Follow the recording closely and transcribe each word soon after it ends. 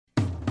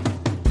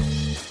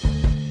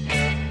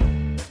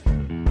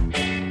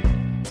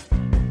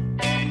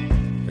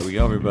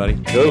everybody.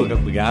 Go.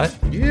 We got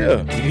it?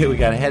 Yeah. We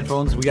got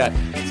headphones. So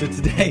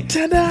today...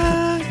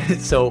 Ta-da!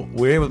 So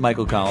we're here with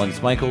Michael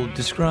Collins. Michael,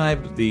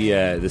 describe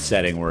the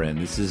setting we're in.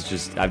 This is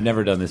just... I've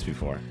never done this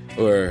before.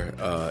 We're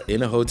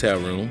in a hotel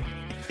room.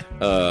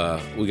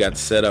 We got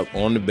set up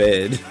on the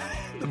bed.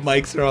 The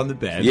mics are on the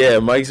bed. Yeah,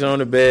 mics are on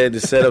the bed.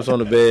 The setup's on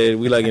the bed.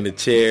 We like in the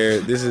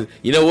chair. This is...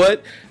 You know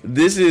what?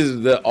 This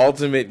is the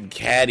ultimate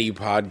Caddie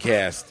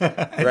podcast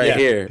right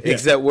here. Yeah.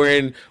 Except we're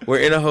in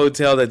a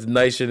hotel that's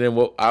nicer than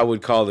what I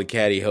would call the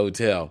Caddie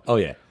Hotel. Oh,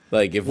 yeah.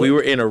 Like, if we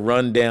were in a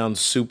rundown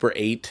Super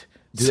 8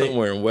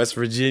 somewhere in West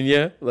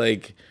Virginia,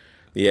 like,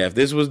 yeah,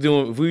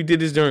 if we did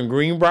this during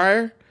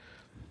Greenbrier,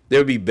 there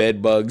would be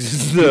bed bugs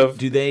and stuff.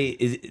 Do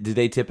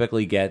they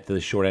typically get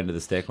the short end of the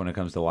stick when it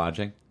comes to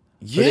lodging?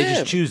 Yeah. Or they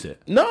just choose it?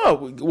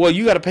 No. Well,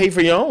 you got to pay for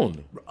your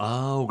own.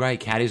 Oh, right.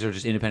 Caddies are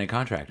just independent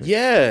contractors.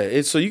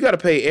 Yeah. So you got to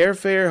pay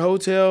airfare,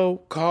 hotel,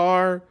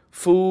 car,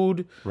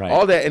 food,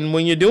 all that. And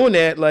when you're doing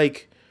that,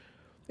 like,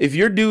 if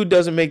your dude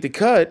doesn't make the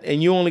cut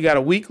and you only got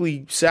a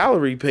weekly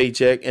salary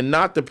paycheck and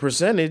not the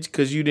percentage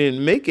because you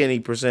didn't make any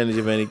percentage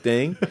of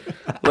anything,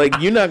 like,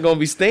 you're not going to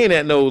be staying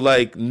at no,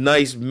 like,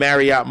 nice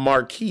Marriott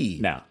Marquis.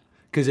 No.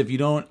 Because if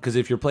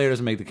your player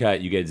doesn't make the cut,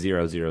 you get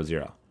 0, 0,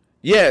 0.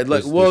 Yeah,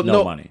 like, there's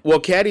no money.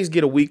 Well, caddies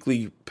get a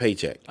weekly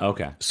paycheck.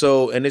 Okay.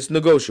 So, and it's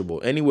negotiable.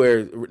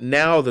 Anywhere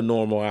now, the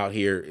normal out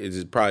here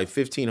is probably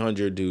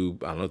 $1,500 to,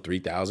 I don't know,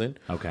 $3,000.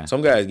 Okay.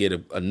 Some guys get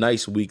a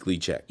nice weekly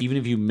check. Even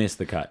if you miss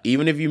the cut.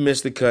 Even if you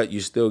miss the cut, you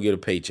still get a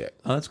paycheck.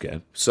 Oh, that's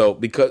good. So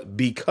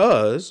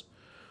because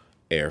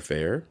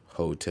airfare,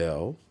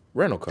 hotel,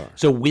 rental car.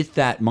 So with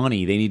that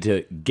money, they need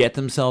to get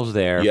themselves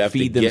there,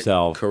 feed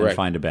themselves, and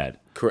find a bed.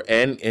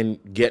 And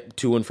get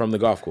to and from the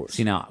golf course.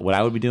 See, now, what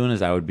I would be doing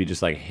is I would be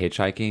just, like,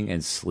 hitchhiking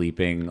and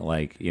sleeping,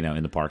 like,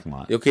 in the parking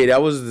lot. Okay,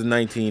 that was the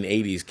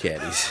 1980s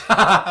caddies.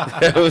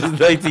 That was the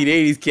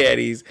 1980s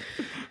caddies.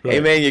 Right. Hey,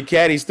 man, your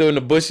caddy's still in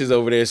the bushes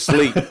over there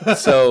asleep.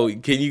 So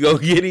can you go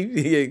get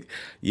him?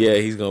 Yeah,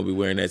 he's going to be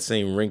wearing that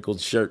same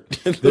wrinkled shirt.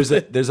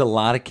 There's a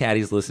lot of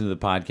caddies listening to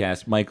the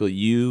podcast. Michael,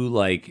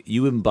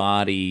 you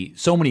embody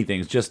so many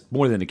things, just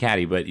more than a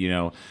caddy, but,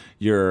 you're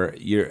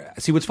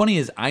see, what's funny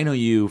is I know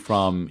you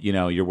from,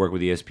 your work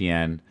with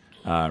ESPN,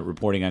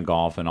 reporting on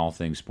golf and all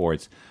things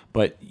sports,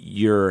 but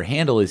your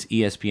handle is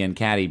ESPN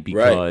Caddie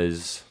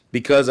because... Right.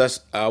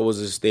 Because I was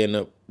a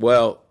stand-up...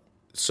 Well,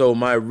 so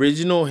my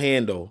original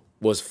handle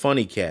was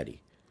Funny Caddie.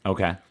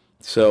 Okay.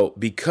 So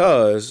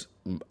because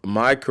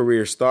my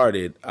career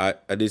started, I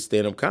did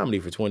stand-up comedy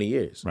for 20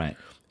 years. Right.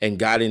 And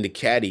got into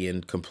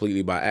caddying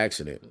completely by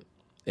accident.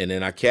 And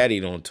then I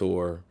caddied on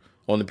tour,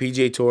 on the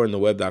PGA Tour and the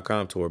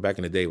Web.com tour. Back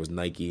in the day, it was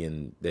Nike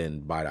and then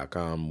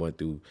Buy.com. Went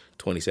through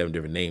 27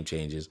 different name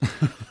changes.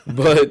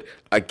 But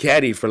I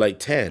caddied for like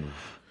 10.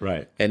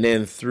 Right. And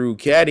then through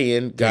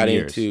caddying, got 10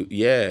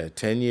 into,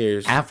 10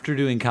 years. After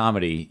doing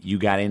comedy, you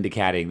got into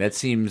caddying. That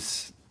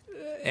seems...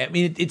 I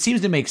mean, it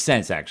seems to make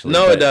sense, actually.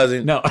 No, it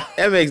doesn't. No.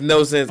 That makes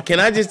no sense. Can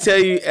I just tell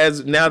you,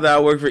 as now that I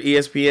work for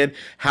ESPN,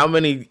 how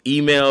many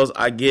emails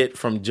I get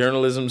from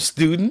journalism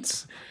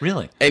students?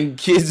 Really? And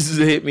kids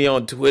hit me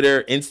on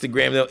Twitter,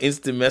 Instagram. They'll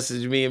instant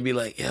message me and be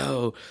like,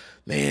 yo,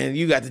 man,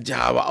 you got the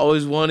job I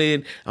always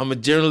wanted. I'm a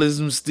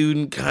journalism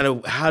student. Kind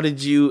of, how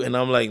did you? And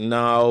I'm like,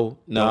 no.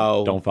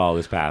 Don't follow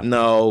this path.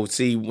 No.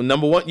 See,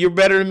 number one, you're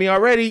better than me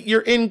already. You're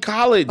in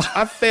college.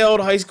 I failed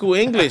high school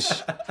English.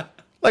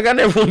 Like, I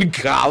never went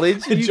to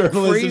college. A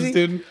journalism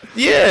student?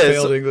 Yeah.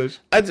 Failed English.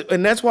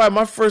 And that's why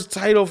my first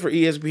title for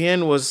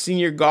ESPN was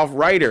senior golf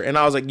writer. And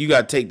I was like, you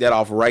got to take that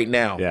off right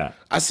now. Yeah.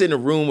 I sit in a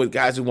room with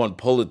guys who won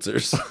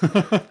Pulitzers.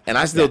 And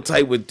I still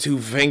type with 2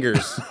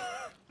 fingers.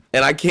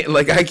 And I can't,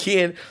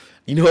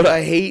 you know what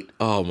I hate?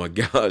 Oh, my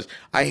gosh.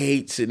 I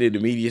hate sitting in the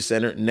media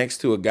center next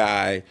to a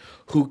guy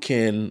who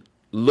can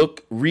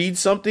read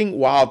something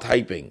while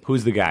typing.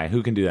 Who's the guy?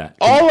 Who can do that?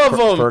 All of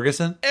them.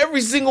 Ferguson?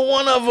 Every single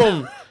one of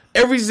them.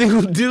 Every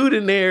single dude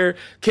in there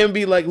can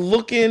be like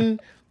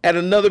looking at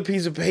another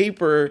piece of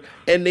paper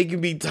and they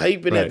can be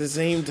typing at the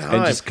same time.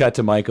 And just cut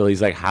to Michael.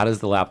 He's like, how does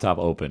the laptop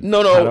open?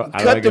 No,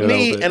 cut to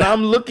me and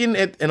I'm looking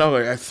at, and I'm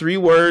like, I have 3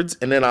 words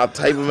and then I'll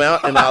type them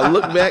out and I'll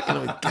look back and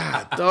I'm like,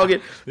 God, dog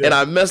it. Yeah. And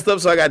I messed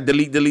up, so I got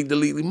delete.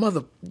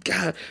 Mother,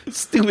 God,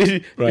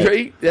 stupid.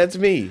 Right? That's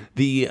me.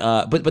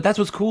 But that's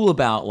what's cool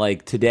about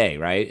like today,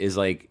 right? Is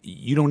like,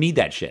 you don't need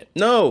that shit.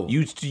 No.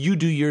 You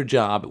do your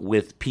job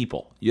with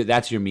people.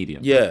 That's your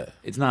medium. Yeah.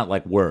 It's not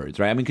like words,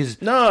 right? I mean,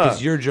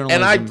 because your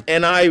journalism...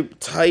 And I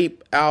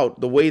type out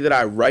the way that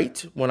I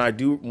write when I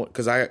do,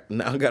 because I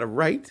now got to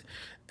write.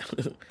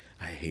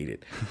 I hate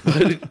it.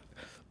 But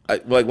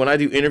like when I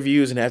do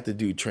interviews and have to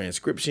do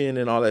transcription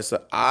and all that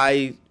stuff,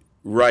 I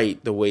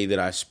write the way that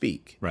I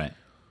speak. Right.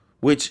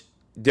 Which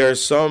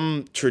there's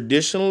some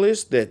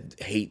traditionalists that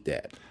hate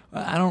that.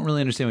 I don't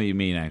really understand what you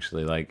mean,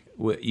 actually. Like,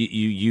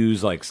 you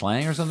use like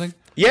slang or something?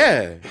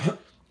 Yeah.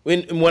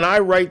 When I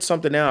write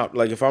something out,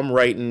 like if I'm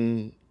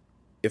writing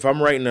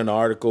an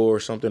article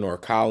or something or a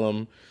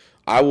column,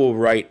 I will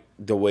write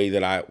the way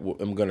that I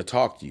am going to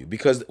talk to you.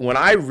 Because when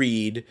I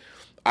read,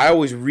 I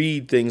always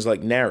read things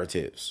like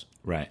narratives.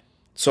 Right.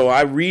 So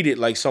I read it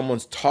like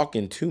someone's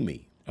talking to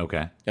me.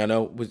 Okay.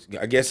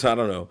 I guess, I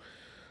don't know.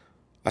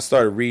 I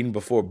started reading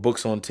before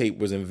books on tape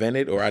was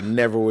invented, or I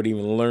never would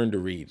even learn to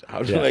read. I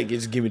was like,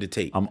 just give me the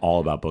tape. I'm all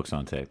about books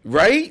on tape.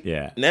 Right?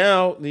 Yeah.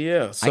 Now,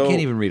 yeah. So, I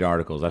can't even read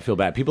articles. I feel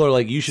bad. People are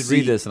like, you should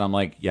read this. And I'm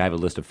like, yeah, I have a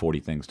list of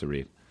 40 things to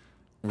read.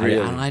 Really?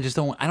 I just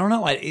don't, I don't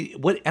know. I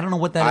don't know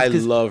what that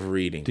is. I love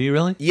reading. Do you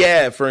really?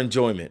 Yeah, for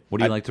enjoyment. What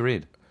do you like to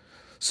read?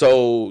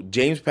 So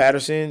James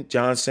Patterson,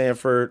 John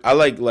Sanford. I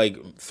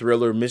like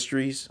thriller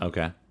mysteries.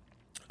 Okay.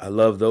 I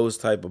love those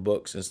type of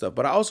books and stuff.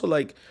 But I also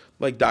like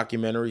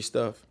documentary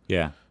stuff.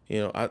 Yeah.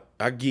 You know,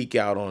 I geek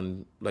out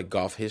on like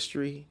golf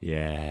history.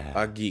 Yeah.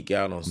 I geek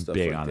out on stuff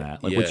big like on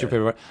that. Like, what's your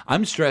favorite?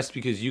 I'm stressed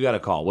because you got a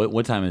call.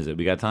 What time is it?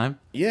 We got time?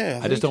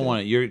 Yeah. I just don't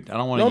want to. I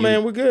don't want to. No,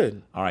 man, we're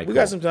good. All right, we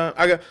got some time.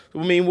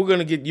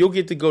 You'll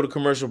get to go to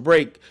commercial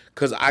break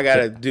because I got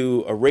to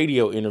do a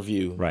radio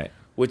interview. Right.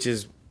 Which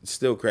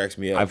still cracks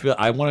me up.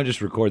 I want to just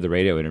record the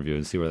radio interview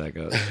and see where that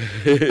goes.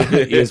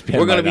 ESPN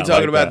we're going to be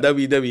talking about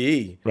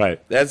WWE.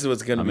 Right. That's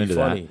what's going to be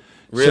funny. That.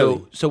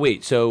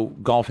 Really. So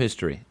golf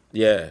history.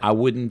 Yeah. I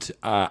wouldn't.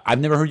 I've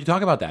never heard you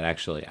talk about that.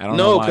 Actually, I don't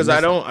know. No, because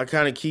I don't. I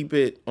kind of keep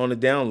it on the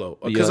down low.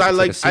 Because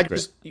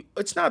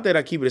it's not that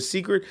I keep it a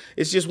secret.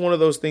 It's just one of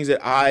those things that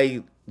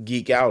I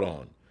geek out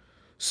on.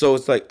 So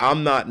it's like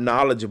I'm not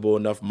knowledgeable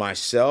enough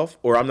myself,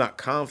 or I'm not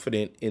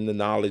confident in the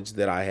knowledge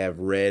that I have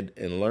read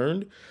and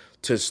learned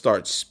to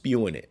start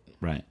spewing it.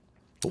 Right.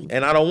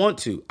 And I don't want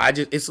to.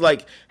 It's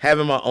like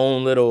having my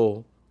own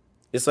little.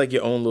 It's like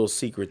your own little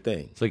secret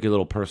thing. It's like your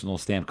little personal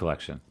stamp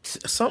collection.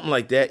 Something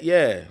like that,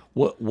 yeah.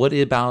 What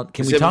about,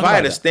 can we talk about if I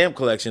had a stamp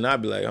collection, I'd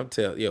be like,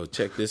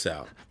 check this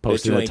out.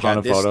 Posting a ton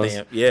of photos.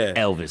 Stamp. Yeah.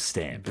 Elvis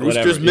stamp.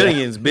 Brewster's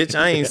Millions, bitch.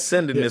 I ain't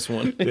sending this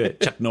one.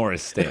 Chuck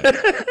Norris stamp.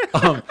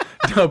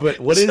 No, but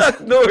what is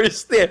Chuck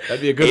Norris stamp?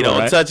 That'd be a good one,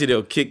 don't touch it,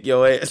 it'll kick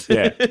your ass.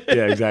 Yeah,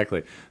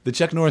 exactly. The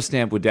Chuck Norris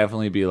stamp would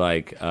definitely be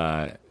like,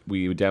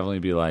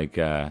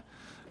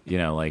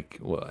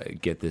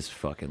 get this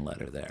fucking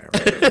letter there.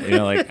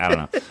 Right? I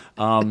don't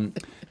know.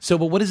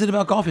 But what is it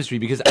about golf history?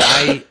 Because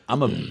when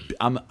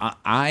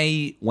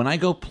I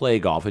go play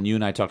golf, and you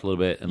and I talked a little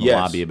bit in the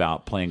lobby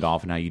about playing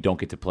golf and how you don't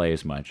get to play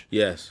as much.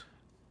 Yes.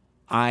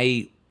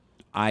 I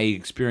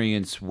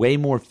experience way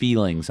more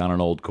feelings on an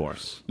old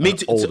course. Me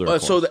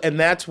too. And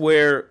that's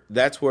where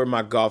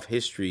my golf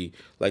history,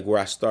 like where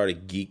I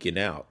started geeking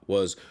out,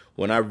 was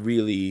when I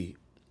really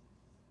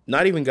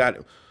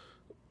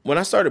when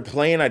I started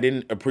playing, I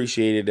didn't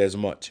appreciate it as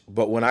much.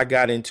 But when I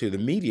got into the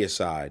media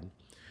side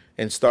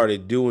and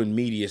started doing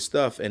media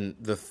stuff, and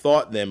the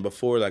thought then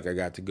before, like I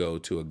got to go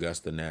to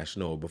Augusta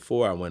National,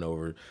 before I went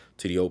over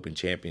to the Open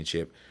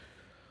Championship,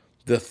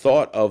 the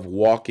thought of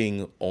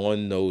walking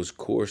on those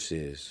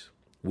courses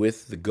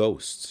with the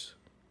ghosts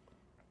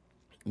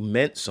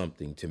meant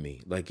something to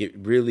me. Like it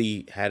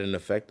really had an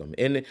effect on me.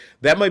 And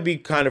that might be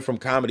kind of from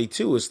comedy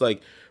too. It's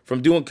like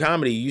from doing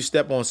comedy, you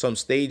step on some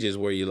stages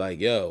where you're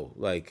like, yo,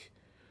 like,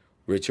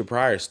 Richard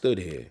Pryor stood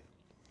here.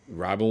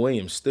 Robin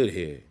Williams stood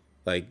here.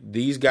 Like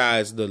these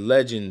guys, the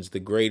legends, the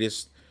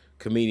greatest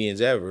comedians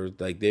ever,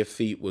 like their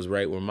feet was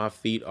right where my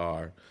feet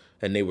are.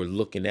 And they were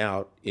looking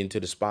out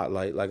into the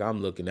spotlight like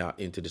I'm looking out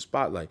into the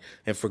spotlight.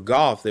 And for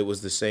golf, it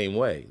was the same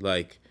way.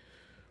 Like,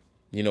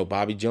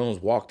 Bobby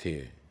Jones walked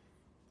here.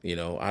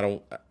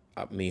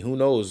 Who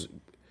knows?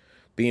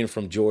 Being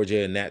from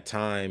Georgia in that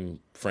time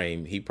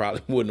frame, he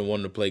probably wouldn't have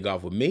wanted to play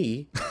golf with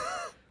me.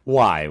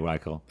 Why,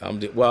 Michael?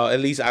 Well, at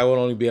least I would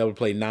only be able to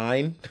play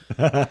 9.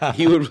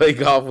 He would play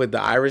golf with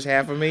the Irish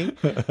half of me.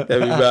 That'd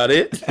be about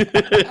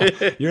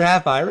it. You're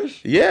half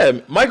Irish? Yeah,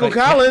 Michael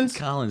Collins.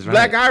 Collins, right.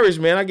 Black Irish,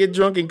 man. I get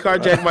drunk and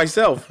carjack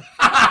myself.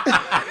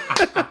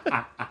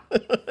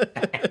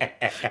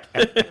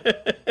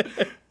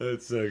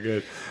 That's so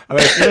good.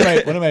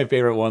 One of my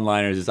favorite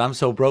one-liners is, I'm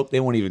so broke, they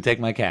won't even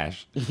take my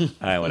cash. All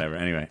right, whatever.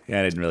 Anyway, I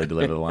didn't really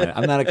deliver the line.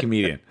 I'm not a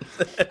comedian.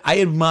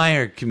 I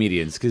admire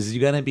comedians because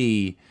you got to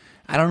be...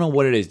 I don't know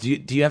what it is. Do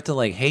you have to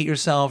like hate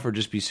yourself or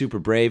just be super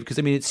brave? Because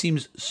it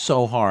seems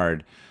so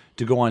hard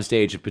to go on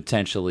stage and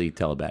potentially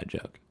tell a bad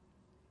joke.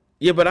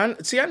 Yeah, but I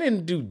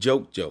didn't do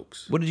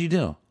jokes. What did you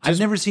do? I've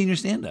never seen your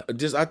stand up.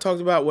 I talked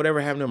about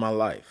whatever happened in my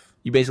life.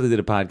 You basically did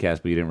a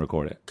podcast, but you didn't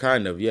record it.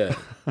 Kind of, yeah.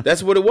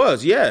 That's what it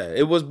was. Yeah,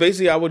 it was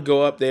basically I would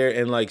go up there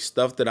and like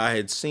stuff that I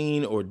had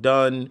seen or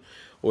done,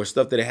 or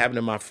stuff that had happened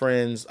to my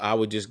friends. I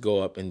would just go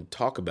up and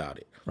talk about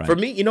it. Right. For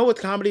me, you know what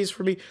comedy is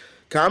for me?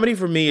 Comedy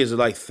for me is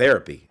like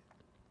therapy.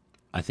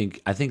 I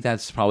think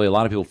that's probably a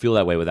lot of people feel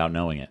that way without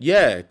knowing it.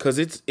 Yeah, because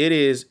it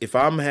is. If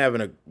I'm having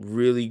a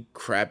really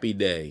crappy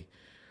day,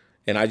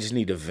 and I just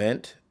need to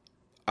vent,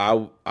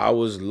 I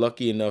was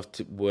lucky enough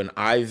to when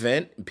I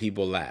vent,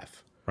 people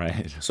laugh.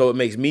 Right. So it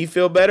makes me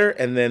feel better,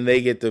 and then they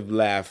get to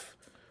laugh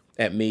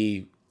at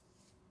me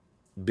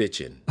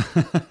bitching.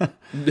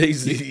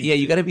 Yeah,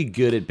 you got to be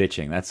good at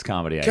bitching. That's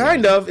comedy.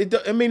 Kind of.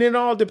 It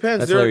all depends.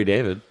 That's Larry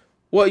David.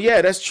 Well,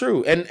 yeah, that's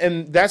true.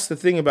 And that's the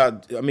thing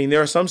about,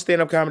 there are some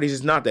stand-up comedies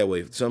it's not that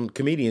way. Some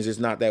comedians it's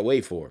not that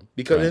way for.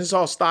 Because it's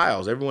all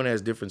styles. Everyone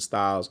has different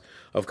styles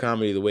of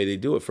comedy the way they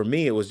do it. For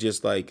me, it was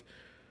just like,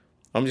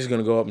 I'm just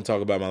going to go up and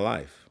talk about my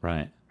life.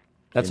 Right.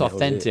 That's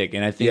authentic.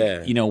 And I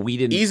think, we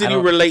didn't. Easy to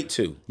relate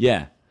to.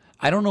 Yeah.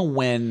 I don't know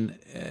when,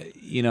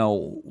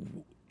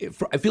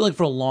 I feel like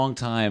for a long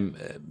time,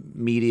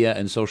 media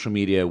and social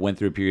media went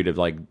through a period of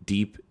like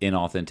deep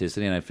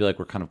inauthenticity. And I feel like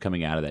we're kind of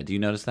coming out of that. Do you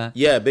notice that?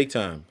 Yeah, big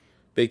time.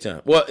 Big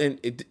time. Well,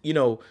 and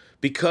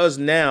because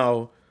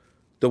now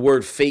the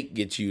word fake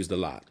gets used a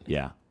lot.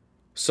 Yeah.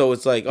 So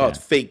it's like, it's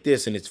fake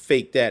this and it's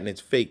fake that and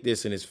it's fake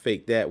this and it's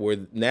fake that. Where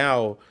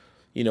now,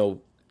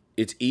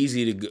 it's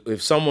easy to,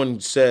 if someone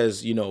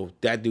says,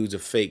 that dude's a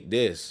fake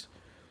this,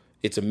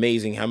 it's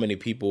amazing how many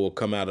people will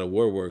come out of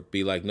woodwork,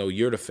 be like, no,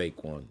 you're the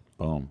fake one.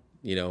 Boom.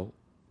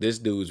 This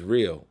dude's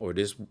real, or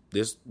this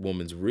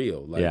woman's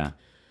real. Like, yeah.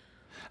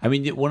 I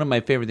mean, one of my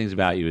favorite things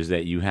about you is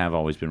that you have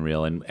always been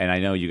real, and I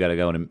know you got to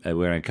go, and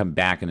we're going to come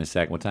back in a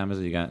second. What time is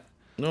it? You got?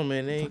 No,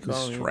 man, they ain't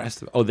calling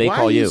stressed. Oh, they Why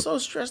call are you. So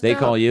stressed they out?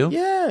 Call you?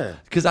 Yeah.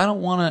 Because I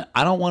don't want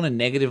to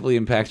negatively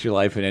impact your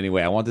life in any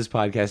way. I want this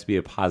podcast to be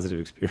a positive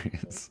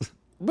experience.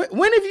 But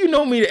when have you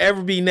known me to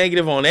ever be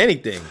negative on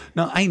anything?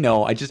 No, I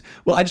know. I just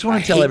want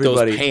to tell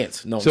everybody. Those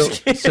pants. No. So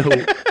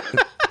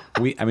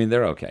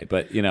they're okay,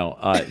 but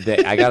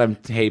I got them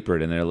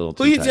tapered and they're a little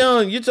too tight. Who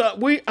you tight.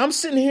 telling? I'm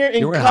sitting here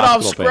in cut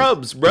off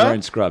scrubs, bro. You're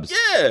in scrubs.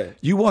 Yeah.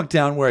 You walked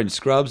down wearing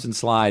scrubs and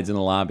slides in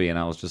the lobby, and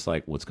I was just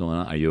like, "What's going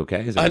on? Are you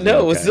okay?" I know.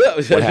 Okay? What's up?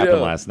 What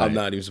happened last night? I'm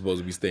not even supposed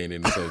to be staying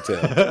in this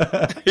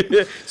hotel.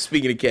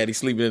 Speaking of Caddie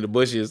sleeping in the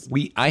bushes,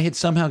 I had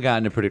somehow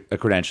gotten a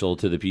credential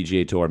to the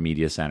PGA Tour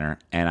Media Center,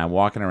 and I'm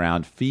walking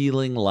around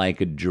feeling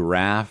like a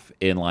giraffe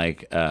in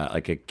like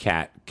a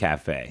cat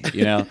cafe,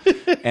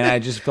 and I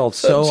just felt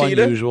so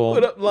unusual.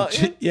 What up,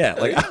 Lion? Yeah,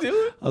 like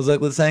I was like,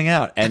 let's hang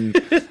out, and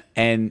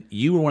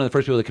you were one of the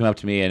first people to come up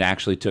to me and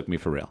actually took me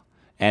for real,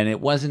 and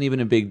it wasn't even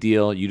a big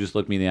deal. You just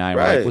looked me in the eye and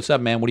were like, "What's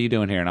up, man? What are you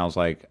doing here?" And I was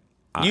like,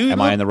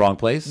 "Am I in the wrong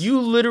place?"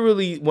 You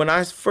literally, when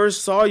I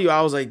first saw you,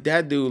 I was like,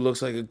 "That dude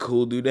looks like a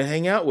cool dude to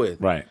hang out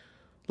with." Right.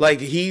 Like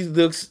he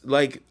looks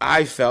like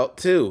I felt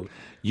too.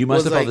 You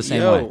must have felt the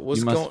same way.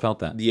 You must have felt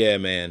that. Yeah,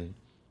 man.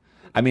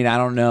 I mean, I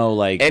don't know,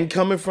 like, and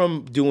coming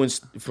from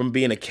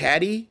being a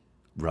caddy.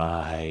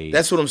 Right.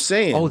 That's what I'm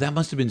saying. Oh, that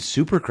must have been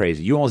super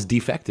crazy. You almost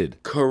defected.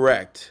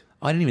 Correct.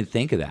 Oh, I didn't even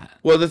think of that.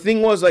 Well, the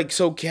thing was, like,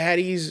 so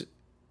caddies...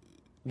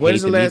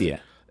 Hate the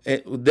media.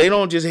 They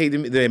don't just hate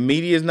the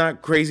media is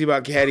not crazy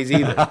about caddies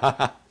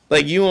either.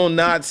 Like, you will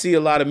not see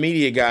a lot of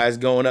media guys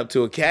going up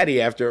to a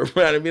caddy after a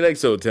round and be like,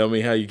 "So tell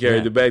me how you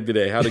carried the bag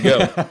today. How'd it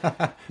go?"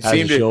 How's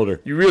your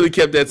shoulder? You really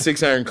kept that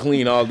 6-iron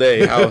clean all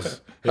day. How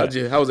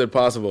was that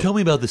possible? Tell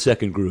me about the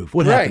second groove.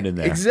 What happened in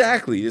there?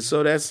 Exactly.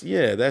 So that's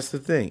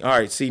the thing. All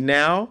right. See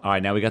now. All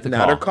right. Now we got the call.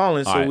 Now they're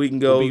calling, so we can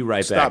go. We'll be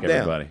right back,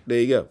 everybody. There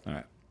you go. All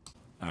right.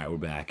 We're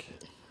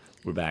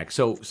back.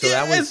 So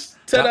yes!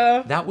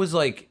 that was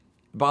like.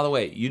 By the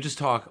way, you just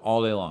talk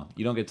all day long.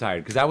 You don't get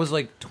tired because that was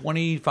like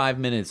 25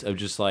 minutes of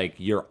just like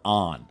you're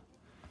on.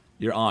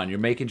 You're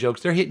making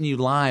jokes. They're hitting you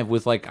live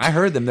with like I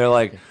heard them. They're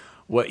like.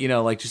 What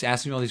like just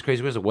asking you all these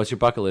crazy questions. What's your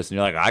bucket list? And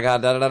you're like, I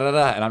got da da da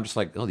da, and I'm just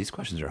like, oh, these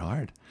questions are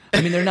hard.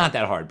 I mean, they're not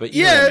that hard, but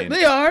you know what I mean.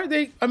 They are.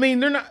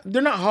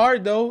 They're not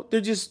hard though.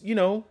 They're just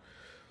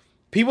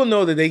people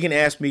know that they can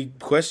ask me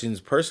questions,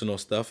 personal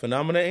stuff, and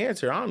I'm gonna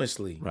answer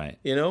honestly. Right.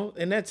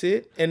 And that's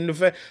it. And the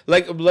fact,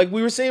 like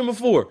we were saying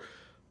before,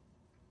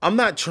 I'm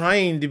not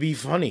trying to be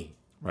funny.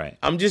 Right.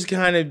 I'm just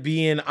kind of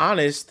being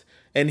honest.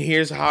 And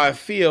here's how I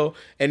feel,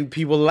 and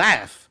people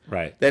laugh.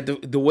 Right.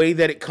 That the way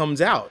that it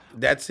comes out,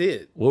 that's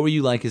it. What were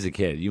you like as a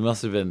kid? You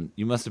must have been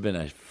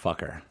a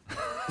fucker.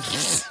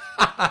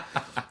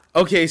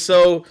 Okay,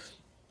 so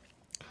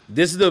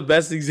this is the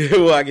best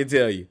example I can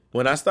tell you.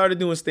 When I started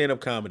doing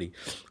stand-up comedy,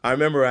 I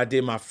remember I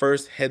did my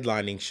first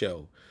headlining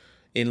show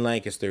in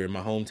Lancaster, in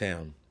my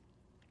hometown.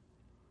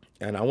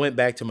 And I went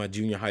back to my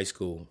junior high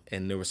school,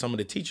 and there were some of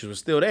the teachers were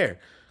still there.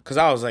 Because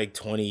I was like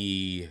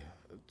 20.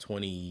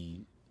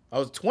 I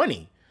was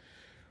 20.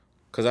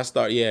 Because I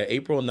started,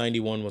 April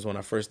 91 was when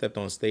I first stepped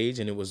on stage,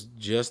 and it was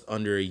just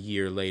under a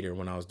year later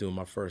when I was doing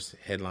my first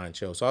headline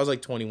show. So I was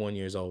like 21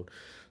 years old.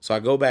 So I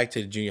go back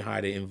to the junior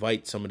high to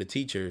invite some of the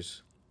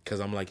teachers because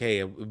I'm like, hey,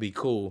 it would be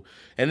cool.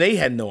 And they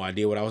had no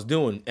idea what I was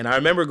doing. And I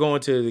remember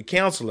going to the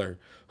counselor,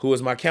 who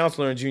was my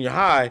counselor in junior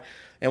high,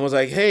 and was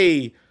like,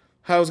 hey,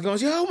 how's it going?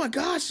 She goes, oh my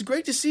gosh, it's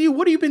great to see you.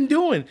 What have you been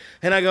doing?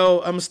 And I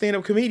go, I'm a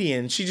stand-up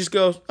comedian. She just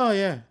goes, oh,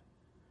 yeah.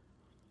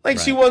 Like,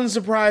 right. She wasn't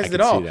surprised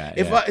at all. That,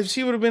 yeah. If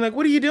she would have been like,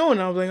 what are you doing?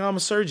 I was like, oh, I'm a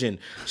surgeon.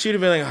 She would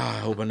have been like, oh, I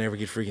hope I never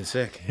get freaking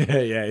sick.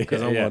 Yeah.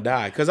 Because I'm going to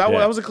die. Because I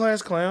was a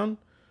class clown.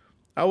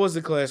 I was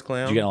the class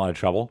clown. Did you get in a lot of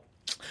trouble?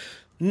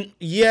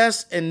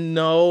 Yes and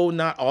no,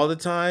 not all the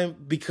time,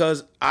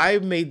 because I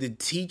made the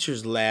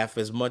teachers laugh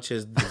as much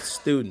as the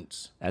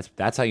students.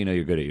 That's how you know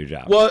you're good at your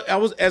job. Well, I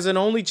was, as an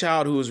only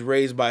child who was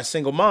raised by a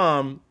single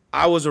mom,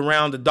 I was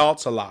around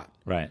adults a lot.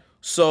 Right.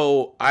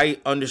 So I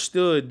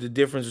understood the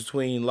difference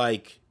between,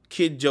 like,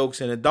 kid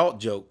jokes and adult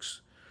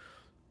jokes.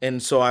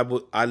 And so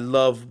I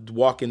loved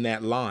walking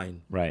that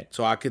line. Right.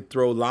 So I could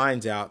throw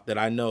lines out that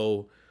I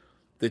know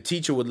the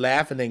teacher would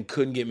laugh and then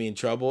couldn't get me in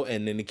trouble,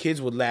 and then the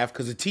kids would laugh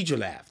because the teacher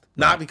laughed.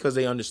 Not because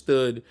they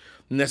understood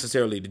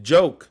necessarily the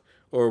joke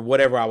or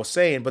whatever I was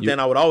saying, but then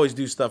I would always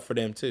do stuff for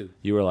them too.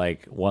 You were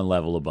like one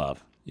level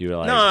above. You were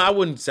like, no, I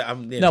wouldn't say.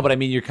 No, but I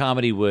mean, your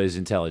comedy was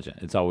intelligent.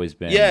 It's always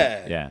been.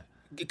 Yeah.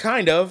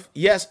 Kind of.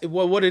 Yes.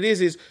 Well, what it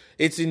is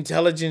it's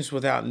intelligence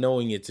without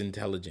knowing it's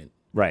intelligent.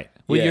 Right.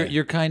 Well,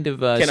 you're kind of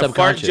Can subconscious. a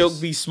fart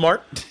joke be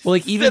smart? Well,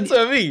 like even that's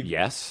what I mean.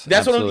 Yes.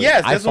 That's absolutely. what I'm.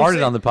 Yes. That's I what I'm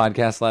farted on the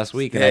podcast last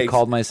week, and I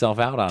called myself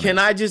out on it. Can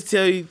I just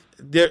tell you?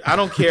 I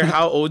don't care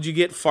how old you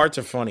get. Farts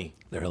are funny.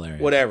 They're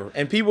hilarious. Whatever.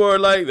 And people are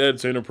like,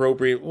 that's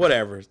inappropriate.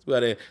 Whatever.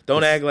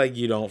 Don't act like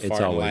you don't fart.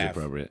 It's always and laugh.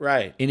 appropriate.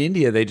 Right. In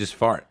India, they just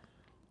fart.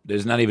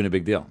 There's not even a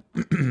big deal.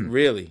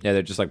 Really? Yeah,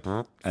 they're just like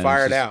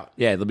fire it out.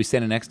 Yeah, they'll be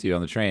standing next to you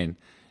on the train,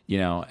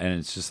 and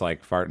it's just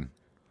like farting.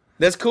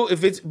 That's cool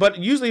but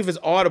usually if it's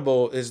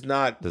audible, it's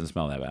not. Doesn't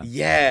smell that bad.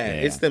 Yeah,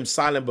 it's them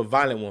silent but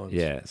violent ones.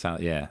 Yeah,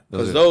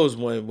 because those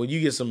when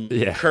you get some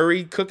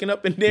curry cooking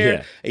up in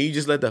there and you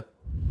just let the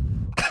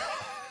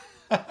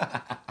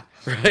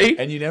right,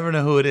 and you never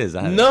know who it is.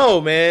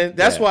 No, man,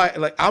 that's why.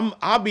 Like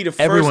I'll be the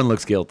first. Everyone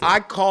looks guilty. I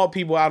call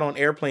people out on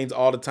airplanes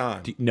all the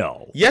time.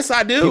 No. Yes,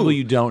 I do. People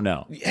you don't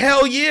know.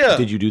 Hell yeah.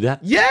 Did you do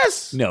that?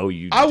 Yes. No,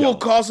 you. I will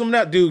call someone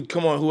out, dude.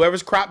 Come on,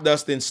 whoever's crop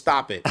dusting,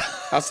 stop it.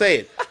 I'll say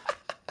it.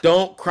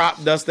 Don't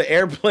crop dust the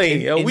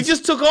airplane. We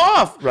just took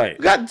off. Right.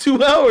 We got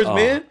 2 hours,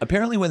 man.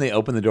 Apparently, when they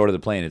open the door to the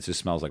plane, it just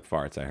smells like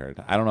farts. I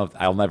heard. I don't know.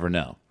 I'll never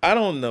know. I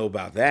don't know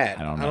about that.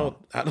 I don't know.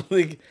 I don't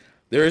think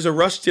there is a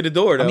rush to the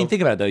door, though. I mean,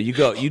 think about it though. You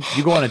go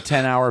on a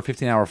 10-hour,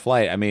 15-hour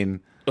flight. I mean,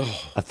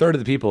 a third of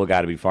the people have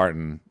got to be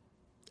farting.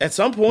 At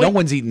some point, no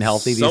one's eating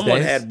healthy these days.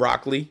 Someone had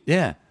broccoli.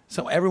 Yeah.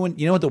 So everyone,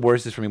 you know what the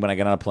worst is for me when I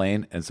get on a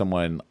plane and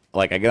someone,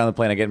 like I get on the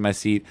plane, I get in my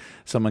seat,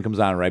 someone comes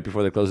on right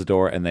before they close the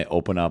door and they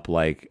open up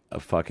like a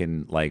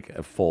fucking, like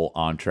a full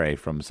entree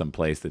from some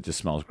place that just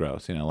smells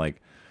gross,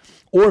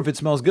 or if it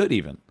smells good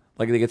even.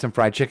 Like they get some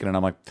fried chicken and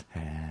I'm like,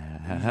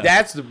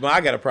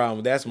 I got a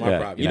problem. That's my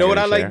problem. You know what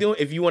I like doing?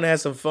 If you want to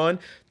have some fun,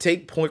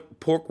 take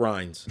pork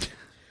rinds.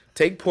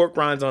 Take pork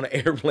rinds on an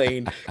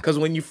airplane because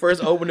when you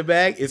first open the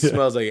bag, it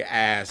smells like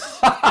ass.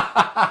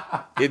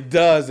 It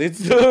does. It's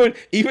dude.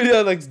 Even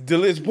though like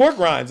delicious pork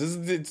rinds,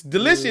 it's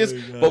delicious.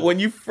 But when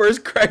you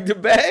first crack the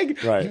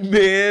bag,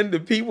 man,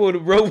 the people in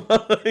the row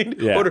behind,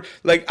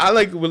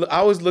 I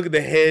always look at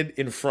the head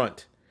in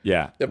front.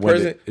 Yeah, the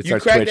person you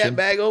crack that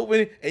bag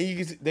open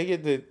and they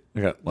get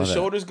the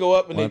shoulders go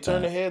up and they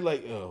turn the head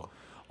like oh.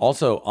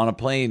 Also, on a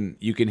plane,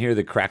 you can hear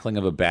the crackling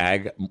of a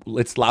bag.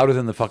 It's louder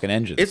than the fucking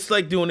engine. It's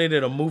like doing it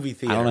in a movie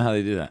theater. I don't know how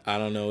they do that. I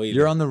don't know either.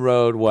 You're on the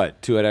road, what,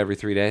 2 out of every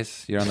 3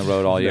 days? You're on the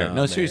road all year?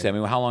 No, seriously. I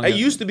mean, how long? It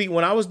used to be,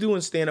 when I was doing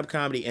stand-up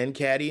comedy and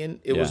caddying,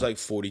 it was like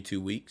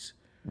 42 weeks.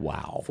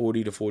 Wow.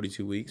 40 to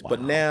 42 weeks. Wow.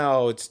 But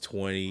now it's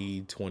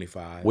 20,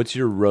 25. What's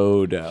your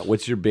road,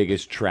 what's your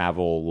biggest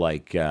travel,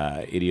 like,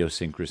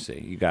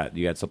 idiosyncrasy? You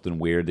got something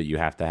weird that you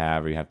have to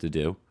have or you have to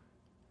do?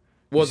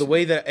 Well, the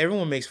way that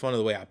everyone makes fun of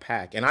the way I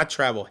pack, and I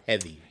travel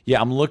heavy. Yeah,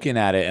 I'm looking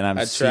at it, and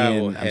I'm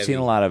seeing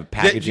a lot of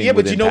packaging. Yeah,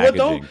 but you know what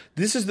though?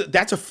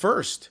 That's a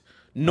first.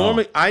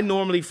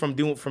 Normally, from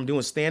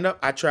doing stand up,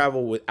 I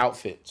travel with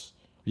outfits.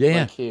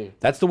 Yeah,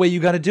 that's the way you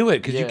got to do it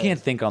because you can't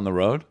think on the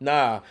road.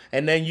 Nah,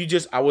 and then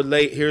I would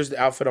here's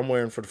the outfit I'm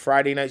wearing for the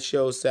Friday night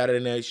show,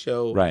 Saturday night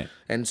show, right?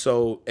 And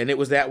it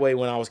was that way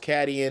when I was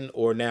caddying,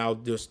 or now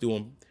just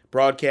doing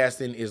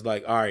broadcasting. Is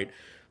like, all right.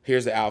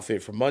 Here's the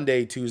outfit for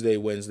Monday, Tuesday,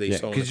 Wednesday. Yeah,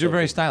 because you're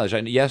very stylish.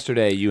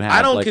 Yesterday you had.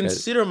 I don't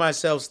consider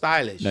myself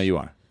stylish. No, you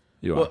are.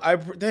 You are.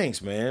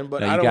 Thanks, man.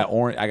 But I got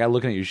orange. I got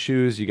looking at your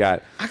shoes. I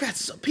got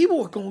some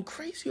people are going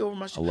crazy over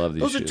my shoes. I love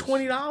these. Those shoes. are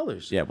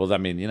 $20. Yeah, well, I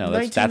mean,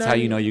 that's how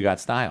you know you got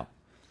style.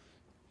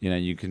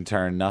 You can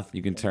turn nothing.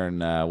 You can turn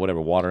whatever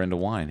water into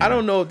wine. I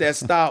don't know if that's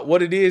style.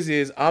 What it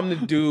is I'm the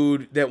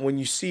dude that when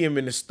you see him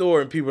in the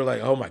store and people are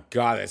like, "Oh my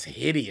god, that's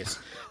hideous."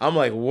 I'm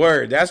like,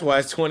 "Word, that's why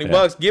it's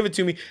 $20. Give it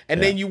to me." And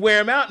then you wear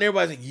them out, and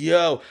everybody's like,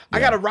 "Yo, I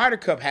got a Ryder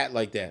Cup hat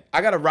like that.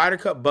 I got a Ryder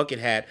Cup bucket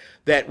hat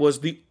that was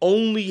the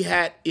only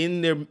hat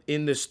in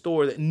the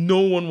store that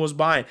no one was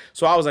buying."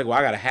 So I was like, "Well,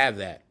 I got to have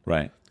that,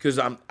 right? Because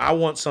I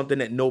want something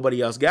that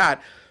nobody else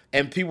got."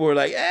 And people were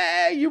like,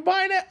 "Hey, you're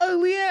buying that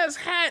ugly ass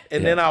hat."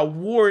 And then I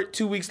wore it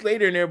 2 weeks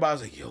later, and everybody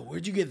was like, "Yo,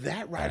 where'd you get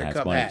that Ryder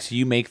Cup hat?" So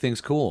you make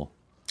things cool.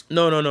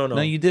 No.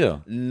 No, you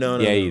do. No.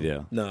 Yeah, you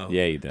do. No.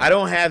 Yeah, you do. I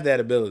don't have that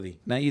ability.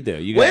 No, you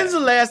do. When's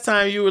the last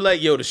time you were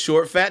like, "Yo, the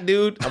short fat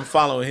dude"? I'm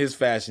following his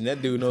fashion.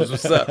 That dude knows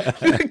what's up.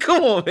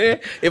 Come on, man.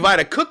 If I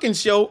had a cooking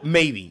show,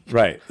 maybe.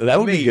 Right. That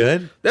would be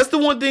good. That's the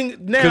one thing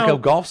now. Cook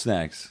up golf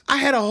snacks. I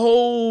had a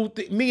whole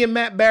me and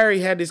Matt Barry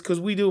had this because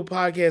we do a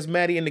podcast,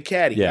 Matty and the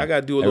Caddie. Yeah. I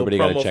got to do a little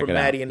promo for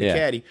Matty and the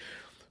Caddie.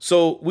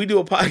 So we do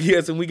a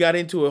podcast, and we got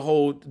into a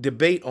whole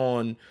debate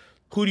on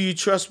who do you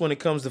trust when it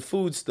comes to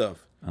food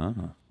stuff.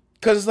 Uh-huh.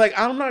 Because it's like,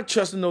 I'm not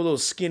trusting no little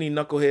skinny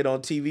knucklehead on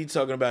TV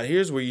talking about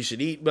here's where you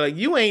should eat. But like,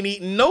 you ain't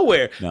eating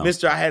nowhere. No.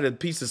 Mister, I had a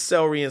piece of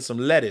celery and some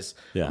lettuce.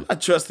 Yeah. I'm not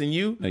trusting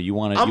you. No, you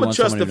want I'm going to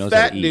trust the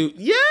fat dude.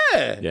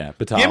 Yeah. Yeah.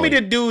 Give me the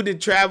dude that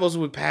travels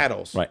with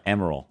paddles. Right.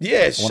 Emerald.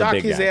 Yeah. Shock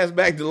his ass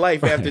back to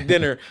life after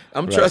dinner.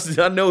 I'm trusting.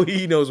 I know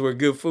he knows where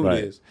good food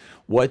is.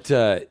 What,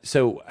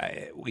 so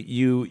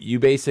you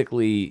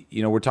basically,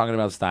 we're talking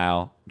about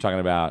style, we're talking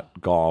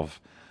about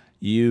golf.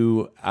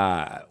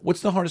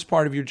 What's the hardest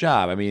part of your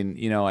job? I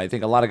mean, I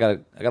think I got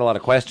a lot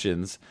of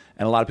questions,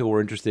 and a lot of people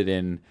were interested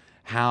in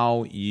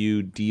how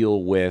you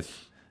deal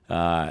with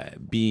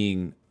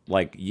being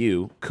like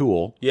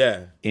cool.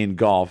 Yeah. In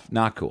golf,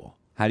 not cool.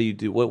 How do you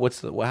do?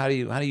 How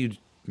do you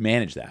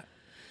manage that?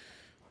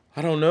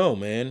 I don't know,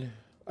 man.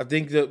 I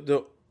think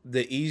the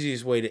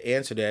easiest way to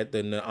answer that,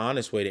 the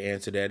honest way to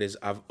answer that, is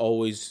I've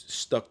always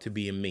stuck to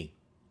being me.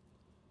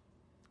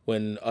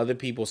 When other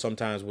people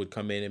sometimes would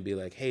come in and be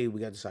like, hey,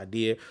 we got this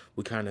idea.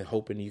 We're kind of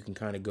hoping you can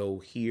kind of go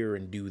here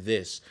and do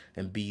this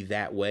and be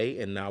that way.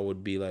 And I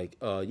would be like,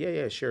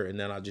 yeah, sure. And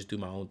then I'll just do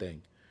my own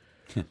thing.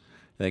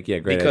 Like, yeah,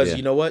 great because idea.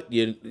 You know what?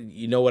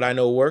 You know what I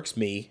know works?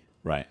 Me.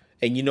 Right.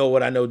 And you know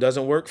what I know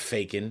doesn't work?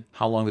 Faking.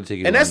 How long did it take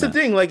you to And learn that's the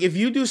thing. Like, if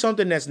you do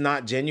something that's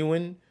not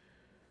genuine,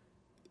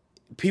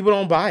 people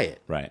don't buy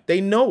it. Right. They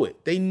know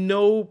it. They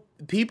know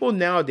people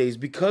nowadays,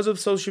 because of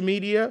social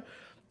media,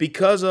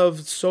 because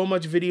of so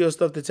much video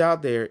stuff that's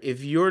out there,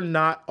 if you're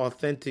not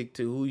authentic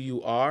to who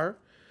you are,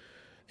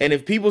 and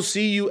if people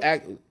see you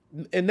act,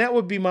 and that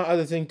would be my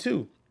other thing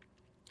too.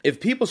 If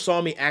people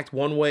saw me act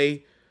one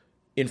way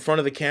in front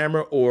of the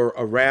camera or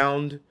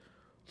around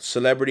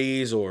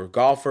celebrities or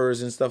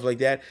golfers and stuff like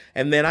that,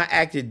 and then I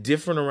acted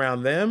different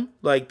around them,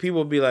 like people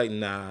would be like,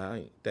 nah,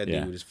 that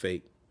dude is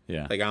fake.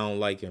 Yeah. Like, I don't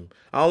like him.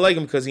 I don't like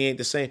him because he ain't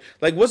the same.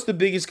 Like, what's the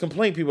biggest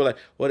complaint? People are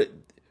like,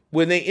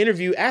 when they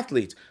interview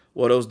athletes,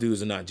 well, those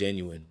dudes are not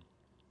genuine.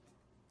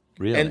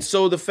 Really? And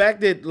so the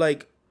fact that,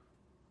 like,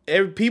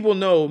 people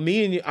know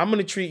me and you, I'm going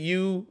to treat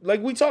you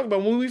like we talked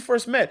about when we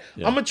first met.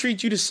 Yeah. I'm going to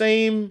treat you the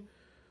same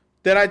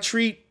that I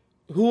treat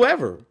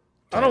whoever.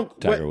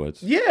 Tiger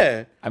Woods.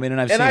 Yeah. I mean,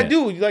 and I've seen it. And I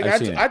do. Like,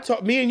 I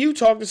talk, me and you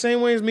talk the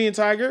same way as me and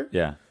Tiger.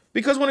 Yeah.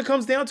 Because when it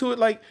comes down to it,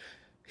 like,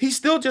 he's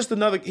still just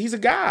he's a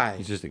guy.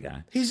 He's just a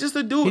guy. He's just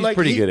a dude. He's like,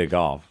 pretty good at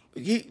golf.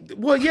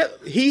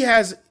 He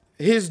has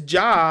his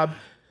job.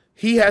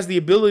 He has the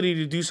ability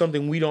to do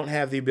something we don't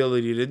have the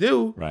ability to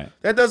do. Right.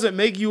 That doesn't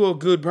make you a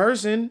good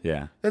person.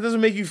 Yeah. That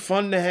doesn't make you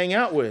fun to hang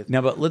out with.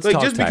 Now, but let's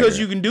talk just Tiger. Because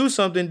you can do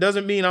something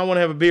doesn't mean I want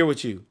to have a beer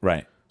with you.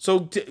 Right. So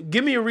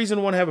give me a reason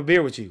to want to have a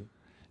beer with you.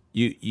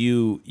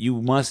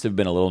 You must have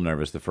been a little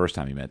nervous the first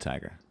time you met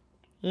Tiger.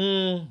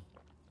 The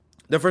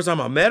first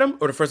time I met him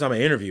or the first time I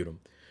interviewed him?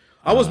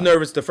 I was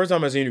nervous the first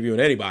time I was interviewing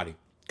anybody.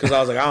 Because I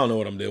was like, I don't know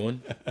what I'm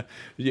doing.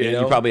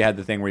 You probably had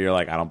the thing where you're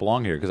like, I don't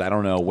belong here because I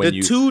don't know when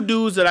The two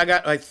dudes that I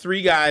got, like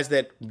 3 guys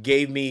that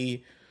gave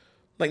me,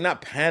 like,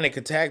 not panic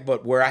attack,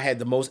 but where I had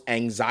the most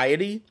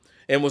anxiety.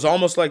 And was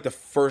almost like the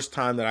first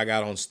time that I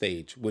got on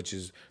stage, which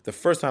is the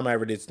first time I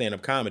ever did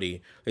stand-up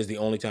comedy, is the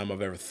only time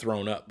I've ever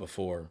thrown up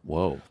before.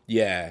 Whoa.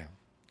 Yeah.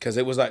 Because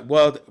it was like,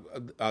 well,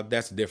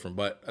 that's different.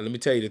 But let me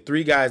tell you, the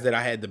 3 guys that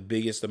I had the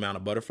biggest amount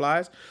of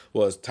butterflies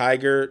was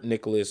Tiger,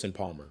 Nicholas, and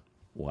Palmer.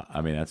 Well,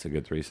 I mean, that's a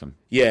good threesome.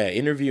 Yeah,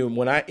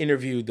 when I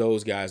interviewed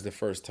those guys the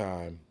first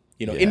time,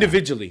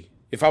 individually,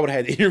 if I would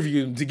have had to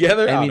interview them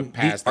together, I would have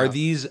passed out.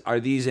 Are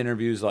these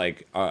interviews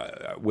like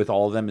with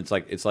all of them? It's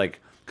like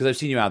because I've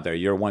seen you out there.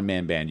 You're a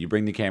one-man band. You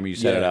bring the camera, you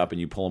set it up, and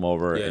you pull them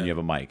over, and you have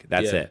a mic.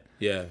 That's it.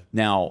 Yeah.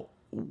 Now,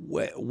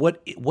 what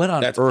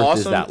on That's earth awesome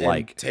is that and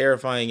like?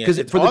 Terrifying. Because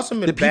it's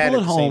awesome and bad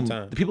at the same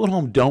time. The people at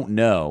home don't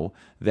know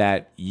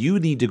that you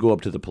need to go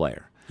up to the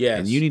player. Yes.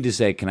 And you need to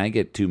say, can I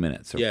get 2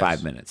 minutes or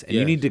 5 minutes? And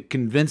you need to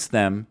convince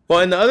them. Well,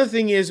 and the other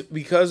thing is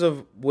because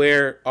of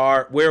where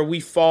we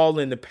fall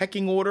in the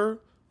pecking order,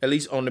 at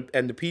least on the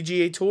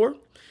PGA Tour,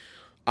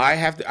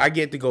 I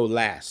get to go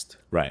last.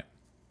 Right.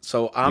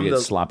 So I'm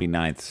the sloppy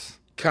ninths.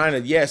 Kind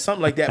of, yeah,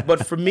 something like that.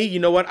 But for me, you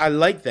know what? I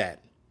like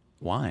that.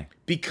 Why?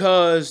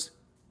 Because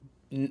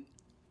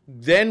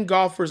then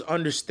golfers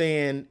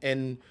understand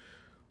and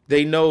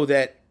they know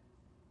that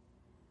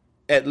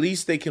at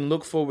least they can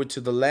look forward to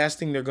the last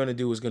thing they're going to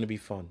do is going to be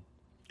fun.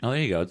 Oh, there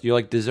you go. You're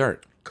like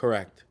dessert.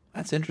 Correct.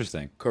 That's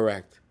interesting.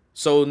 Correct.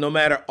 So no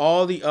matter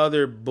all the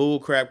other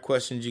bullcrap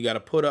questions you got to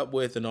put up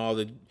with and all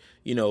the,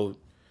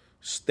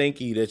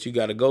 stinky that you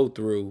got to go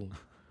through,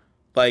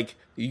 like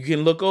you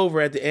can look over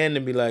at the end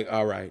and be like,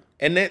 all right.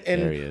 And then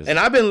there he is. And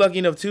I've been lucky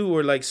enough too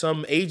where like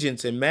some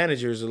agents and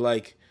managers are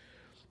like,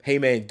 hey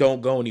man,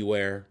 don't go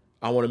anywhere.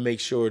 I want to make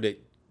sure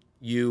that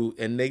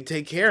and they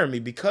take care of me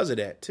because of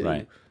that too.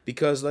 Right.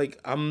 Because, like,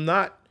 I'm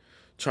not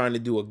trying to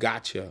do a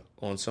gotcha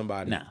on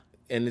somebody. Nah.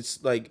 And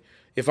it's like,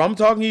 if I'm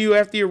talking to you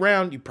after you're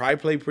around, you probably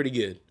play pretty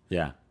good.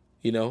 Yeah.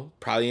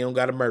 Probably don't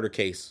got a murder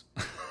case.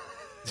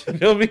 You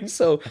know what I mean?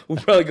 So we're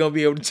probably going to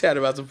be able to chat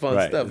about some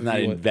fun stuff. It's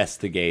not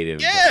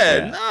investigative.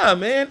 Yeah, nah,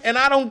 man. And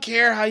I don't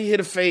care how you hit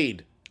a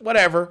fade.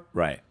 Whatever.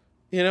 Right.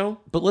 You know?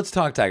 But let's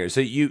talk Tiger.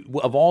 So you,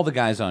 of all the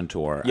guys on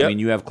tour, Yep. I mean,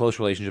 you have close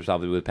relationships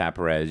obviously with Pat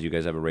Perez. You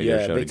guys have a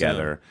radio show big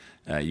together.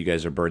 You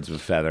guys are birds of a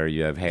feather.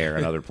 You have hair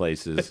in other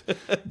places.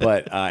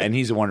 But and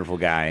he's a wonderful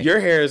guy. Your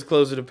hair is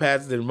closer to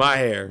Pat's than my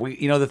hair.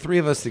 The three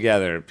of us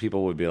together,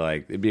 people would be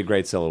like, it'd be a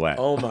great silhouette.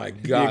 Oh my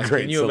God!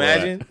 Can you silhouette.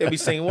 imagine? They'd be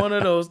saying one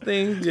of those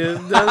things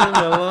just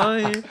doesn't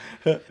align.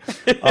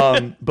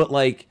 But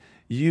like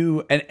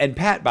you and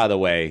Pat, by the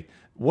way,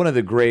 one of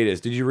the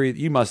greatest. Did you read?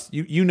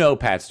 You know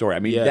Pat's story. I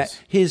mean, Yes.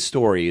 his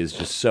story is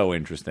just so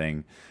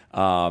interesting.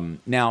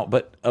 Now,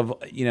 but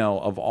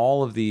of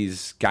all of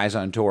these guys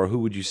on tour, who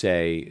would you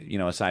say,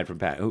 aside from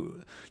Pat,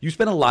 who you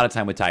spend a lot of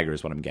time with Tiger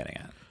is what I'm getting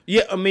at.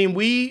 Yeah, I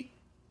mean,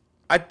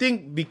 I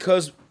think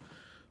because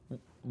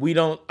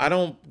I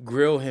don't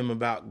grill him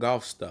about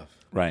golf stuff.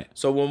 Right.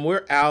 So when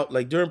we're out,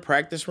 like during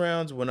practice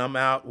rounds, when I'm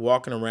out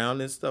walking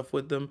around and stuff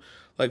with them,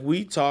 like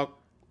we talk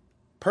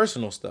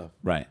personal stuff.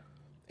 Right.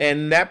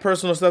 And that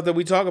personal stuff that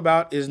we talk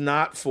about is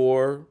not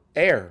for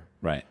air.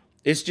 Right.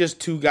 It's just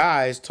two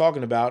guys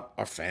talking about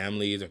our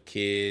families, our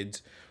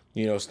kids,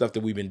 stuff that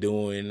we've been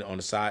doing on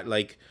the side.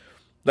 Like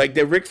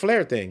the Ric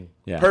Flair thing.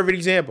 Yeah. Perfect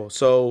example.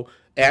 So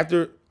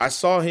after I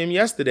saw him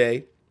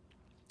yesterday,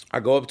 I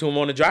go up to him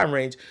on the driving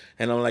range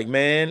and I'm like,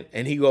 man,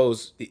 and he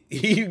goes,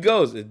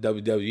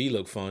 WWE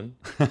look fun.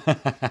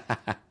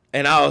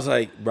 And I was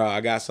like, bro, I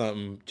got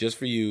something just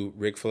for you,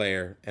 Ric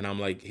Flair. And I'm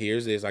like,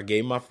 here's this. I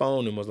gave him my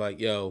phone and was like,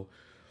 yo,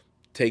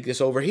 take this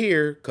over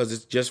here because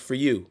it's just for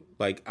you.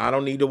 Like, I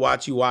don't need to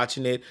watch you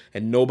watching it,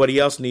 and nobody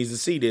else needs to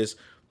see this.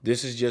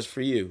 This is just for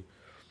you.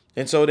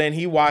 And so then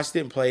he watched it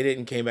and played it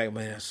and came back,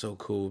 man, that's so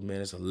cool, man.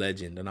 It's a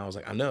legend. And I was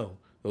like, I know.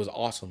 It was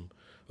awesome.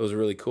 It was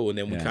really cool. And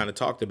then we kind of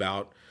talked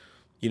about,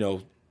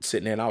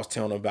 sitting there, and I was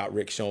telling him about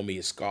Rick showing me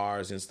his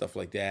scars and stuff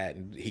like that.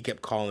 And he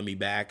kept calling me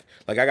back.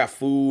 Like, I got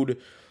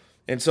food.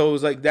 And so it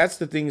was like, that's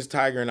the things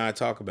Tiger and I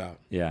talk about.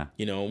 Yeah.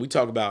 And we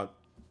talk about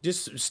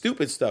just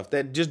stupid stuff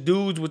that just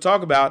dudes would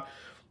talk about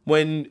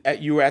when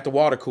you were at the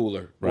water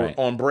cooler or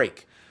on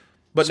break.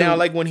 But now,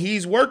 like when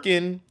he's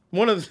working,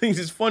 one of the things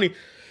that's funny,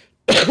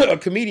 a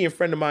comedian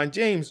friend of mine,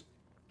 James,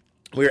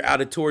 we were out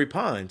at Torrey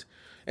Pond.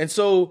 And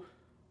so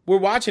we're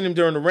watching him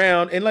during the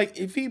round. And like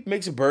if he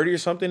makes a birdie or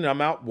something and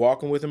I'm out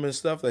walking with him and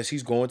stuff, as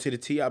he's going to the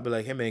tee, I'll be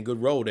like, hey, man,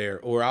 good roll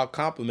there. Or I'll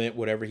compliment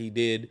whatever he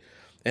did.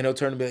 And he'll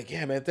turn and be like,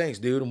 yeah, man, thanks,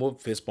 dude. And we'll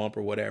fist bump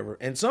or whatever.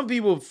 And some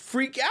people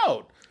freak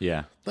out.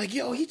 Yeah. Like,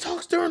 yo, he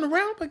talks during the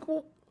round. Like,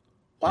 well,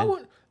 why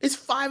would... It's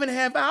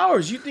 5.5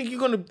 hours. You think you're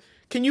going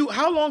to...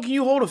 How long can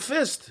you hold a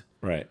fist?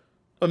 Right.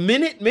 A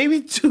minute?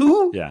 Maybe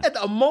 2? Yeah. At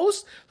the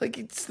most? Like,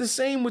 it's the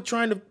same with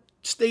trying to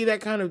stay that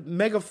kind of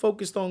mega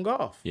focused on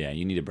golf. Yeah,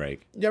 you need a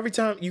break. Every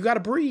time, you got to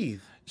breathe.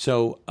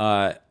 So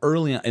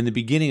early on, in the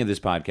beginning of this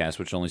podcast,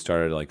 which only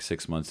started like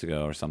 6 months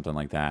ago or something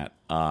like that,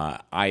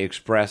 I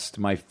expressed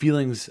my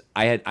feelings.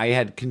 I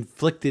had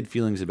conflicted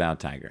feelings about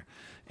Tiger.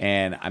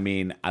 And, I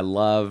mean, I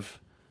love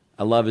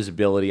his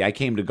ability. I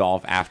came to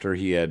golf after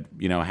he had,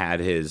 had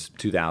his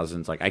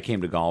 2000s. Like, I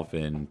came to golf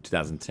in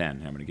 2010.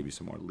 I'm going to give you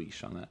some more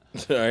leash on that.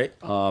 All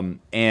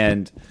right.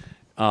 And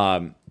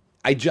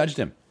I judged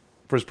him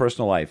for his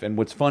personal life. And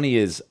what's funny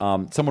is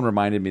someone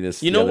reminded me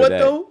this. You know what,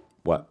 though?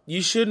 What?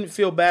 You shouldn't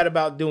feel bad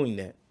about doing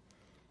that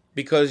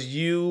because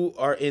you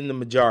are in the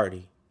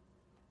majority.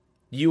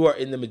 You are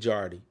in the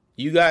majority.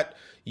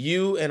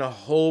 You and a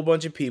whole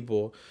bunch of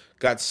people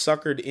got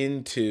suckered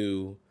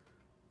into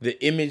the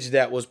image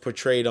that was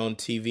portrayed on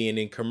TV and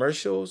in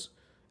commercials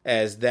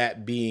as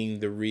that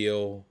being the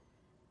real,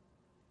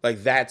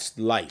 like that's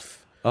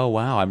life. Oh,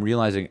 wow. I'm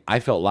realizing I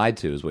felt lied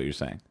to is what you're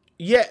saying.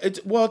 Yeah. It's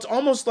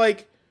almost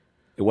like.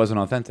 It wasn't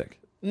authentic.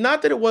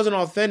 Not that it wasn't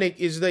authentic,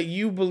 is that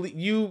you believe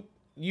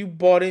you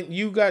bought in,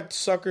 you got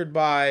suckered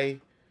by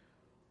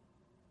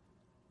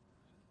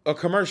a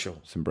commercial.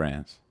 Some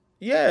brands.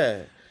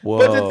 Yeah. Whoa.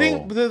 But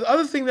the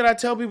other thing that I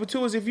tell people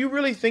too is if you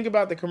really think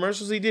about the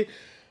commercials he did,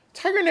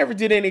 Tiger never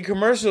did any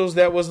commercials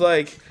that was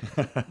like,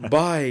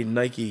 buy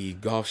Nike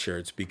golf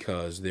shirts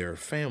because they're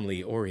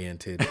family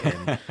oriented.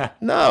 And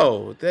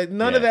no,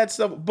 none of that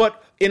stuff.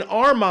 But in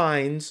our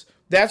minds,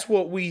 that's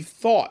what we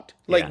thought.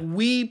 Like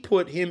we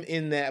put him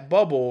in that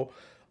bubble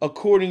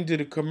according to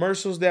the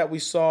commercials that we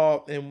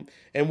saw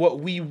and what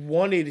we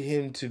wanted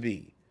him to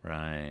be.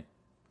 Right.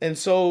 And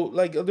so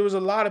like there was a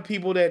lot of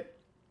people that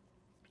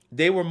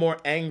they were more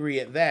angry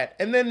at that.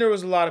 And then there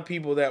was a lot of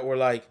people that were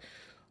like,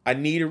 I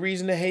need a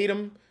reason to hate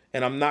him.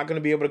 And I'm not going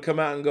to be able to come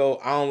out and go,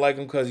 I don't like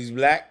him because he's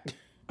black.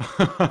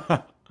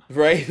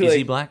 Right? Is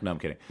he black? No, I'm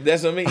kidding.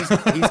 That's what I mean. He's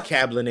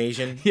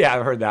Cablinasian. Yeah,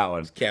 I've heard that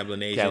one.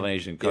 Cablinasian.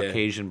 Cablinasian.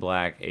 Caucasian,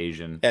 black,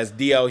 Asian. As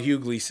D.L.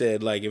 Hughley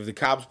said, like, if the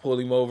cops pull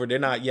him over, they're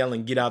not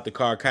yelling, get out the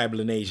car,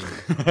 Cablinasian.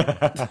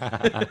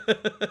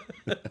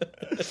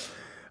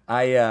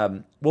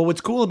 Well,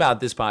 what's cool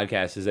about this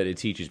podcast is that it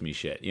teaches me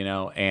shit,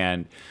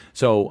 and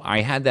so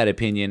I had that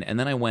opinion, and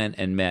then I went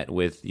and met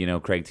with,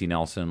 Craig T.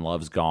 Nelson,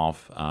 loves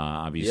golf,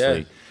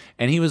 obviously,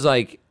 and he was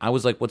like, I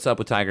was like, what's up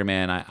with Tiger,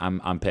 man?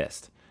 I'm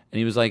pissed, and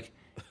he was like,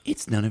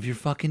 it's none of your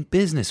fucking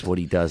business what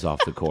he does off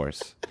the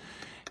course.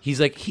 He's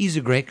like, he's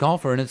a great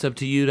golfer, and it's up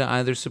to you to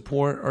either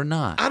support or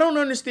not. I don't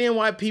understand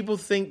why people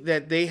think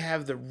that they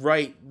have the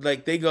right.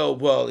 Like, they go,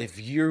 well, if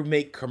you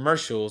make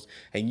commercials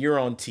and you're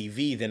on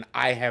TV, then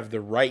I have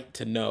the right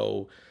to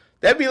know.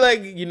 That'd be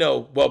like,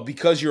 well,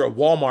 because you're a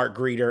Walmart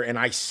greeter and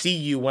I see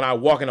you when I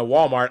walk into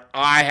Walmart,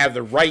 I have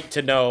the right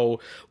to know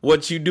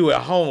what you do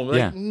at home.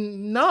 Like,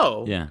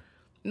 no. Yeah.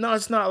 No,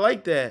 it's not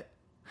like that.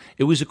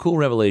 It was a cool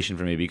revelation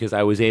for me because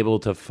I was able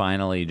to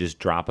finally just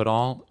drop it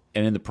all.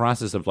 And in the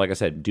process of, like I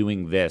said,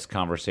 doing this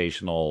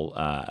conversational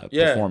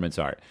performance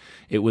art,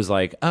 it was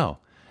like, oh.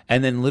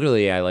 And then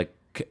literally I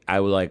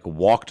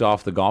walked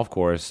off the golf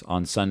course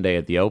on Sunday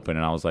at the Open,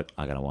 and I was like,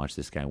 I got to watch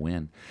this guy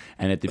win.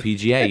 And at the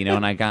PGA,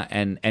 and I got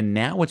and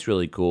now what's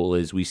really cool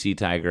is we see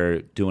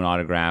Tiger doing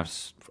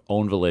autographs,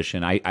 own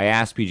volition. I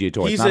asked PGA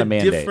Tour, he's it's not a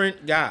mandate.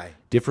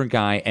 Different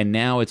guy. And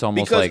now it's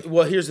almost because,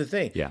 well, here's the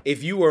thing. Yeah.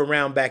 If you were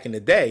around back in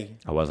the day,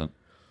 I wasn't.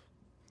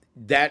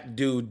 That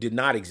dude did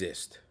not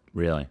exist.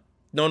 Really?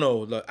 No.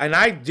 Look, and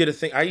I did a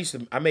thing.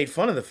 I made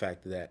fun of the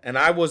fact of that, and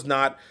I would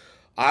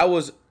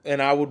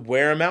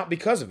wear him out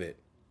because of it.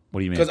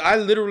 What do you mean? Because I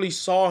literally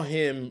saw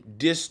him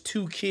diss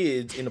 2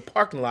 kids in the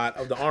parking lot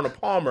of the Arnold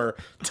Palmer.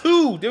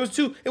 There was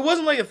 2. It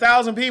wasn't like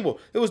 1,000 people.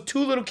 It was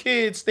 2 little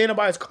kids standing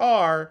by his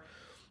car,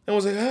 and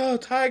was like, "Oh,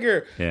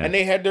 Tiger!" Yeah. And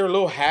they had their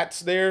little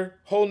hats there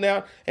holding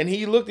out, and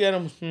he looked at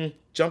him,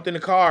 jumped in the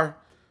car,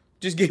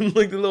 just gave him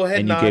like the little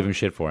head nod. And you gave him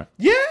shit for it?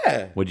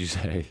 Yeah. What'd you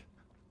say?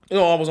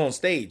 No, I was on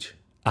stage.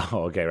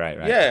 Oh, okay, right.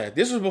 Yeah,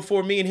 this was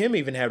before me and him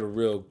even had a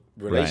real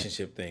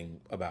relationship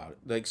thing about it.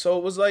 Like, so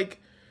it was like,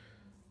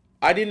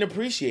 I didn't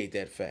appreciate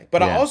that fact.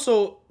 But I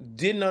also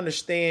didn't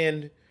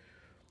understand,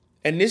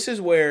 and this is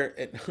where,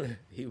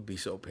 he would be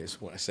so pissed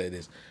when I say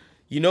this.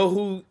 You know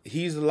who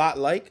he's a lot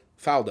like?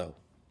 Faldo.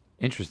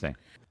 Interesting.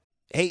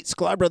 Hey,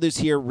 Sklar Brothers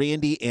here,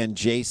 Randy and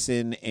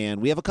Jason,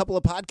 and we have a couple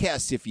of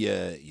podcasts. If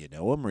you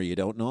know them or you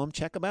don't know them,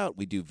 check them out.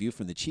 We do View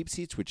from the Cheap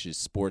Seats, which is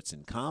sports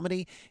and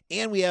comedy,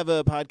 and we have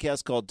a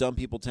podcast called Dumb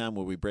People Town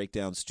where we break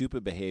down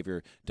stupid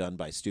behavior done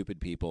by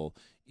stupid people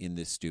in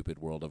this stupid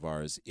world of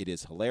ours. It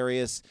is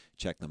hilarious.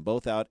 Check them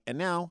both out. And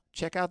now,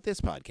 check out this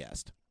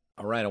podcast.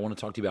 All right, I want to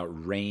talk to you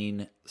about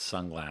Rain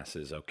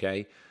sunglasses,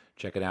 okay?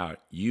 Check it out.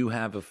 You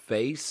have a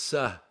face.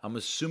 I'm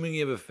assuming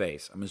you have a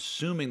face. I'm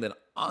assuming that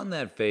on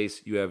that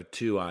face you have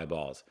 2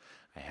 eyeballs.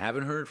 I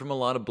haven't heard from a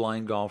lot of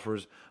blind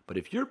golfers, but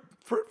if you're,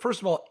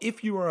 first of all,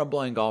 if you are a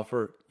blind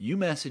golfer, you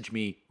message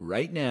me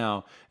right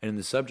now, and in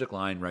the subject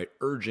line, write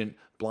urgent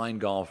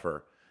blind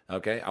golfer.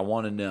 Okay? I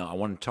want to know. I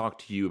want to talk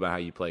to you about how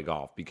you play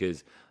golf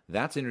because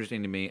that's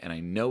interesting to me, and I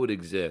know it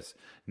exists.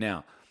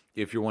 Now,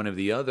 if you're one of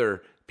the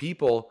other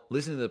people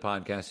listening to the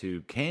podcast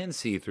who can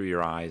see through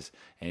your eyes,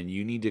 and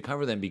you need to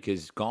cover them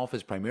because golf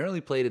is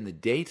primarily played in the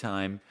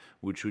daytime,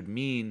 which would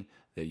mean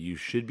that you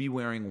should be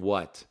wearing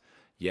what?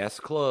 Yes,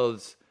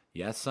 clothes.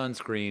 Yes,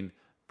 sunscreen.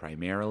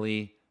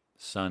 Primarily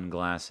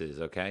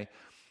sunglasses, okay?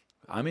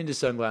 I'm into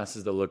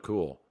sunglasses that look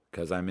cool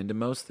because I'm into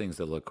most things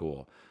that look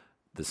cool.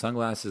 The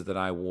sunglasses that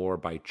I wore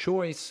by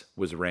choice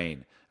was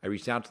Rain. I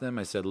reached out to them.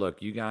 I said,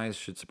 look, you guys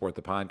should support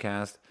the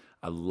podcast.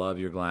 I love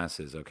your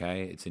glasses,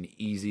 okay? It's an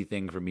easy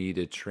thing for me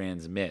to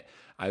transmit.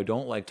 I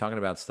don't like talking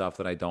about stuff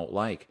that I don't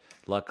like.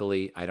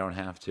 Luckily, I don't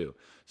have to.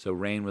 So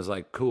Rain was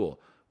like,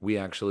 cool, we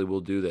actually will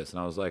do this. And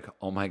I was like,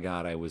 oh my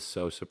God, I was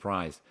so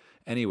surprised.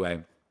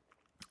 Anyway,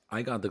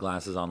 I got the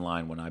glasses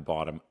online when I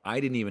bought them. I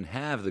didn't even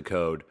have the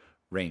code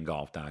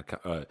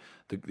RainGolf.com.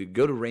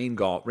 Go to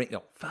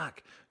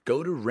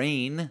Go to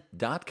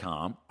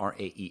Rain.com,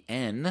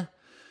 RAEN,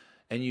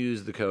 and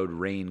use the code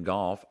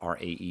RAINGOLF,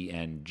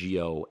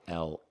 RAENGOLF,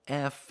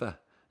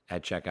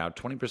 at checkout.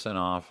 20%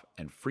 off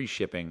and free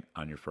shipping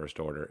on your first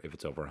order if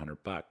it's over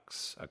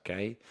 $100,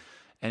 okay?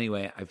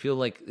 Anyway, I feel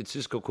like it's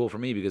just cool for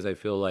me because I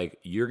feel like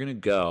you're going to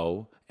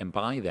go and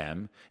buy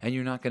them and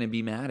you're not going to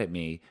be mad at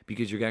me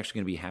because you're actually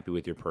going to be happy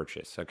with your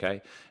purchase,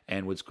 okay?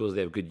 And what's cool is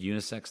they have good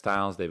unisex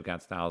styles. They've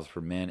got styles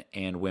for men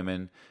and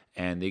women,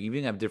 and they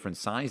even have different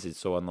sizes.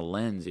 So on the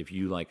lens, if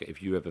you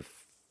have a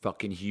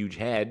fucking huge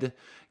head,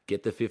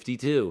 get the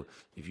 52.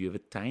 If you have a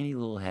tiny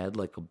little head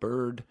like a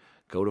bird,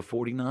 go to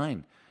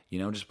 49.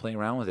 Just play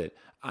around with it.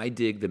 I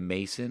dig the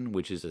Mason,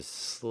 which is a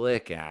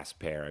slick-ass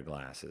pair of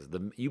glasses.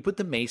 You put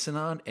the Mason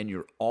on, and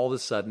you're all of a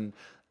sudden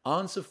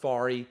on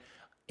safari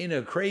in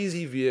a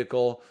crazy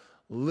vehicle,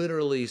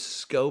 literally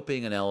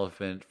scoping an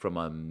elephant from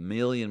a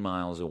million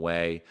miles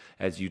away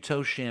as you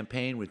toast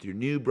champagne with your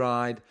new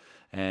bride,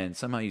 and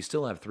somehow you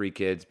still have 3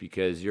 kids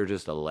because you're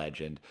just a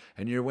legend.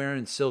 And you're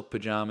wearing silk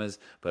pajamas,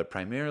 but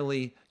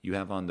primarily you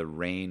have on the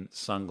Rain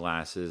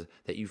sunglasses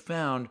that you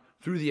found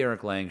through the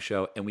Eric Lang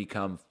Show, and we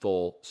come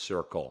full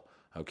circle,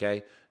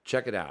 okay?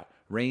 Check it out,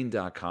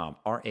 Rain.com,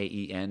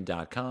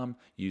 RAEN.com.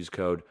 Use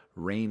code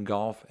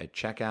RAINGOLF at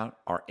checkout,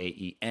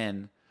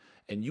 RAEN,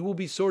 and you will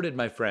be sorted,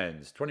 my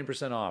friends.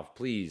 20% off.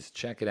 Please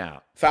check it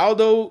out.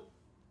 Faldo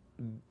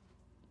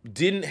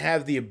didn't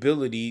have the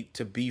ability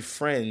to be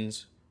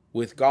friends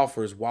with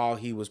golfers while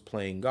he was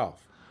playing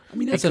golf. I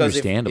mean, that's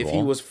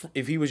understandable.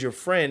 If he was your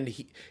friend,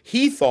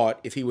 he thought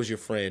if he was your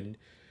friend,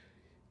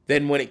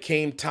 then when it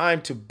came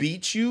time to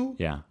beat you,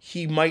 Yeah.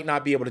 he might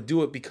not be able to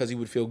do it because he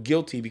would feel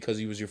guilty because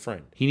he was your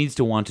friend. He needs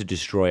to want to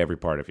destroy every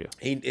part of you.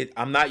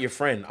 I'm not your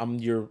friend.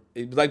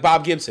 Like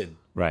Bob Gibson.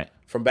 Right.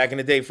 From back in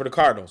the day for the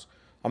Cardinals.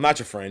 I'm not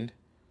your friend.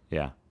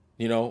 Yeah.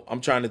 You know,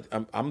 I'm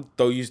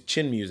throw you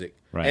chin music.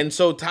 Right. And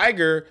so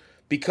Tiger,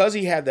 because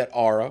he had that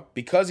aura,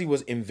 because he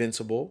was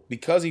invincible,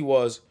 because he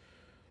was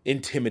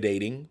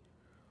intimidating,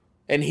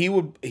 and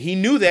he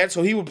knew that,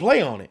 so he would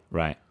play on it.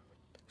 Right.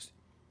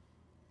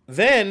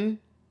 Then,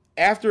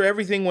 after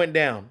everything went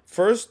down,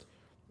 first,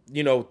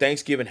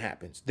 Thanksgiving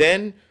happens.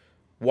 Then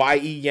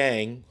Y.E.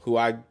 Yang,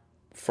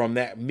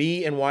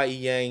 me and Y.E.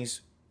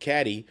 Yang's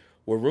Caddie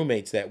were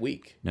roommates that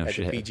week at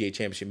the PGA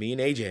Championship. Me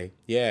and AJ,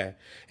 yeah.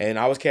 And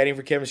I was caddying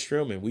for Kevin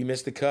Streelman. We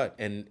missed the cut,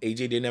 and AJ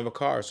didn't have a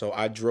car, so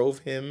I drove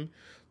him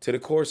to the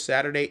course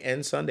Saturday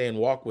and Sunday and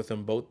walked with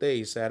him both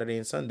days, Saturday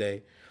and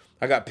Sunday.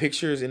 I got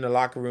pictures in the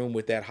locker room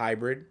with that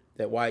hybrid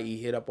that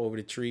Y.E. hit up over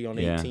the tree on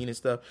 18 and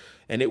stuff,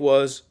 and it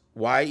was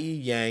Y.E.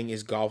 Yang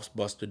is golf's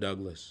Buster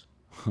Douglas.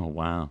 Oh,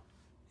 wow.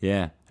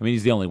 Yeah. I mean,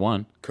 he's the only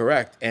one.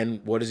 Correct.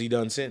 And what has he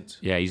done since?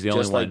 Yeah, he's the only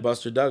one. Just like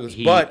Buster Douglas.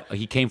 But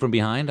he came from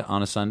behind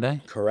on a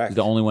Sunday? Correct. He's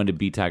the only one to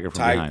beat Tiger from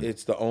behind.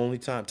 It's the only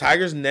time.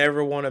 Tiger's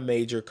never won a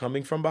major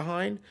coming from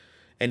behind,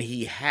 and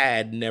he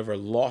had never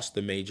lost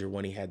the major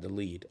when he had the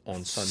lead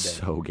on Sunday.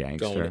 So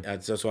gangster.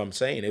 That's what I'm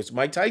saying. It was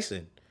Mike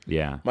Tyson.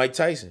 Yeah. Mike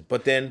Tyson.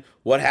 But then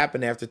what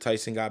happened after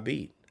Tyson got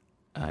beat?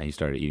 He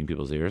started eating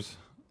people's ears.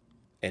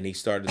 And he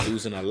started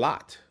losing a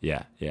lot.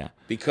 Yeah, yeah.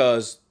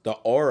 Because the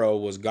aura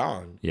was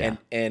gone. Yeah.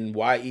 And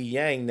Y.E.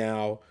 Yang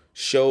now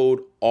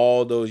showed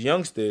all those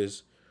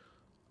youngsters,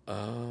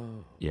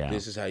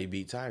 this is how you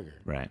beat Tiger.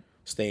 Right.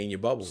 Stay in your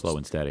bubble. Slow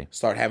and steady.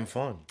 Start having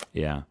fun.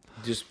 Yeah.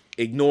 Just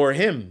ignore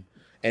him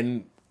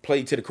and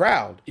play to the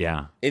crowd.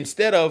 Yeah.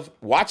 Instead of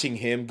watching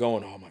him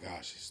going, oh my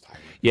gosh, it's Tiger.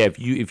 Yeah,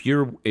 if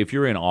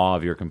you're in awe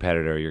of your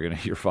competitor,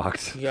 you're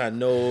fucked. You got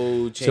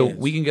no chance. So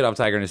we can get off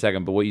Tiger in a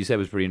second, but what you said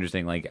was pretty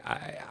interesting. Like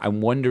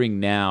I'm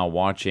wondering now,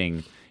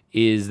 watching,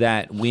 is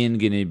that win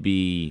going to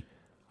be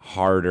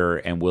harder,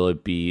 and will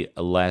it be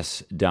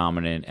less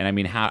dominant? And I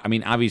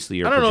mean, obviously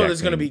you're. I don't know if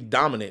it's going to be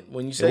dominant.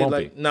 When you say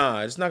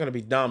it's not going to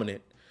be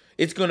dominant.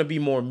 It's going to be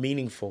more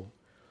meaningful.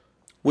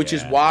 Which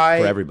is why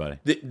for everybody.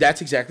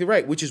 That's exactly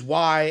right. Which is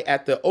why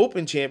at the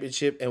Open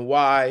Championship and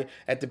why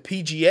at the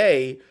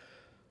PGA,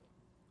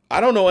 I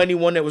don't know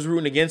anyone that was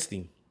rooting against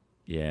him.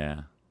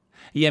 Yeah.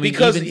 Yeah, I mean,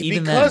 because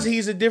even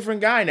he's a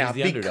different guy now.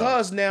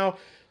 Because now,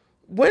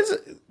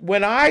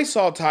 when I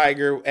saw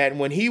Tiger and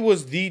when he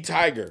was the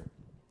Tiger,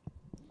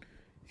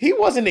 he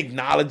wasn't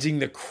acknowledging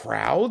the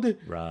crowd.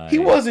 Right. He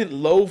wasn't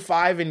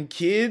low-fiving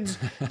kids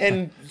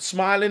and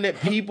smiling at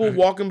people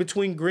walking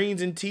between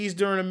greens and tees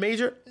during a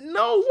major.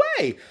 No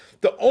way.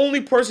 The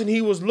only person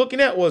he was looking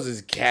at was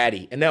his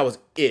caddy, and that was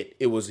it.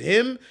 It was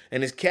him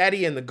and his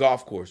caddy and the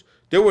golf course.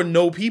 There were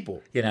no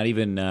people. Yeah, not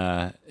even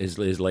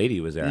his lady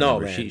was there. No,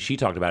 man. She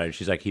talked about it.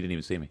 She's like, he didn't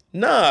even see me.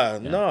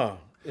 No.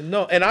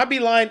 And I'd be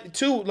lying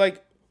too.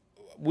 Like,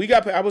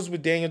 I was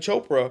with Daniel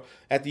Chopra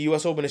at the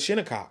U.S. Open in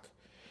Shinnecock.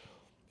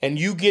 And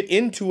you get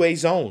into a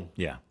zone.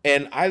 Yeah.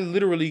 And I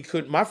literally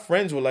my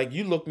friends were like,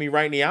 you looked me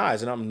right in the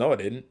eyes. And no, I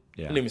didn't.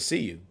 Yeah. I didn't even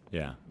see you.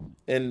 Yeah.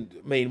 And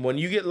I mean, when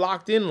you get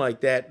locked in like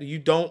that,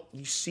 you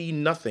see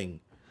nothing.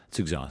 It's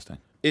exhausting.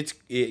 Let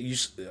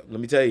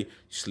me tell you, you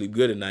sleep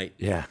good at night.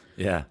 Yeah.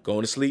 Yeah.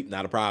 Going to sleep,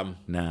 not a problem.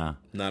 Nah.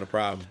 Not a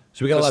problem.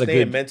 So we got a lot of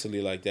staying good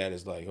mentally like that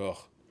is like,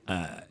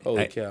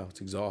 holy cow,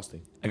 it's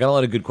exhausting. I got a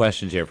lot of good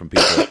questions here from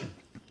people.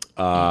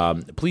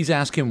 Please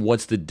ask him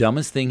what's the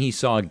dumbest thing he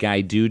saw a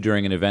guy do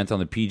during an event on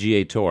the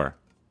PGA Tour.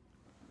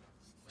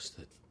 What's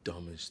the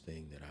dumbest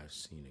thing that I've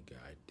seen a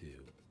guy do?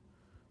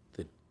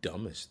 The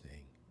dumbest thing.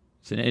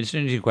 It's an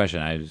interesting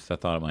question. I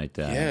thought it might.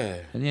 Yeah.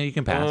 And yeah, you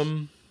can pass.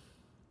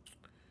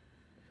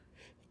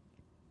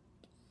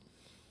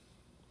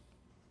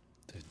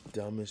 The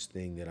dumbest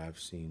thing that I've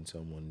seen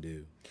someone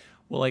do.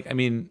 Well, like, I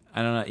mean,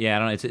 I don't know. Yeah, I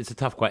don't know. It's a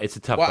tough question. It's a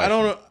tough question. I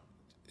don't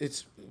know.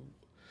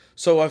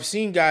 So I've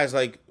seen guys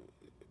like.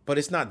 But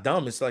it's not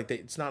dumb. It's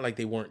not like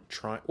they weren't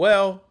trying.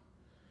 Well,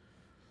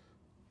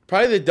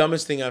 probably the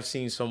dumbest thing I've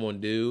seen someone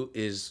do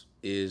is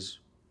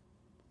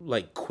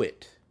like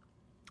quit.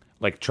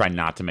 Like try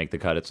not to make the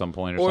cut at some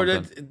point or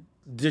something?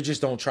 They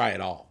just don't try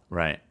at all.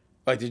 Right.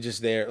 Like they're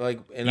just there.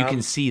 And you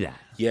can see that.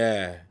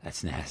 Yeah.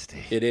 That's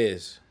nasty. It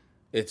is.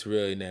 It's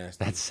really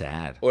nasty. That's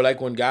sad. Or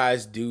like when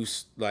guys do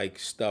like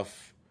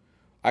stuff.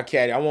 I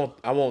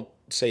won't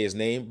say his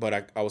name,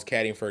 but I was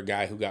caddying for a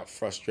guy who got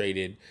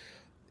frustrated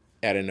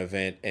at an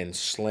event and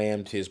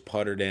slammed his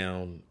putter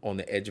down on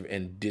the edge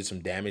and did some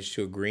damage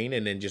to a green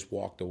and then just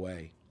walked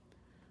away.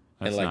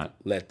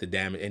 Let the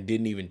damage and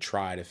didn't even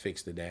try to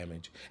fix the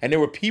damage. And there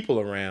were people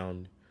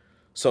around.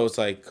 So it's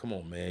like, come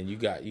on, man, you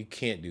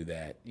can't do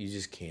that. You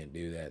just can't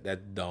do that.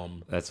 That's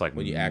dumb. That's like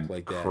when you act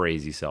like that.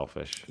 Crazy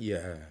selfish.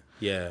 Yeah.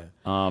 Yeah.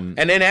 And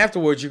then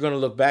afterwards you're gonna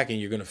look back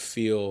and you're gonna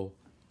feel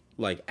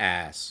like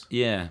ass.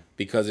 Yeah.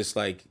 Because it's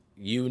like,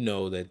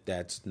 that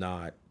that's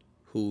not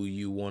who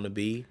you want to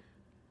be.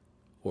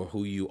 or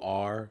who you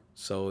are.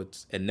 So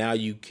and now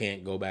you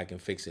can't go back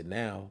and fix it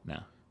now. No.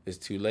 It's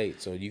too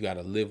late. So you got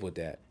to live with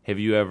that. Have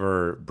you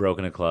ever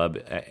broken a club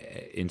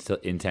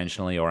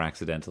intentionally or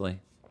accidentally?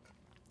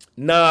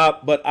 Nah,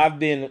 but I've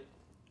been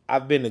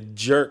a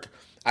jerk.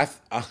 I've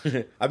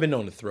been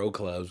known to throw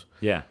clubs.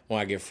 Yeah. When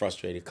I get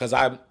frustrated, because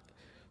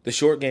the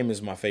short game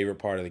is my favorite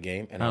part of the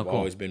game, and I've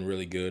always been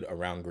really good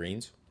around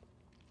greens.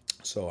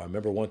 So I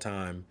remember one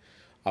time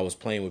I was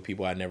playing with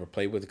people I'd never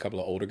played with, a couple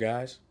of older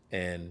guys,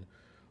 and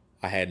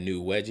I had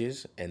new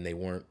wedges, and they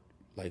weren't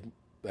like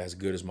as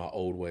good as my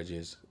old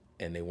wedges,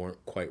 and they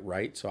weren't quite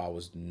right, so I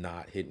was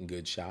not hitting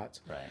good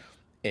shots. Right.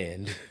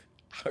 And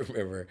I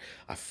remember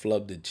I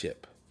flubbed the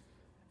chip,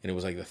 and it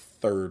was like the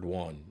third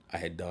one I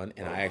had done,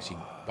 and I actually,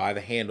 by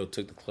the handle,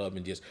 took the club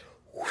and just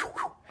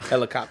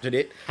helicoptered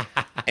it,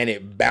 and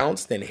it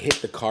bounced and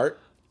hit the cart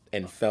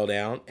and fell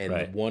down.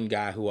 And one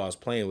guy who I was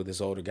playing with, this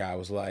older guy,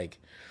 was like,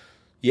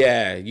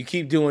 yeah, you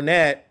keep doing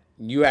that,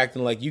 you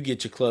acting like you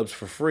get your clubs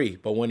for free,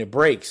 but when it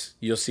breaks,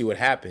 you'll see what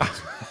happens.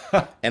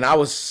 And I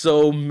was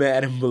so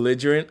mad and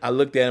belligerent. I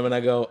looked at him and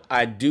I go,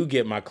 I do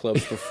get my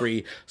clubs for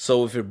free,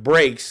 so if it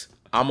breaks,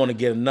 I'm going to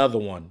get another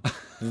one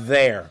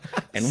there.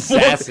 And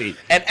sassy.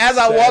 And as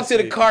I walked to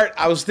the cart,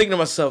 I was thinking to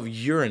myself,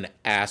 you're an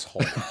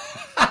asshole.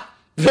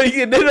 Like,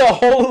 and then a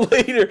hole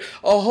later,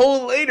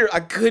 I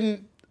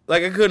couldn't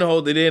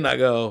hold it in. I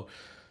go,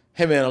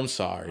 hey man, I'm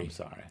sorry.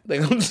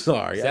 Like, I'm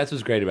sorry. So that's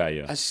what's great about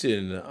you. I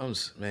shouldn't.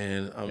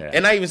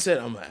 And I even said,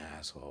 I'm an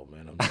asshole,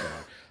 man. I'm sorry.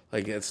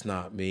 Like, it's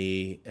not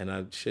me, and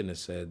I shouldn't have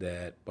said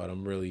that, but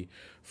I'm really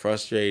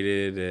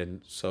frustrated,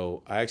 and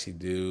so I actually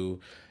do.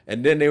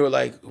 And then they were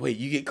like, wait,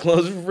 you get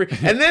clubs for free?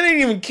 And then they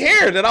didn't even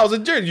care that I was a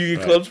jerk. You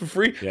get clubs for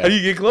free? Yeah. How do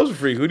you get clubs for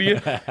free? Who do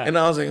you? And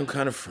I was like, I'm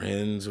kind of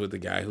friends with the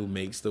guy who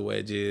makes the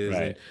wedges.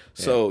 Right. And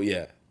so,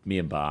 yeah. Me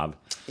and Bob.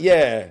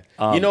 Yeah.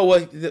 You know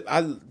what?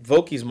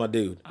 Vokey's my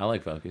dude. I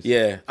like Focus.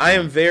 Yeah.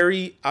 I'll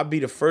be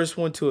the first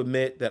one to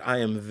admit that I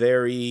am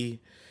very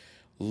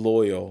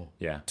loyal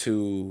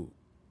to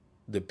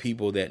the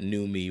people that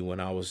knew me when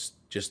I was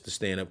just a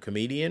stand-up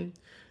comedian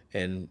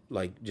and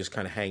like just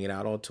kind of hanging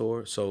out on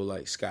tour. So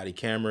like Scotty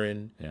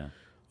Cameron,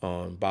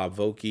 Bob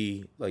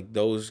Vokey, like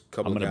those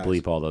couple I'm going guys.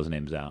 to bleep all those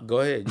names out. Go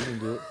ahead. You can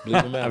do it.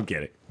 Bleep them out. I'm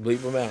kidding.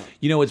 Bleep them out.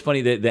 You know what's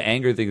funny? The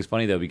anger thing is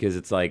funny though, because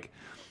it's like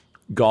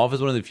golf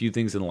is one of the few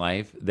things in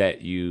life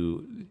that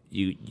you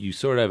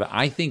sort of,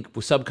 I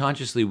think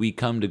subconsciously we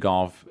come to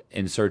golf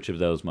in search of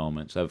those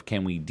moments of,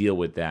 can we deal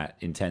with that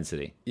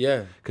intensity?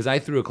 Yeah. Because I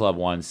threw a club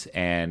once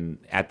and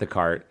at the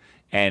cart,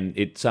 and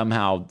it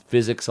somehow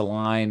physics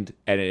aligned,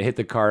 and it hit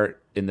the cart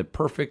in the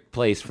perfect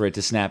place for it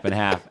to snap in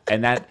half.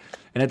 And at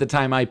the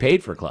time I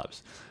paid for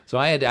clubs, so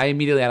I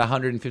immediately had a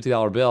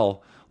 $150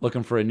 bill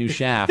looking for a new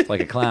shaft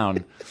like a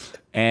clown.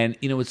 And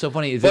you know what's so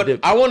funny is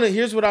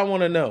here's what I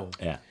want to know.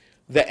 Yeah.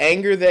 The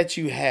anger that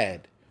you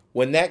had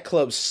when that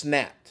club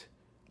snapped.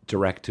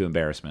 Direct to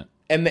embarrassment.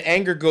 And the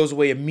anger goes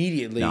away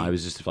immediately. No, I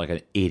was just like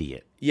an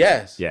idiot.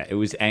 Yes. Yeah, it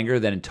was anger,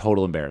 then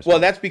total embarrassment. Well,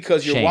 that's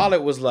because your Shame.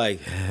 wallet was like...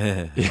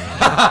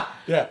 Yeah.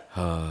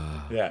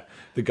 Yeah.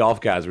 The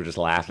golf guys were just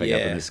laughing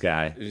up in the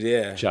sky.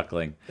 Yeah.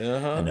 Chuckling.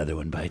 Uh-huh. Another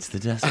one bites the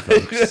dust,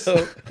 folks.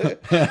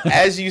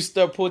 As you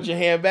put your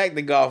hand back,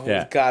 the golf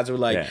guys were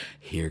like,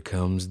 here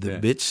comes the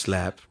bitch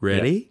slap.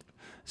 Ready? Yeah.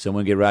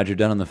 Someone get Roger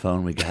Dunn on the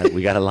phone. We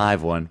got a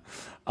live one.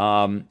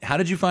 How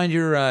did you find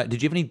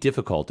did you have any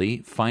difficulty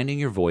finding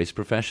your voice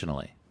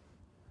professionally?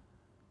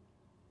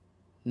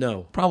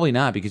 No. Probably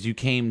not, because you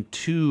came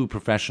to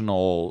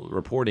professional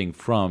reporting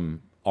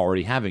from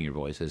already having your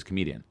voice as a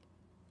comedian.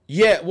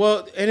 Yeah,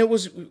 well, and it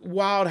was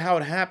wild how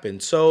it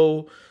happened.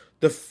 So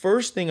the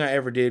first thing I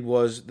ever did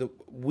was the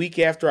week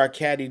after I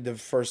caddied the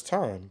first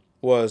time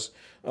was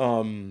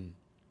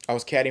I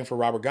was caddying for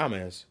Robert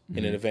Gomez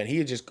in an event.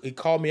 He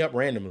called me up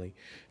randomly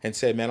and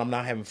said, man, I'm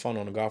not having fun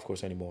on the golf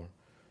course anymore.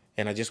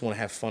 And I just want to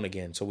have fun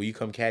again. So will you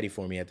come caddy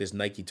for me at this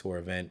Nike Tour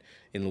event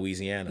in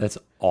Louisiana? That's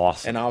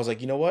awesome. And I was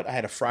like, you know what? I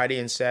had a Friday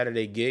and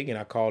Saturday gig, and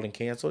I called and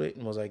canceled it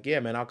and was like,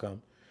 yeah, man, I'll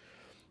come.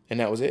 And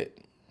that was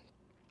it.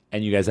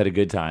 And you guys had a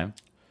good time?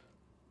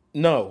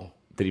 No.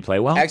 Did he play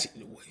well?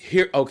 Actually,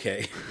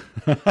 okay.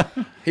 Is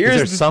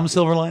there some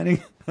silver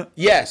lining?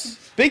 Yes,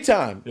 big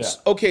time. Yeah.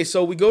 Okay,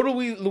 so we go to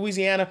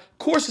Louisiana.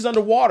 Course is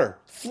underwater,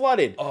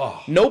 flooded.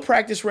 Oh. No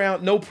practice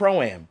round, no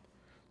pro-am.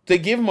 They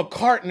give them a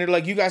cart, and they're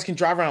like, you guys can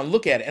drive around and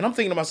look at it. And I'm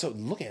thinking to myself,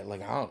 look at it,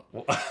 like, I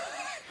don't...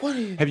 What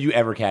Have you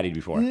ever caddied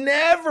before?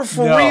 Never,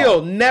 for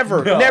real.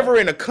 Never. No. Never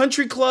in a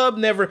country club,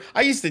 never.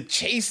 I used to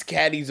chase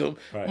caddies.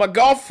 Right. My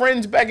golf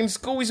friends back in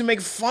school, we used to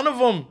make fun of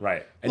them.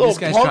 Right. And little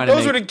punk.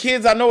 Those were the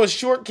kids I know, a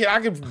short kid. I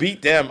could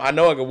beat them. I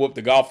know I could whoop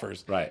the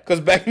golfers. Right.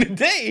 Because back in the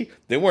day,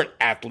 they weren't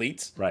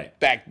athletes. Right.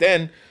 Back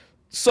then.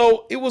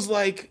 So it was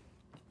like,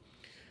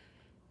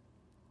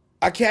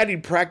 I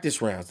caddied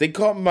practice rounds.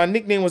 My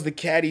nickname was the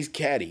Caddie's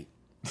Caddie.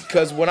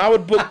 Because when I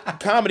would book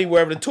comedy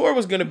wherever the tour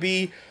was going to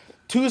be,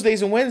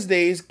 Tuesdays and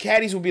Wednesdays,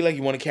 caddies would be like,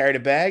 you want to carry the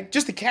bag?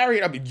 Just to carry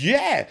it? I'd be,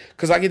 yeah,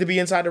 because I get to be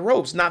inside the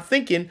ropes. Not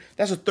thinking,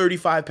 that's a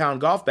 35-pound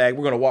golf bag.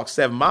 We're going to walk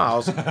 7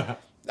 miles.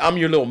 I'm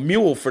your little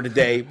mule for the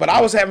day, but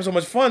I was having so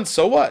much fun.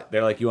 So what?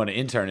 They're like, you want to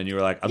intern, and you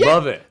were like, I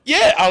love it.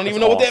 Yeah, I don't even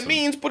know what that awesome.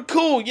 means, but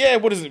cool. Yeah,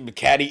 what is it?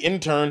 Caddie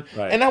intern.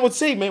 Right. And I would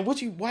say, man,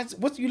 what you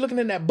looking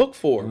in that book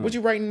for? What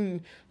you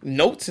writing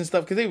notes and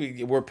stuff? Because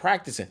they were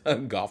practicing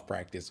golf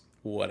practice,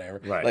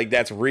 whatever. Right. Like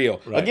that's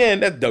real. Right. Again,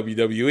 that's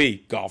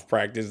WWE golf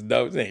practice.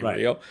 No, it ain't Right.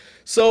 real.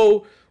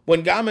 So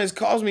when Gomez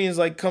calls me and is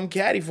like, come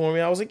caddy for me,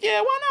 I was like,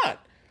 yeah, why not?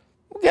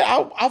 Okay,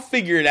 I'll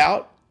figure it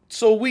out.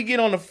 So we get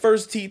on the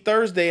first tee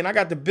Thursday, and I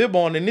got the bib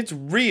on, and it's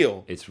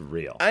real. It's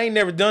real. I ain't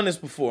never done this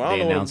before. I don't They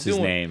know what I'm announce his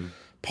doing. name.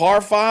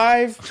 Par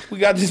 5, we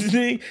got this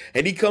thing,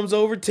 and he comes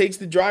over, takes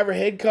the driver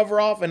head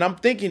cover off, and I'm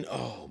thinking,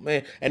 oh,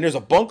 man. And there's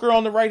a bunker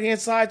on the right-hand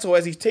side, so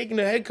as he's taking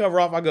the head cover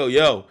off, I go,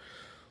 yo,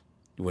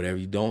 whatever,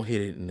 you don't hit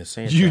it in the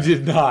sand. You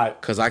did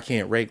not. Because I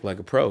can't rake like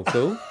a pro,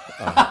 cool?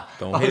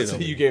 Don't hit it So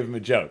on you me. gave him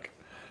a joke.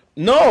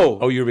 No.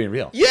 Oh, you were being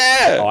real.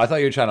 Yeah. Oh, I thought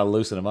you were trying to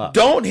loosen him up.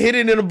 Don't hit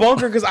it in a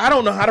bunker because I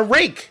don't know how to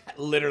rake.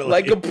 Literally.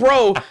 Like a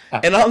pro.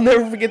 And I'll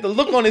never forget the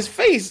look on his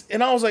face.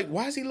 And I was like,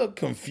 why does he look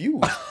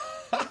confused?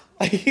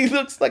 Like, he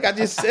looks like I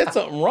just said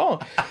something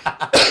wrong.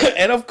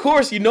 And of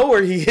course, you know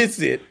where he hits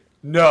it.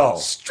 No.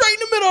 Straight in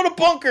the middle of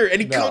the bunker.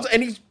 And he comes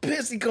and he's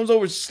pissed. He comes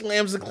over,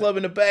 slams the club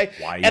in the bag.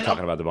 Why are you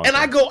talking about the bunker? And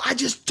I go, I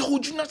just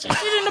told you not to hit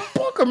it in the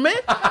bunker,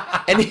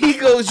 man. And he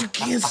goes, you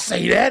can't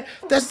say that.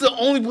 That's the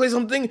only place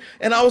I'm thinking.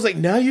 And I was like,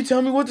 now you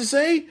tell me what to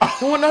say?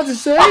 And what not to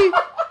say?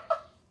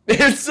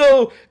 And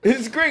so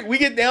it's great. We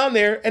get down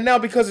there, and now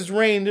because it's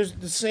rain, there's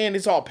the sand,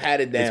 it's all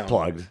patted down. It's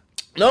plugged.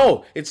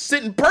 No, it's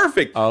sitting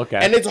perfect. Oh, okay.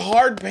 And it's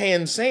hard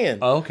pan sand.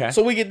 Oh, okay.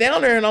 So we get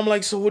down there, and I'm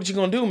like, so what you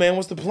gonna do, man?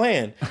 What's the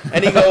plan?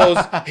 And he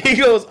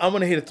goes, I'm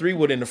gonna hit a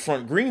 3-wood in the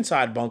front green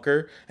side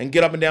bunker and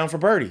get up and down for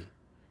birdie.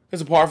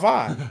 It's a par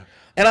 5.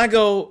 And I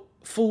go,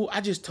 fool,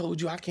 I just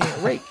told you I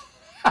can't rake.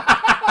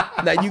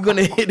 Now you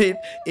gonna hit it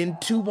in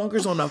 2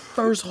 bunkers on the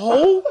first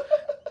hole?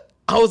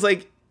 I was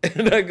like,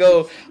 and I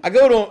go to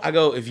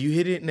him, if you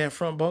hit it in that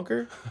front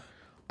bunker,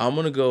 I'm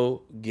gonna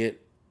go get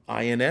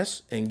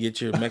INS and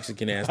get your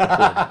Mexican ass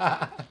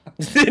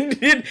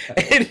deported.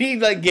 And he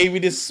like gave me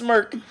this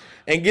smirk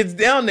and gets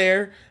down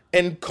there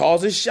and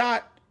calls his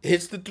shot,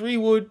 hits the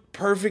 3-wood,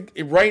 perfect,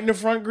 right in the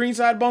front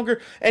greenside bunker,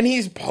 and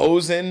he's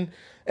posing.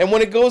 And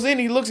when it goes in,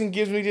 he looks and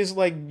gives me this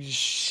like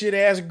shit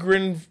ass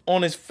grin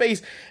on his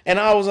face. And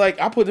I was like,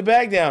 I put the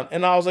bag down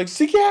and I was like,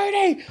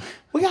 security,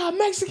 we got a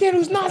Mexican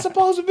who's not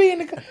supposed to be in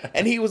the.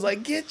 And he was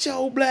like, get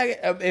your black.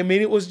 I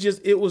mean, it was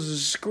a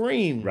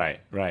scream.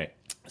 Right.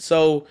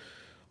 So,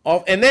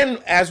 and then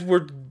as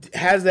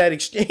has that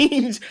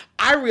exchange,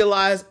 I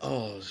realized,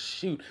 oh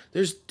shoot,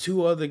 there's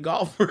 2 other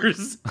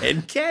golfers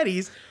and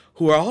caddies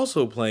who are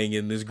also playing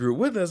in this group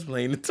with us,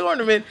 playing the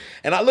tournament.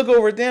 And I look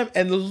over at them,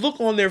 and the look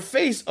on their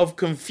face of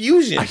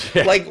confusion,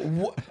 like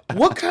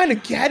what kind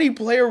of caddy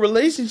player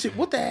relationship?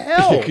 What the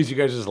hell? Because you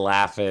guys are just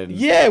laughing.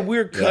 Yeah,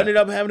 we're cutting it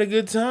up, having a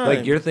good time.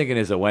 Like you're thinking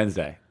it's a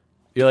Wednesday.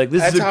 You're like,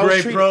 this That's is a how it's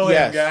great treated. pro-am,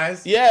 Yes.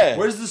 guys. Yeah.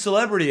 Where's the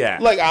celebrity at?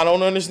 Like, I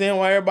don't understand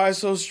why everybody's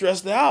so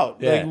stressed out.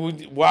 Yeah.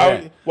 Like,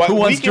 why Who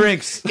wants we can-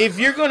 drinks? If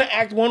you're going to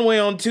act one way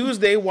on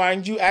Tuesday, why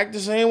didn't you act the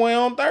same way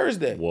on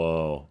Thursday?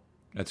 Whoa.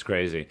 That's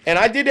crazy. And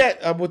I did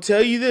that. I will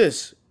tell you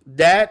this.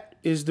 That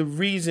is the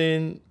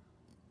reason,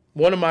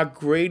 one of my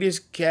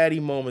greatest caddy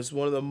moments,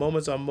 one of the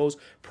moments I'm most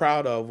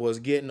proud of was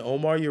getting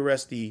Omar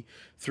Uresti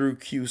through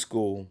Q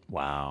School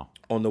Wow.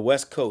 on the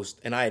West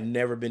Coast. And I had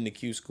never been to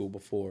Q School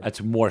before.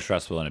 That's more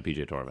stressful than a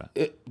PGA Tour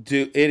event.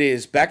 Dude, it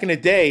is. Back in the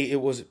day, it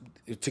was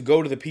to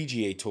go to the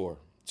PGA Tour.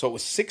 So it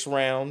was 6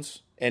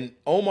 rounds. And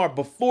Omar,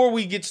 before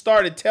we get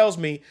started, tells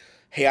me,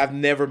 hey, I've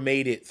never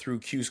made it through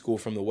Q School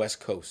from the West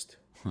Coast.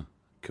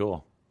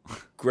 Cool.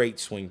 Great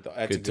swing thought.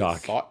 That's Good a good talk.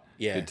 thought.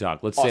 Yeah. Good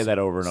talk. Let's say that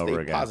over and Stay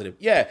over again. Positive.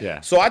 Yeah. Yeah.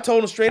 So I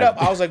told him straight up,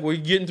 I was like, we're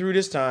getting through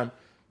this time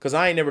because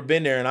I ain't never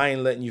been there and I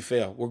ain't letting you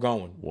fail. We're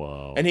going.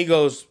 Whoa. And he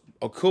goes,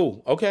 oh,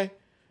 cool. Okay.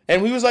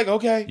 And we was like,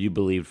 okay. You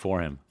believed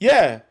for him.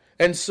 Yeah.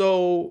 And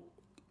so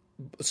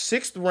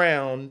 6th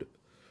round,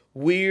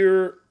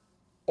 we're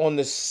on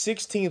the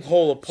 16th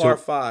hole of par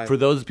 5. For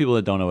those people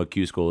that don't know what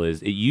Q School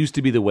is, it used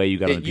to be the way you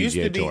got on It the used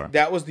PGA to be, Tour.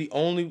 that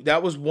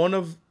was one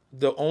of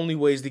the only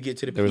ways to get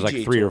to the PGA There was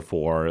like 3 Tour. or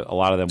 4. A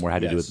lot of them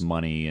had to do Yes. with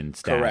money and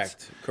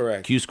stats.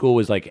 Correct. Q School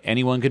was like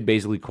anyone could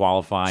basically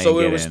qualify So and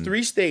it get was in.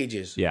 3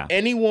 stages. Yeah.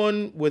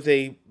 Anyone with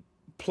a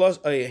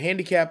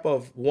handicap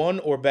of 1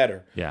 or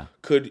better Yeah.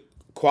 could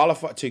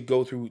qualify to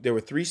go through. There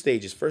were 3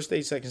 stages: first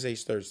stage, second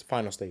stage, third,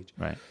 final stage.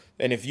 Right.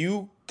 And if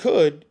you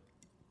could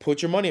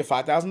put your money at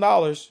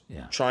 $5,000,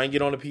 Yeah. try and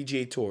get on the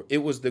PGA Tour. It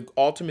was the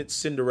ultimate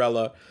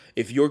Cinderella.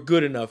 If you're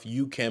good enough,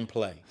 you can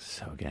play.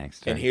 So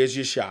gangster. And here's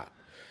your shot.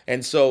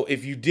 And so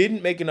if you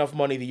didn't make enough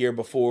money the year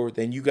before,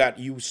 then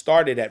you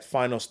started at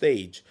final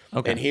stage.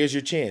 Okay. And here's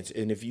your chance.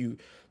 And if you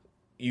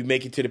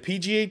make it to the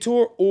PGA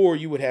Tour, or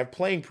you would have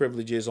playing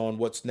privileges on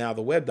what's now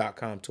the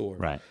web.com tour.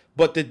 Right.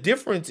 But the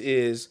difference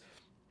is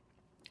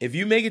if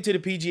you make it to the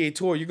PGA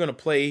Tour, you're going to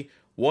play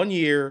 1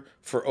 year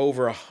for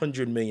over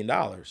 $100 million.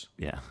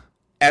 Yeah.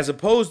 As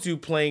opposed to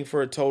playing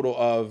for a total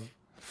of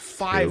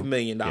 $5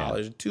 million, Yeah.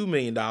 $2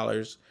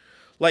 million.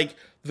 Like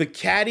the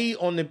caddy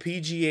on the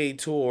PGA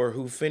Tour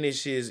who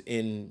finishes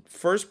in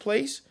first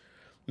place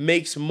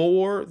makes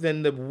more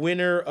than the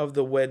winner of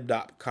the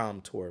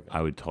Wed.com tour event.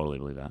 I would totally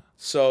believe that.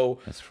 So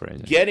that's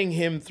crazy. Getting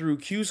him through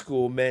Q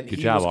School meant good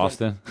job,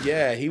 Austin.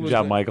 He was. Good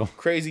job, Michael.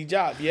 Crazy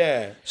job,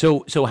 yeah.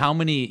 So how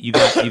many you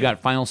got? You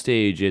got final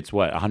stage. It's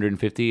what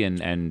 150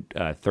 and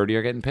 30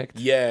 are getting picked.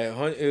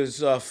 Yeah, it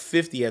was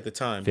 50 at the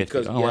time. 50.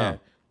 Because wow.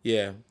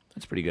 Yeah.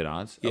 That's pretty good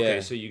odds. Yeah.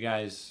 Okay, so you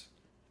guys,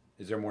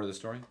 is there more to the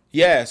story?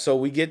 Yeah, so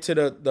we get to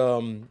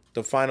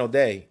the final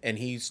day, and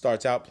he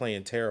starts out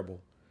playing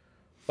terrible.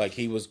 Like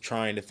he was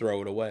trying to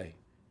throw it away.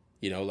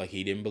 Like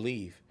he didn't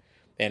believe.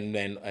 And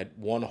then at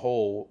one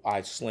hole,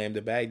 I slammed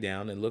the bag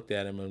down and looked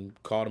at him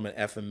and called him an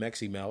effing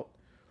Mexi melt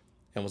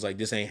and was like,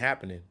 this ain't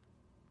happening.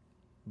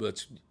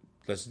 But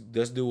let's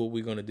do what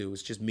we're going to do.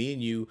 It's just me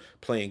and you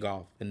playing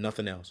golf and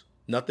nothing else.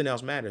 Nothing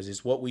else matters.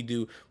 It's what we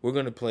do. We're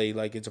going to play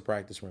like it's a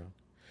practice round.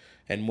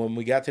 And when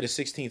we got to the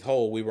 16th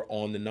hole, we were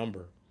on the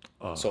number.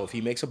 So if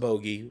he makes a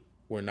bogey,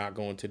 we're not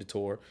going to the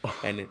tour.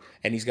 And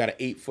he's got an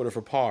 8-footer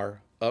for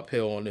par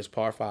uphill on this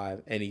par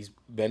 5, and he's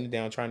bending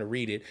down trying to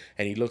read it,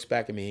 and he looks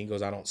back at me and he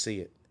goes, I don't see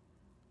it,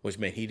 which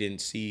meant he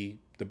didn't see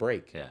the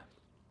break. Yeah.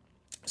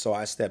 So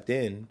I stepped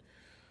in,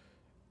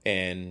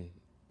 and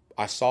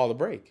I saw the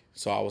break.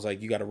 So I was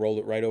like, you got to roll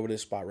it right over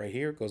this spot right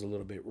here. It goes a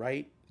little bit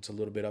right. It's a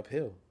little bit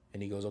uphill.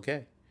 And he goes,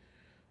 okay.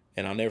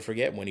 And I'll never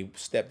forget when he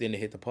stepped in to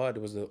hit the putt,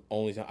 it was the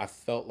only time I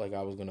felt like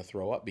I was going to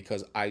throw up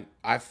because I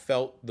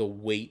felt the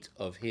weight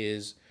of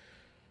his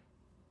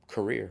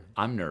career.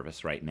 I'm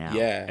nervous right now.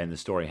 Yeah. And the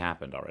story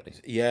happened already.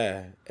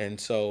 Yeah. And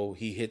so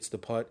he hits the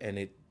putt and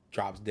it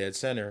drops dead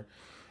center.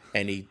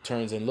 And he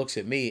turns and looks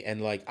at me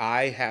and like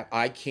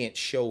I can't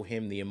show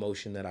him the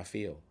emotion that I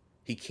feel.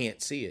 He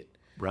can't see it.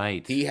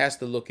 Right. He has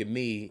to look at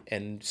me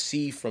and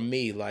see from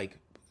me like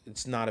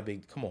it's not a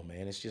big come on,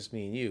 man. It's just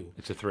me and you.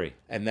 It's a 3.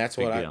 And that's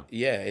big what deal.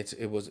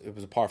 it was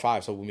a par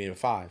 5, so we made it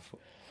 5.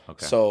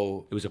 Okay.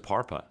 So it was a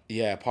par putt.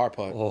 Yeah, par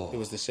putt. Oh. It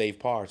was the save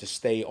par to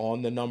stay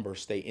on the number,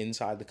 stay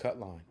inside the cut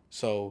line.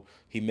 So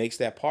he makes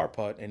that par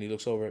putt and he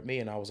looks over at me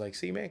and I was like,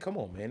 see, man, come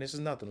on, man. This is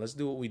nothing. Let's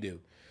do what we do.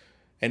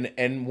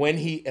 And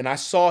when I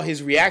saw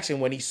his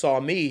reaction when he saw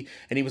me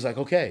and he was like,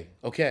 okay.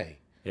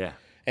 Yeah.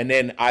 And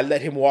then I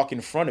let him walk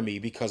in front of me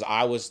because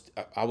I was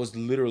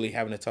literally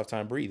having a tough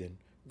time breathing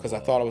because I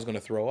thought I was going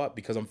to throw up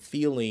because I'm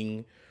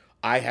feeling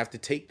I have to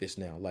take this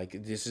now. Like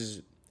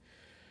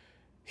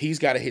he's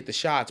got to hit the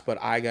shots, but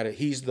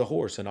he's the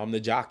horse and I'm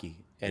the jockey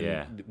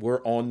and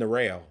we're on the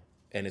rail.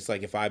 And it's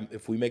like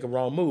if we make a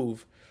wrong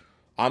move,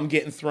 I'm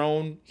getting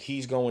thrown,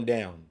 he's going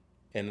down.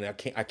 And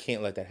I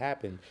can't let that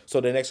happen.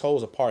 So the next hole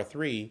is a par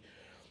 3.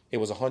 It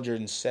was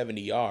 170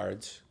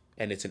 yards,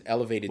 and it's an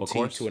elevated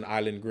tee to an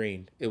island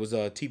green. It was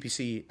a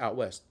TPC out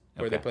west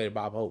where they played at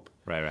Bob Hope.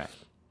 Right.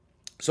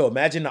 So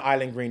imagine the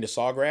island green to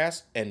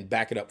Sawgrass and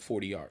back it up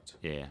 40 yards.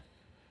 Yeah.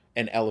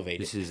 And elevate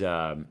it.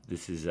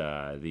 This is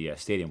the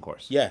stadium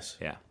course. Yes.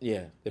 Yeah.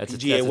 Yeah. That's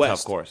PGA a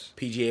West. tough course.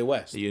 PGA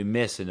West. You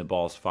miss and the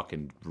ball's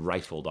fucking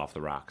rifled off the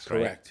rocks.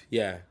 Correct. Right?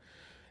 Yeah.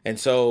 And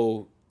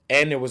so.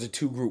 And there was a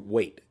 2-group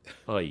wait.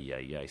 Oh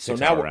yeah. So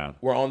now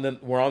we're on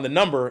the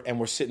number and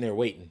we're sitting there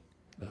waiting,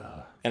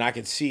 and I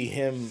could see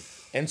him.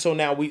 And so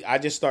now we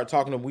start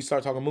talking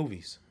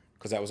movies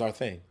because that was our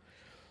thing.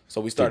 So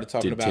we started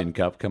talking about. Did Tin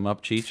Cup come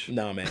up, Cheech?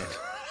 Nah, man.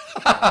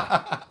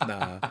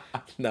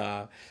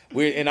 Nah.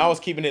 And I was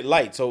keeping it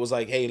light, so it was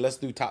like, hey, let's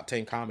do top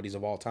 10 comedies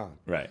of all time.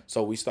 Right.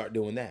 So we start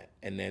doing that,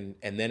 and then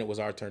it was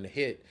our turn to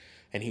hit,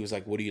 and he was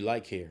like, what do you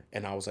like here?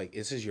 And I was like,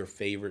 this is your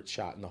favorite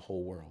shot in the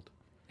whole world.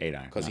 8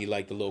 iron. Because he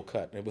liked the low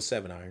cut. It was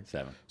 7 iron.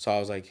 7. So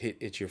I was like,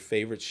 it's your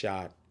favorite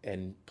shot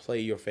and play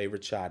your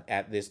favorite shot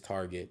at this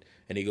target.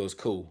 And he goes,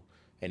 cool.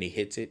 And he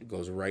hits it,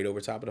 goes right over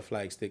top of the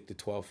flagstick to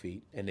 12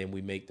 feet. And then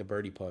we make the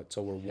birdie putt.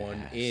 So we're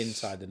one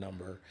inside the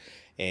number.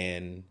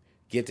 And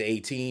get to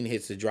 18,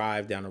 hits the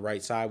drive down the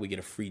right side. We get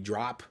a free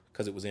drop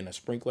because it was in a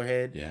sprinkler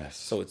head. Yes.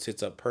 So it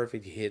sits up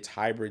perfect. He hits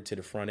hybrid to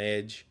the front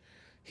edge.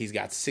 He's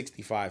got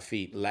 65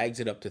 feet, lags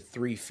it up to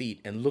 3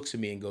 feet, and looks at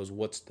me and goes,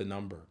 what's the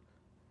number?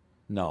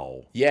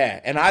 No. Yeah,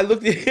 and I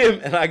looked at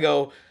him and I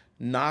go,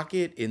 knock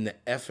it in the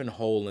effing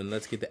hole and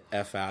let's get the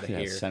F out of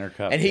here. Center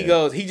cup. And he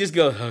just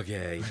goes,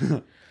 okay.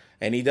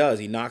 And he does.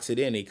 He knocks it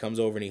in. He comes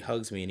over and he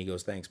hugs me and he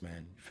goes, thanks,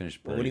 man. Finished.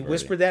 But when he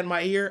whispered that in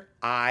my ear,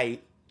 I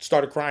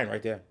started crying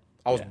right there.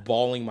 I was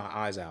bawling my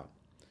eyes out.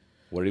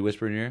 What did he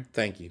whisper in your ear?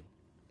 Thank you.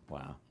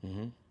 Wow.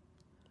 Mm-hmm. It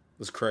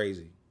was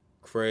crazy.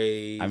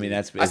 I mean,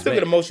 I still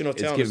get emotional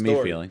telling the story. It's giving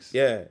me feelings.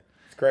 Yeah.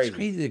 Crazy. It's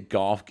crazy that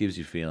golf gives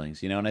you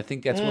feelings, and I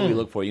think that's what we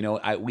look for.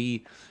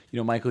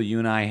 Michael, you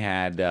and I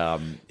had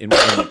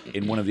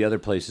in one of the other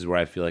places where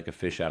I feel like a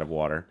fish out of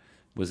water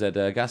was at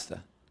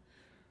Augusta,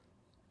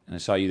 and I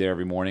saw you there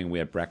every morning. We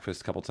had breakfast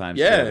a couple times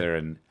together,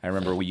 and I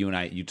remember you and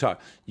I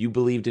you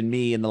believed in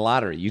me in the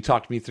lottery. You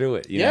talked me through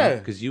it,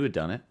 because you had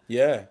done it.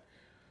 Yeah,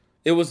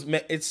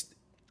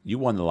 you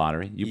won the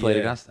lottery. You played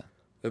Augusta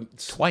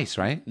twice,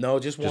 right? No,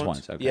 just once. Just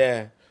once. Okay.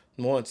 Yeah,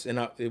 once, and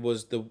it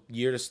was the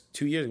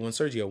 2 years when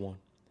Sergio won.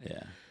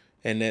 Yeah.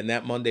 And then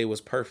that Monday was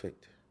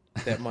perfect.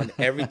 That Monday,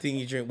 everything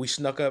you drink. We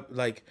snuck up,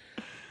 like,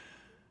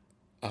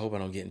 I hope I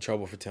don't get in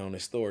trouble for telling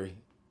this story.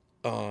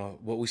 But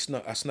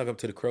I snuck up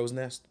to the Crow's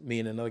Nest, me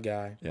and another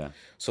guy. Yeah.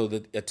 So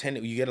the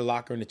attendant, you get a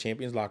locker in the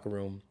champions locker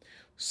room.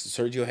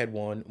 Sergio had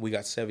one. We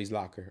got Sevy's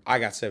locker. I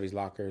got Sevy's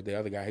locker. The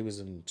other guy, he was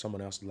in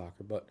someone else's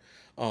locker. But,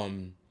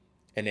 and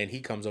then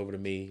he comes over to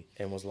me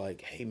and was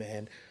like, "Hey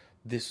man,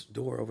 this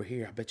door over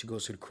here, I bet you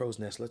goes to the Crow's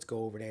Nest. Let's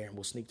go over there and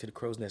we'll sneak to the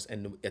Crow's Nest."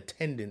 And the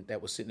attendant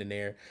that was sitting in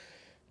there,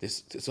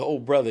 this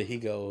old brother, he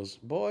goes,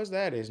 "Boys,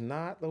 that is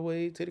not the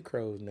way to the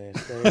Crow's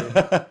Nest.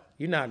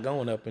 You're not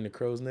going up in the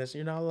Crow's Nest.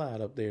 You're not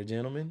allowed up there,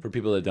 gentlemen." For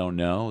people that don't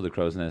know, the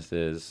Crow's Nest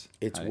is...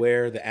 It's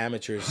where the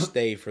amateurs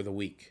stay for the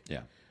week.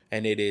 Yeah.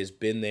 And it has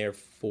been there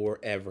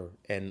forever.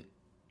 And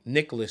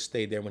Nicholas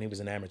stayed there when he was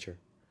an amateur.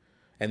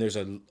 And there's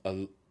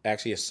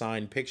actually a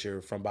signed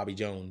picture from Bobby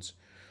Jones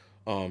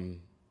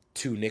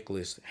to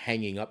Nicholas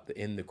hanging up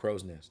in the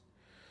Crow's Nest.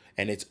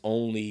 And it's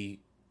only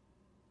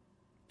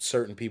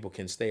certain people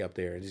can stay up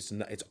there.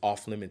 It's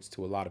off limits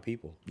to a lot of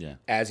people. Yeah.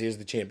 As is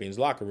the champions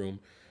locker room,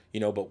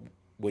 but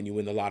when you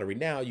win the lottery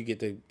now, you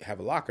get to have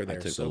a locker there.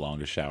 I took the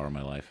longest shower of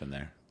my life in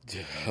there.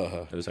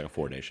 It was like a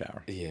 4-day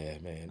shower. Yeah,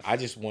 man. I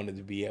just wanted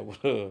to be able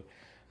to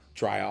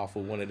dry off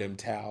with one of them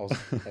towels.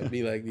 I'd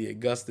be like, the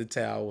Augusta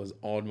towel was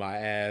on my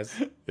ass.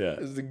 Yeah.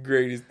 It was the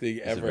greatest thing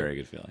ever. It's a very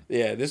good feeling.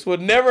 Yeah, this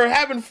would never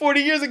happen 40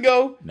 years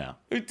ago. No.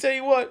 Let me tell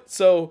you what.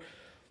 So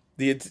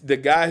the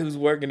guy who's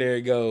working there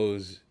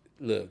goes,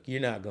 "Look,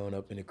 you're not going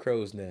up in the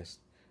Crow's Nest.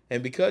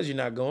 And because you're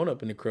not going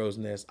up in the Crow's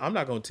Nest, I'm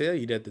not going to tell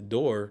you that the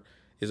door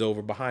is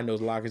over behind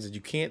those lockers that you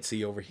can't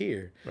see over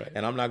here. Right.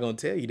 And I'm not going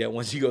to tell you that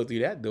once you go through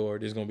that door,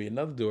 there's going to be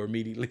another door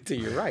immediately to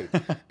your right.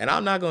 And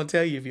I'm not going to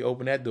tell you if you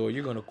open that door,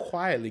 you're going to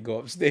quietly go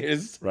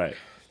upstairs." Right.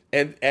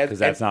 And Because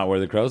that's not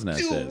where the Crow's Nest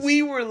dude, is.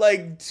 we were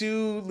like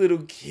two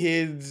little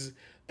kids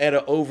at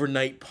an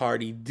overnight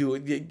party.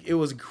 It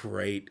was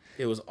great.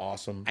 It was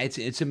awesome.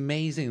 It's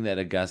amazing that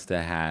Augusta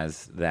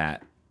has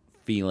that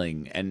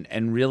feeling,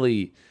 and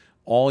really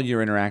all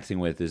you're interacting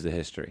with is the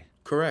history.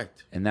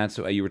 Correct. And that's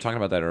you were talking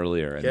about that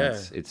earlier, and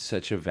Yeah. it's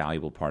such a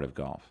valuable part of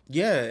golf.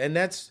 Yeah, and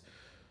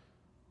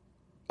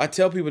I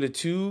tell people the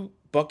 2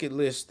 bucket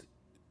list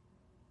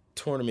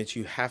tournaments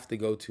you have to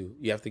go to.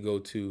 You have to go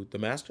to the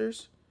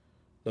Masters,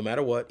 no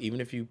matter what.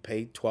 Even if you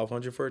pay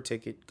 $1,200 for a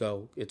ticket,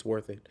 go. It's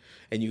worth it.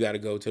 And you got to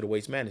go to the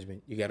Waste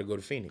Management. You got to go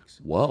to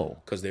Phoenix. Whoa.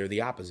 Because they're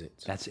the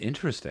opposites. That's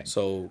interesting.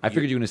 So I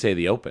figured you were going to say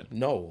the Open.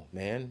 No,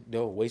 man.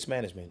 No, Waste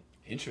Management.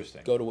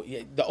 Interesting. Go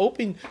to the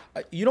Open.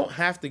 You don't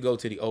have to go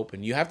to the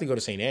Open. You have to go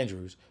to St.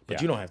 Andrews, but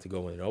Yeah. you don't have to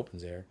go when it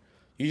opens there.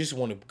 You just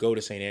want to go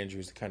to St.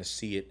 Andrews to kind of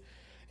see it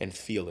and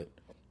feel it.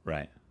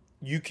 Right.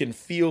 You can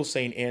feel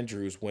St.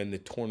 Andrews when the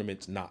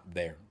tournament's not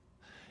there.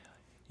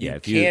 Yeah,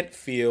 You can't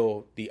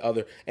feel the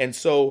other. And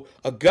so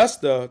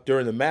Augusta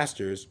during the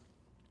Masters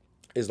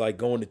is like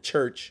going to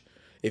church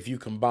if you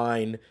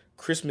combine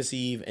Christmas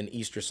Eve and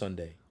Easter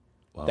Sunday.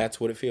 Wow.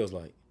 That's what it feels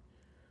like.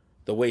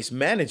 The Waste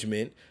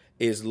Management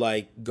is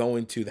like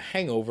going to the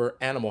Hangover,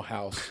 Animal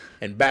House,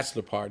 and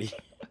Bachelor Party.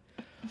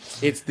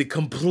 It's the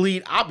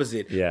complete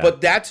opposite. Yeah.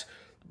 But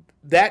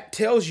that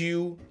tells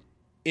you,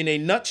 in a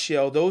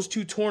nutshell, those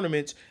 2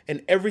 tournaments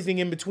and everything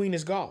in between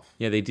is golf.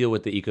 Yeah, they deal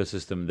with the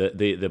ecosystem,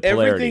 the polarity.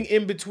 Everything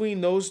in between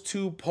those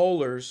 2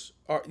 polars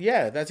are,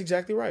 yeah, that's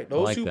exactly right.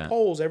 Those like 2 that.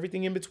 poles,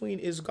 everything in between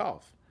is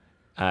golf.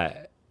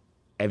 Have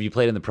you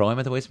played in the Pro-Am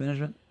at the Waste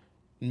Management?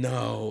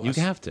 No. You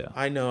have to.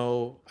 I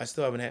know. I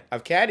still haven't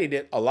I've caddied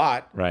it a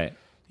lot. Right.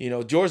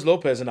 George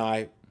Lopez and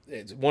I,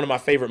 it's one of my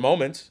favorite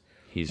moments.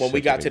 He's when we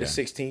such a got big to the guy.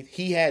 16th,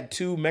 he had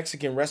 2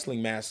 Mexican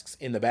wrestling masks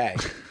in the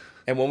bag.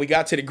 And when we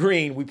got to the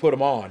green, we put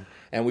them on.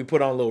 And we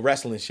put on a little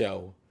wrestling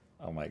show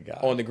Oh my God.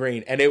 on the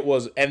green. And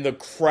the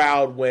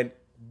crowd went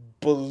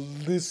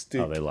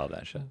ballistic. Oh, they love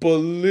that shit.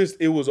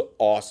 Ballistic. It was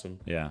awesome.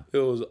 Yeah. It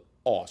was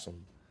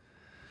awesome.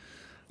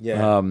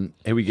 Yeah.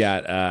 Here we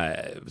got,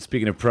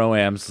 speaking of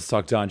Pro-Ams, let's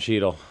talk Don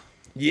Cheadle.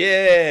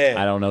 Yeah.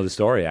 I don't know the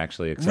story,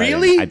 actually. Exciting.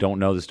 Really? I don't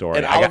know the story.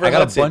 And I got Oliver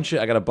Hudson.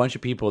 I got a bunch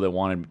of people that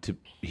wanted to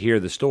hear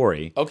the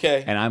story.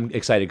 Okay. And I'm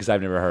excited because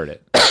I've never heard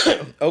it.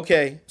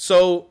 Okay.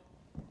 So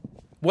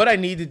what I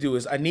need to do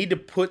is I need to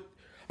put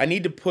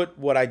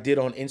what I did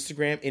on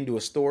Instagram into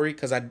a story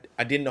because I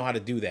didn't know how to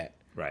do that.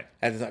 Right.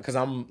 Because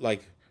I'm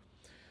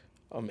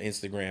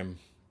Instagram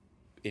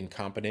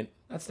incompetent.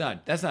 That's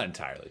not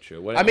entirely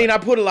true. I mean, I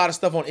put a lot of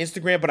stuff on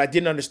Instagram, but I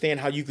didn't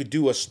understand how you could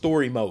do a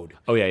story mode.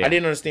 Oh, yeah. I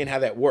didn't understand how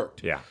that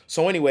worked. Yeah.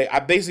 So anyway,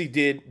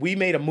 we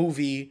made a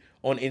movie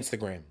on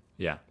Instagram.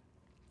 Yeah.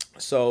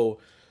 So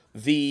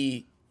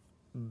the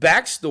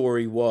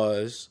backstory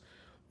was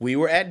we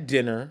were at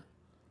dinner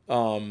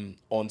on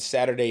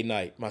Saturday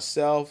night.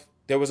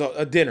 There was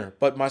a dinner,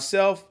 but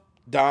myself,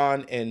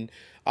 Don, and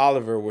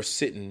Oliver were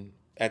sitting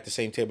at the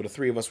same table. The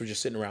 3 of us were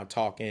just sitting around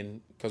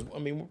talking because,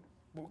 we're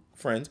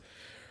friends.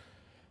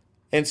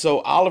 And so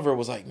Oliver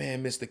was like,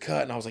 "Man, missed the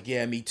cut." And I was like,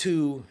 "Yeah, me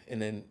too." And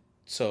then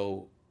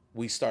so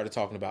we started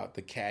talking about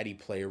the caddy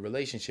player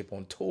relationship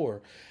on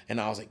tour.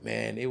 And I was like,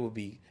 "Man, it would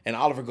be." And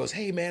Oliver goes,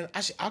 "Hey, man,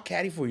 I'll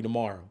caddy for you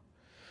tomorrow."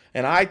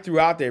 And I threw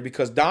out there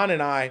because Don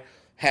and I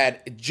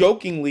had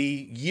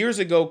jokingly years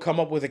ago come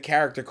up with a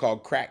character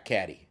called Crack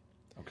Caddie.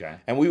 Okay.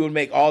 And we would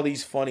make all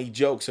these funny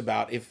jokes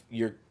about if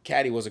your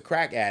caddy was a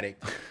crack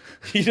addict,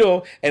 you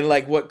know, and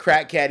like what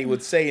Crack Caddie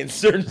would say in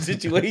certain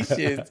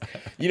situations.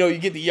 You know, you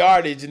get the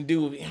yardage and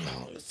do,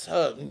 what's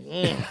up?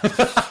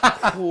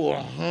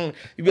 Cool.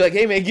 You'd be like,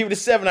 hey, man, give it a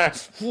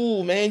 7-9.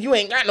 Ooh, man, you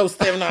ain't got no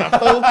 7-9,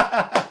 fool.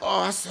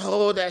 Oh, I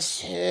sold that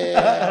shit.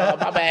 Oh,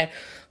 my bad.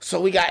 So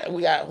we got,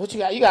 what you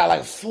got? You got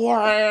like 4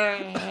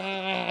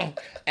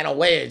 and a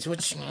wedge.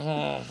 What so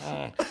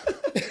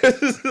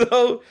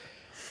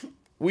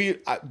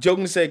I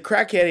jokingly said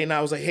Crack Caddie, and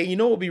I was like, hey, you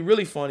know what would be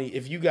really funny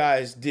if you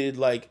guys did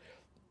like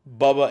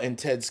Bubba and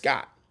Ted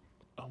Scott.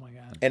 Oh my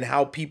God. And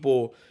how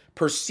people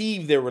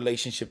perceive their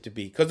relationship to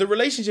be. Because the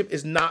relationship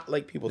is not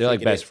like people They're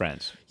think like best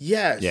friends.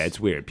 Yes. Yeah, it's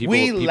weird. People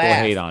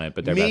hate on it,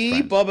 but they're best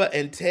friends. Bubba,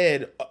 and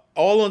Ted,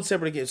 all on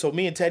separate games. So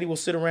me and Teddy will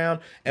sit around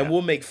and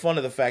we'll make fun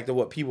of the fact of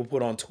what people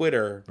put on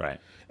Twitter.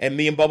 Right. And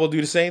me and Bubba do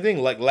the same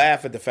thing. Like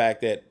laugh at the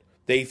fact that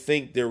they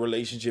think their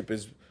relationship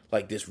is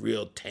like this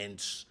real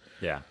tense.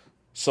 Yeah.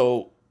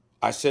 So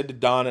I said to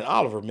Don and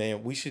Oliver,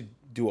 man, we should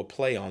do a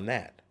play on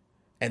that.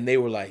 And they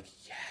were like,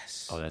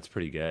 yes. Oh, that's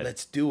pretty good.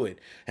 Let's do it.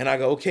 And I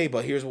go, okay,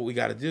 but here's what we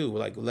got to do.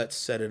 Like, let's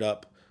set it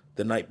up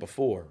the night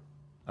before.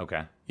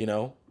 Okay. You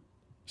know?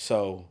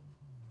 So,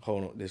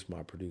 hold on. This is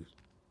my producer.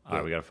 All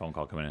right, we got a phone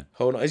call coming in.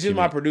 Hold on. It's just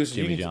my producer.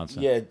 Jimmy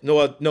Johnson. Yeah.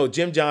 No,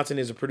 Jim Johnson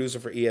is a producer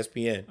for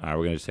ESPN. All right,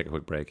 we're going to just take a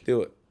quick break.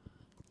 Do it.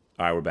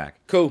 All right, we're back.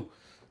 Cool.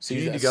 So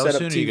you need to go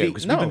soon?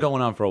 Because we've been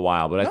going on for a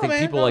while, but I think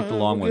people like the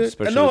long ones,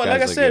 especially No, with guys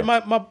like I said,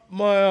 you.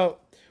 my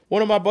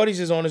one of my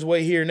buddies is on his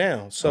way here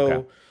now.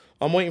 So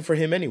I'm waiting for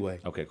him anyway.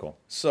 Okay, cool.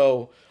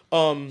 So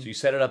you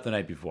set it up the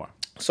night before.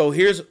 So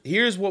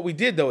here's what we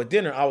did though at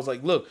dinner. I was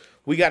like, look,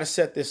 we got to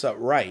set this up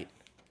right.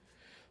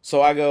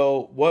 So I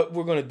go, what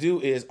we're gonna do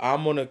is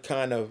I'm gonna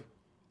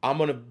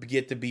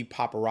get to be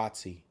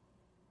paparazzi.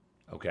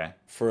 Okay.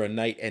 For a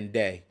night and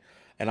day,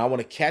 and I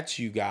want to catch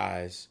you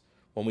guys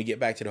when we get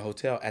back to the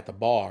hotel at the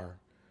bar,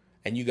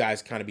 and you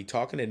guys kind of be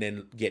talking and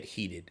then get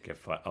heated.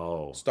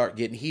 Start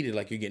getting heated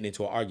like you're getting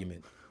into an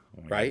argument.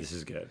 Oh right? God, this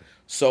is good.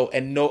 So,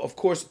 and no, of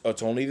course,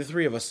 it's only the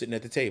three of us sitting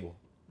at the table.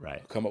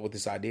 Right. Come up with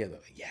this idea.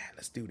 Like, yeah,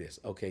 let's do this.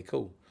 Okay,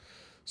 cool.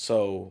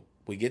 So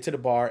we get to the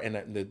bar, and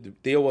the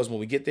deal was when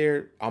we get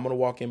there, I'm going to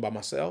walk in by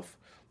myself.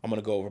 I'm going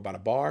to go over by the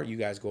bar. You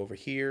guys go over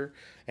here.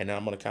 And then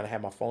I'm going to kind of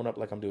have my phone up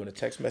like I'm doing a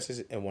text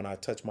message. And when I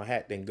touch my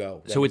hat, then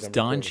go. So it's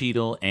Don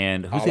Cheadle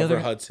and who's the other?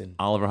 Hudson.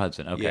 Oliver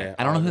Hudson. Okay. Yeah,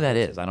 I don't know who that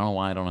is. I don't know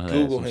why I don't know who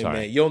Google that is. Google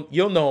him, man.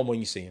 You'll know him when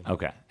you see him.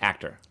 Okay.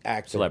 Actor.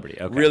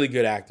 Celebrity. Okay. Really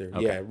good actor.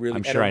 Okay. Yeah, really.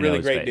 I'm sure and a I know really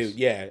his great face. dude.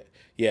 Yeah.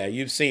 Yeah,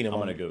 you've seen him. I'm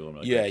going to Google him.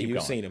 Okay, yeah, keep you've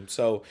going. seen him.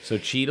 So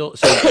Cheadle.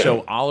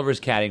 So Oliver's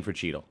caddying for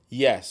Cheadle.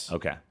 Yes.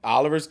 Okay.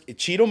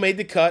 Cheadle made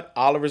the cut.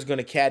 Oliver's going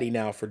to caddy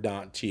now for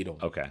Don Cheadle.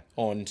 Okay.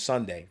 On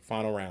Sunday,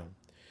 final round.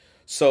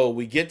 So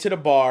we get to the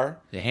bar.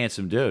 The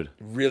handsome dude.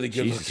 Really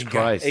good Jesus looking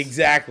Christ. guy.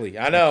 Exactly.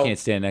 I know. I can't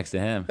stand next to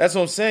him. That's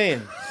what I'm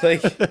saying.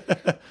 Like,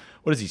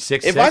 what is he,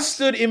 6'6"? If I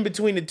stood in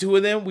between the two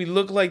of them, we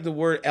look like the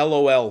word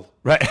LOL.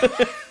 Right.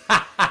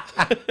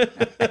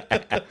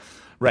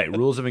 Right.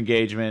 Rules of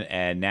Engagement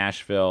and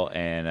Nashville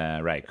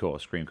and right. Cool.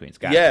 Scream Queens.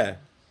 Got it.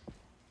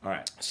 All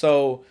right.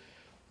 So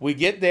we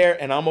get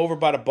there and I'm over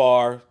by the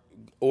bar,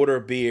 order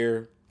a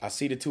beer. I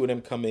see the two of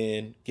them come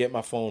in, get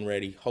my phone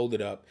ready, hold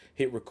it up,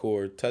 hit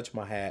record, touch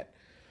my hat.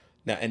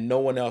 Now, and no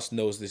one else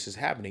knows this is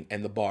happening,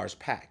 and the bar's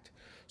packed.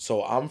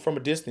 So I'm from a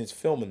distance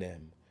filming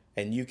them,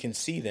 and you can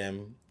see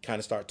them kind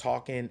of start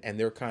talking, and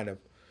they're kind of,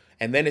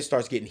 and then it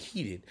starts getting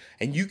heated.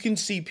 And you can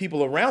see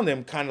people around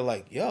them kind of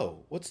like,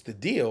 yo, what's the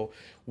deal?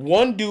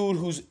 One dude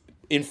who's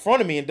in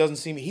front of me and doesn't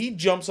see me, he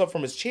jumps up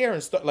from his chair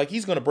and start like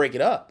he's going to break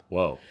it up.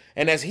 Whoa.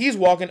 And as he's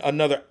walking,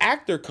 another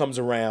actor comes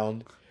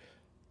around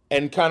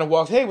and kind of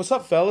walks, hey, what's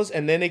up, fellas?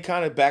 And then they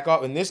kind of back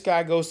off, and this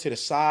guy goes to the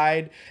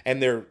side, and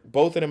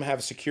both of them have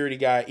a security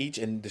guy each,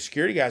 and the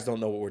security guys don't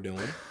know what we're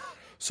doing.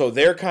 So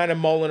they're kind of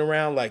mulling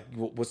around like,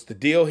 what's the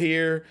deal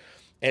here?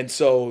 And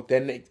so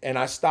then, and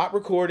I stop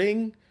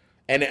recording,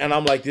 and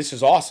I'm like, this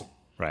is awesome.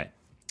 Right.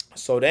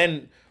 So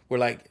then we're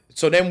like,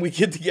 we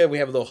get together, we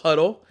have a little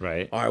huddle.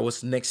 Right. All right,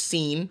 what's the next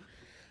scene?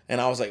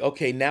 And I was like,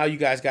 okay, now you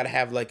guys got to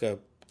have like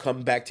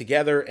come back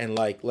together and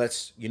like,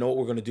 let's, you know what,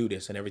 we're going to do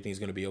this and everything's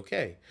going to be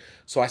okay.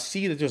 So I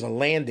see that there's a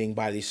landing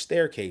by this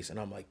staircase, and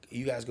I'm like,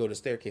 you guys go to the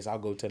staircase, I'll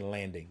go to the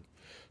landing.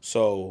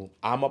 So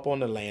I'm up on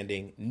the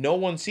landing. No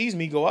one sees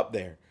me go up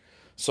there.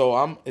 So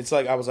I was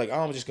like, oh,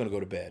 I'm just going to go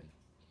to bed.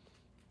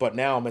 But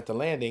now I'm at the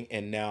landing,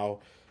 and now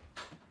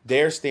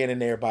they're standing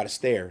there by the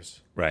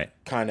stairs. Right.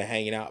 Kind of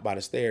hanging out by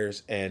the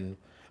stairs, and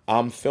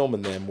I'm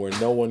filming them where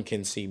no one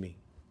can see me.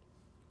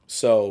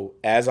 So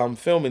as I'm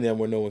filming them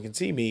where no one can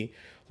see me,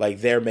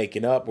 like they're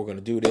making up, we're going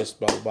to do this,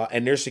 blah, blah, blah.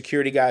 And their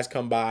security guys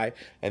come by,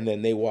 and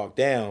then they walk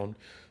down.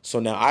 So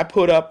now I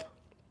put up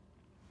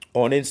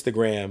on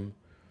Instagram,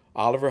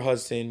 Oliver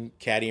Hudson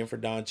caddying for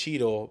Don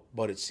Cheadle,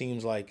 but it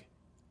seems like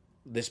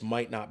this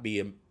might not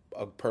be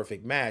a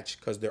perfect match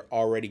because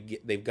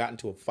they've gotten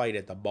to a fight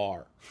at the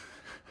bar.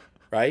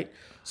 right?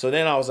 So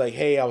then I was like,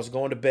 hey, I was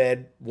going to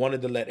bed,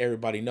 wanted to let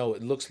everybody know.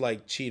 It looks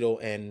like Cheeto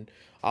and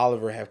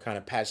Oliver have kind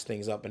of patched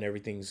things up and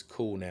everything's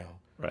cool now.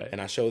 Right.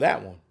 And I show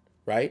that one,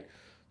 right?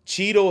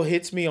 Cheeto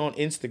hits me on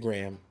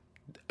Instagram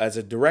as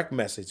a direct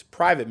message,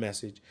 private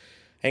message,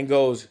 and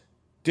goes,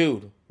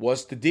 dude,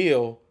 what's the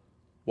deal?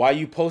 Why are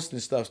you posting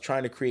stuff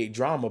trying to create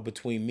drama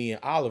between me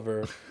and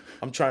Oliver?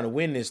 I'm trying to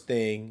win this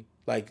thing.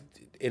 Like,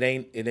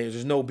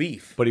 there's no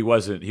beef. But he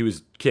was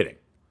kidding.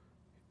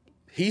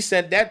 He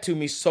sent that to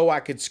me so I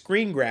could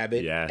screen grab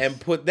it Yes. and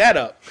put that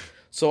up.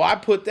 So I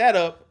put that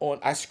up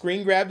I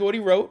screen grabbed what he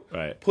wrote,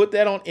 Right. put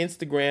that on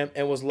Instagram,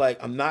 and was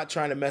like, I'm not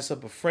trying to mess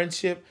up a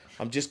friendship.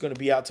 I'm just going to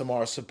be out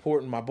tomorrow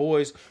supporting my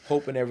boys,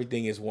 hoping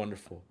everything is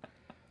wonderful.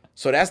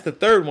 So that's the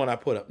third one I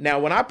put up. Now,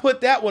 when I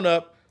put that one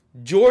up,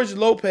 George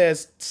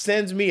Lopez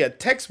sends me a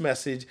text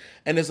message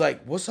and is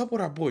like, what's up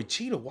with our boy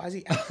Cheeto? Why is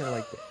he acting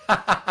like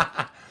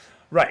that?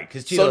 Right,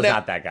 because Cheeto's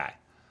not that guy.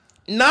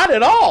 Not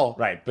at all.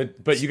 Right,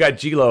 but you got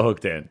G-Lo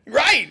hooked in.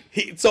 Right.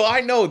 So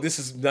I know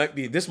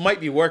this might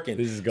be working.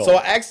 This is gold. So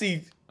I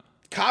actually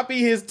copy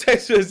his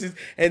text messages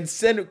and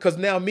send it, because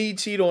now me,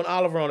 Cheeto, and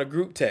Oliver on a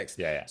group text.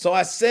 Yeah. So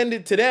I send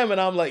it to them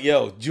and I'm like,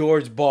 yo,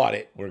 George bought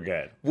it. We're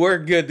good. We're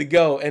good to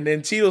go. And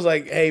then Cheeto's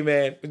like, hey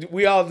man,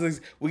 we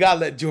gotta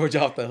let George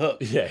off the hook.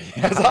 Yeah.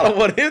 Because I don't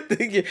want him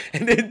thinking.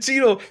 And then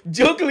Cheeto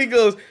jokingly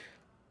goes,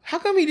 how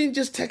come he didn't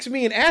just text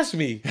me and ask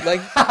me?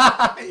 Like,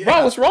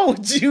 bro, what's wrong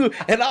with you?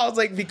 And I was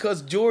like,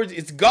 because George,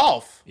 it's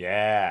golf.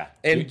 Yeah.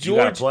 And you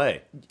gotta George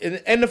play.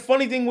 And the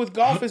funny thing with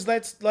golf is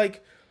that's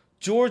like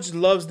George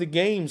loves the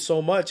game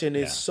so much and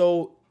is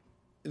so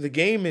the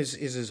game is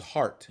his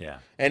heart. Yeah.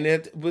 And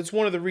it's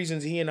one of the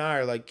reasons he and I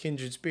are like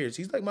kindred spirits.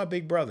 He's like my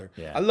big brother.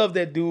 Yeah. I love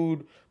that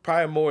dude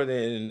probably more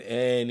than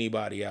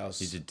anybody else.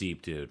 He's a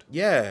deep dude.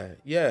 Yeah.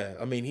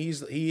 I mean,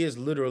 he is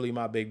literally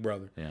my big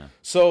brother. Yeah.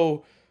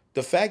 So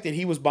the fact that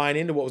he was buying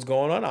into what was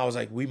going on, I was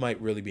like, we might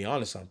really be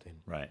onto something.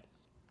 Right.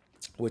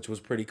 Which was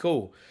pretty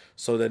cool.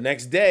 So the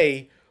next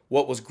day,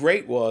 what was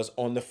great was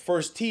on the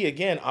first tee,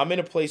 again, I'm in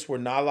a place where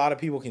not a lot of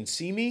people can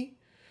see me.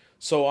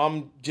 So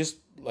I'm just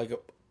like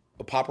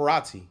a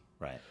paparazzi.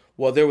 Right.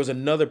 Well, there was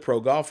another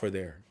pro golfer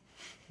there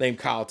named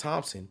Kyle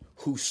Thompson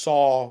who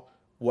saw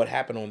what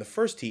happened on the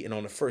first tee. And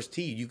on the first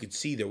tee, you could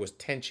see there was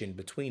tension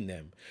between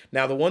them.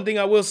 Now, the one thing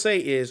I will say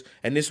is,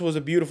 and this was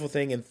a beautiful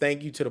thing, and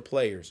thank you to the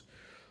players,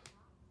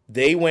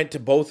 they went to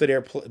both of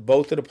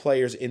the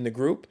players in the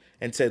group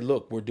and said,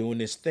 look, we're doing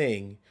this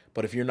thing,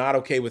 but if you're not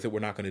okay with it, we're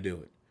not going to do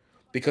it.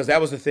 Because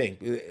that was the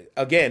thing.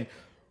 Again,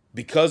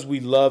 because we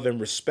love and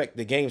respect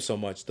the game so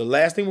much, the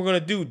last thing we're going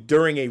to do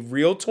during a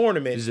real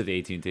tournament. This is at the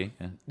AT&T?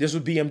 Yeah. This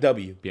was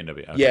BMW.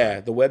 BMW. Okay.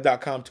 Yeah, the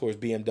web.com tour is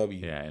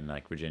BMW. Yeah, in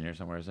like Virginia or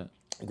somewhere, is it?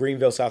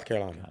 Greenville, South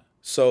Carolina.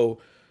 So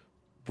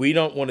we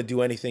don't want to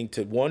do anything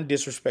to, one,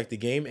 disrespect the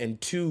game,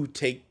 and two,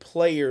 take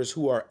players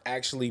who are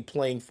actually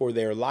playing for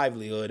their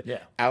livelihood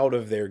out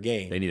of their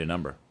game. They need a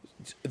number.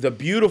 The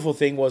beautiful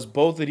thing was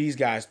both of these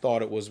guys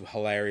thought it was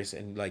hilarious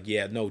and like,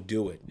 yeah, no,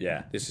 do it.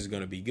 Yeah. This is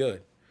going to be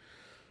good.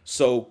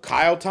 So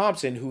Kyle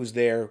Thompson, who's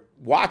there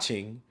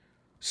watching,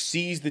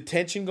 sees the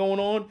tension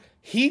going on.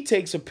 He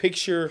takes a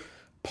picture,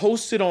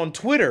 posts it on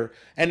Twitter,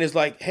 and is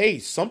like, hey,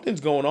 something's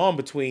going on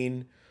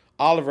between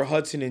Oliver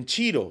Hudson and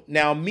Cheeto.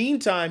 Now,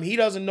 meantime, he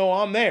doesn't know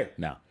I'm there.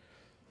 No.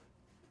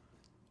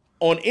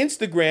 On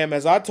Instagram,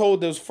 as I told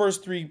those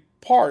first three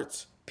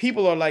parts,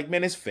 people are like,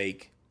 man, it's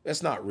fake.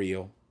 That's not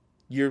real.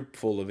 You're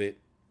full of it.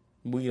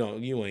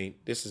 You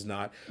ain't. This is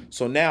not.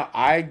 So now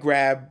I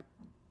grab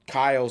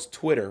Kyle's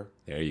Twitter.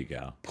 There you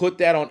go. Put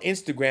that on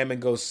Instagram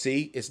and go,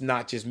 see, it's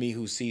not just me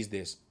who sees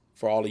this.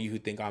 For all of you who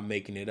think I'm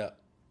making it up.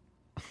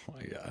 Oh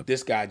my God.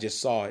 This guy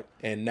just saw it,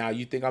 and now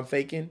you think I'm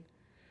faking?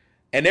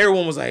 And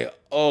everyone was like,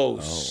 oh,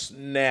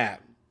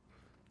 snap.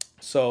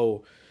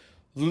 So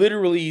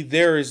literally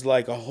there is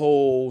like a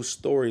whole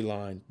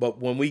storyline. But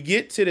when we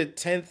get to the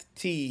 10th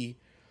tee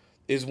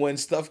is when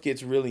stuff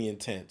gets really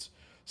intense.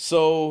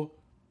 So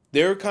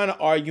they're kind of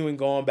arguing,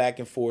 going back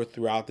and forth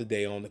throughout the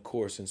day on the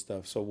course and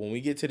stuff. So when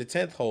we get to the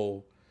 10th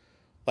hole,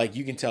 like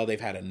you can tell they've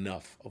had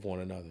enough of one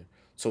another.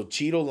 So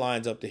Cheeto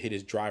lines up to hit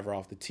his driver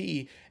off the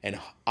tee, and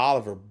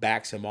Oliver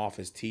backs him off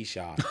his tee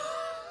shot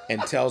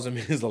and tells him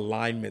his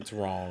alignment's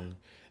wrong,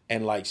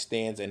 and like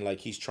stands and like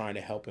he's trying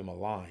to help him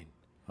align.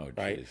 Oh, geez.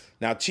 Right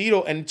now,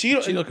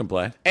 Cheeto can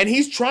play, and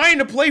he's trying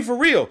to play for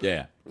real.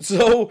 Yeah.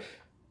 So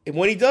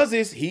when he does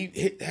this,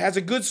 he has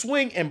a good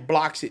swing and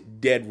blocks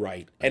it dead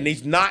right, and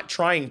he's not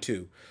trying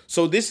to.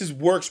 So this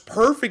works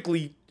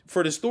perfectly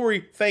for the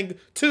story thing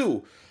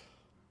too.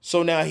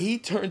 So now he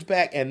turns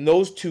back, and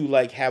those two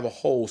like have a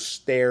whole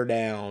stare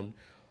down,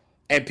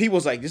 and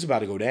people's like, "This is about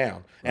to go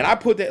down." And I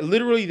put that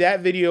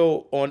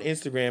video on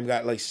Instagram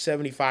got like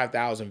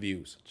 75,000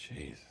 views.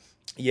 Jesus.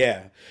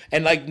 Yeah,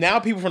 and like now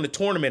people from the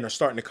tournament are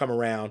starting to come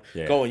around,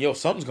 going, "Yo,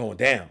 something's going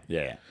down."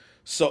 Yeah.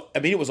 So I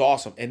mean, it was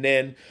awesome. And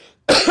then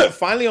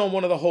finally on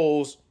one of the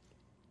holes,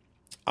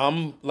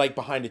 I'm like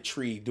behind a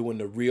tree doing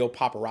the real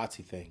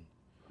paparazzi thing,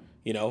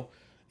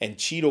 and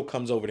Cheeto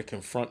comes over to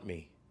confront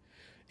me.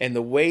 And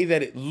the way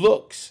that it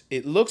looks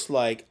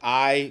like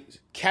I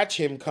catch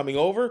him coming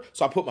over,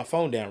 so I put my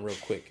phone down real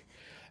quick.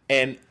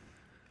 And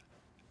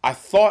I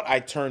thought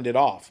I turned it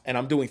off, and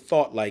I'm doing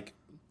thought like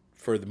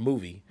for the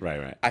movie.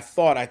 Right. I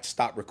thought I'd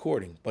stop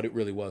recording, but it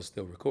really was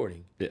still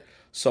recording. Yeah.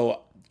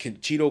 So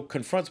Cheeto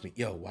confronts me.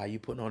 Yo, why are you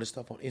putting all this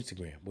stuff on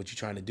Instagram? What you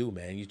trying to do,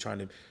 man? You trying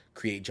to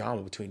create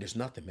drama between? There's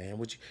nothing, man.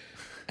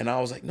 And I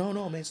was like, no,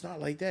 man, it's not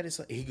like that. It's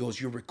like, he goes,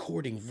 you're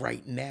recording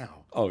right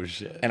now. Oh,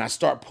 shit. And I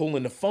start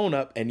pulling the phone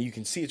up, and you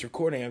can see it's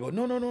recording. I go,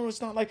 no,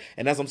 it's not like.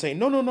 And as I'm saying,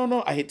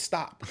 no, I hit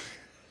stop.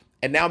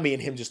 And now me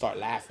and him just start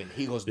laughing.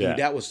 He goes, dude,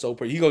 that was so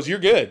pretty. He goes, you're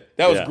good.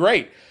 That was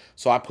great.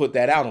 So I put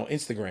that out on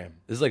Instagram.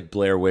 This is like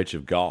Blair Witch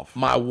of golf.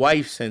 My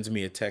wife sends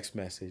me a text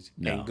message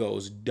and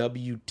goes,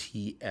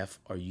 WTF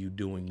are you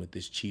doing with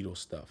this Cheeto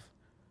stuff?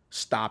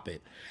 Stop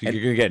it. You're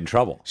going to get in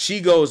trouble. She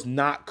goes,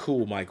 not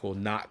cool, Michael,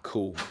 not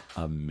cool.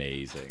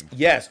 Amazing.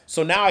 Yes.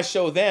 So now I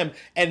show them,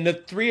 and the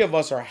three of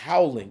us are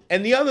howling.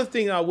 And the other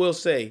thing I will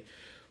say,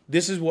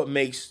 this is what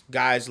makes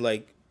guys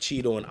like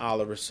Cheeto and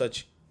Oliver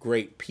such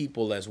great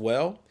people as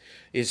well,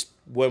 is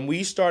when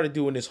we started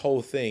doing this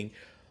whole thing,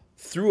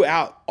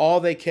 throughout, all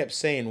they kept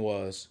saying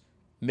was,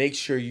 make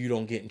sure you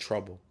don't get in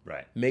trouble.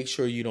 Right. Make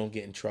sure you don't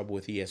get in trouble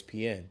with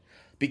ESPN.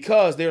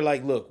 Because they're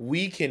like, look,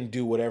 we can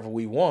do whatever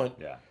we want.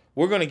 Yeah.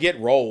 We're going to get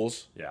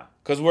roles. Yeah.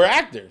 Because we're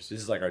actors. This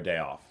is like our day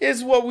off.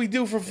 It's what we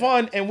do for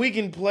fun, and we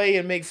can play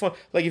and make fun.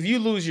 Like, if you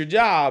lose your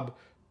job,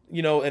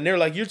 and they're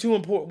like, you're too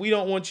important, we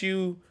don't want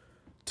you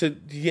to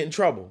get in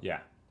trouble. Yeah.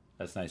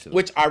 That's nice of them.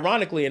 Which,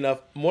 ironically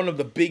enough, one of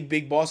the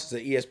big bosses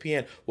at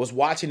ESPN was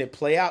watching it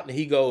play out, and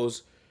he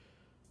goes,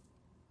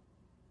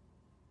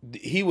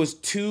 he was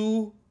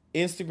 2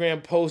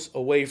 Instagram posts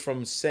away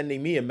from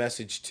sending me a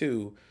message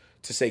to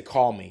say,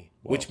 call me,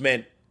 which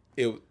meant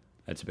it.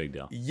 That's a big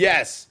deal.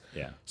 Yes.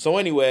 Yeah. So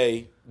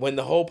anyway, when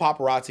the whole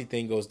paparazzi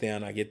thing goes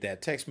down, I get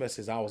that text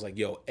message. I was like,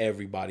 yo,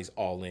 everybody's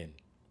all in.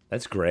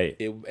 That's great.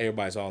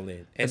 Everybody's all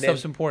in. And that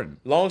stuff's important.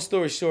 Long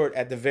story short,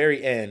 at the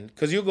very end,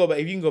 because you'll go back,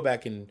 if you can go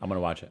back and I'm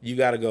gonna watch it. You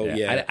got to go.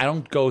 Yeah. I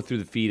don't go through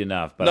the feed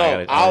enough, but no,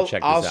 I gotta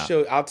check this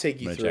out. I'll take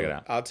you through check it.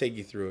 out. I'll take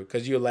you through it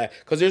because you'll laugh.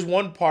 Because there's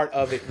one part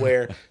of it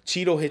where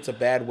Cheeto hits a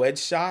bad wedge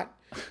shot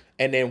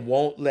and then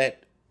won't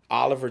let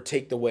Oliver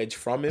take the wedge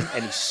from him,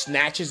 and he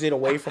snatches it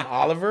away from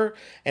Oliver,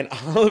 and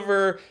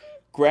Oliver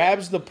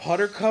grabs the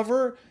putter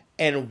cover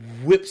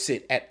and whips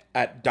it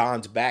at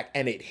Don's back,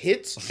 and it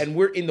hits, and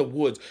we're in the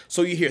woods.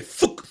 So you hear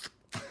thunk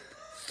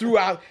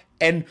throughout,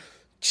 and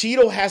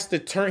Cheeto has to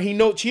turn.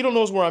 Cheeto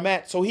knows where I'm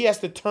at, so he has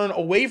to turn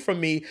away from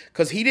me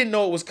because he didn't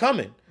know it was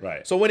coming.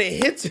 Right. So when it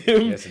hits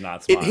him,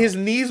 his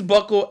knees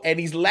buckle, and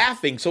he's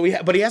laughing. So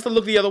but he has to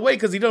look the other way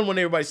because he doesn't want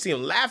everybody to see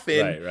him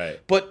laughing. Right.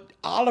 But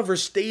Oliver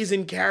stays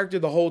in character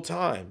the whole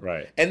time.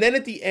 Right. And then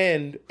at the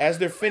end, as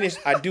they're finished,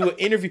 I do an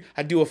interview.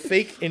 I do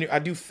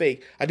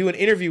an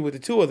interview with the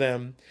two of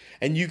them,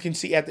 and you can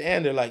see at the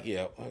end they're like,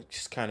 yeah,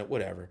 just kind of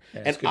whatever.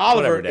 Yeah, and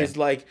Oliver is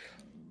like,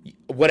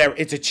 whatever.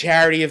 It's a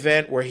charity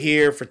event. We're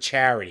here for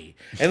charity,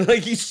 and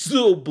like he's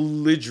so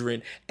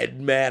belligerent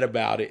and mad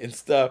about it and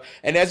stuff.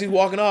 And as he's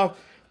walking off,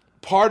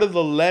 part of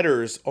the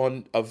letters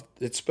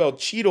that spelled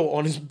Cheeto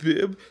on his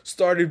bib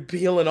started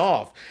peeling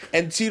off.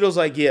 And Cheeto's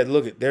like, yeah,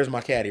 look, there's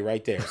my caddy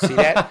right there. See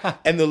that?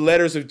 And the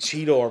letters of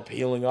Cheeto are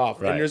peeling off.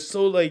 Right. And they're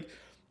so like,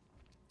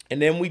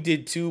 and then we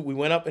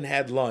went up and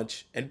had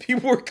lunch, and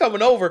people were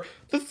coming over.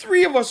 The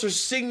three of us are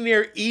sitting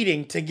there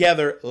eating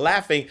together,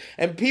 laughing,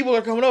 and people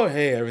are coming over.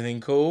 Hey, everything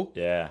cool?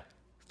 Yeah.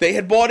 They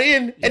had bought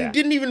in and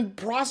didn't even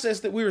process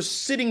that we were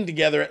sitting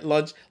together at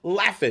lunch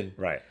laughing.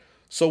 Right.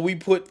 So we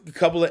put a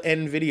couple of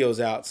end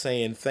videos out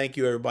saying, thank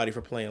you, everybody,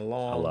 for playing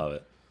along. I love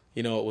it.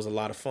 It was a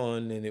lot of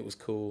fun, and it was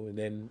cool. And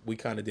then we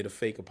kind of did a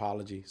fake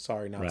apology.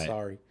 Sorry, not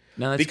sorry.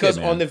 No, that's because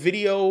good, man. on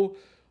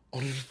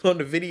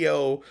the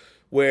video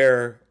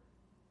where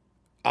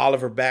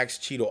Oliver backs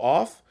Cheeto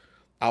off,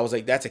 I was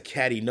like, that's a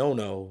Caddie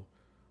no-no.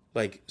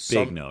 Like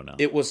big no-no.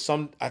 It was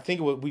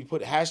we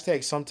put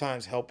hashtag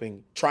sometimes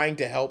trying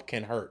to help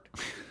can hurt.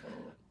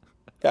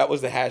 That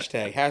was the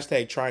hashtag.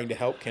 Hashtag trying to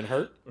help can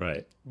hurt.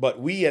 Right. But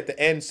we at the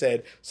end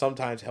said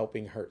sometimes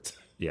helping hurts.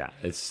 Yeah,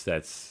 it's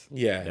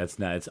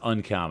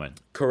uncommon.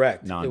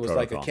 Correct. Non-protocol. It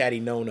was like a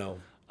Caddie no-no.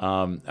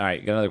 All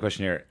right, got another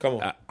question here. Come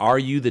on. Are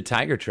you the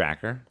Tiger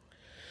Tracker?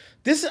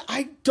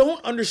 I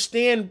don't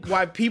understand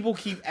why people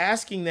keep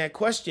asking that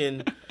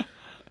question.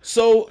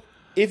 So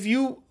if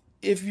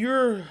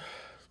you're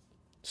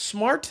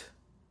smart,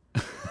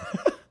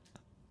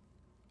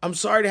 I'm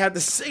sorry to have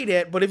to say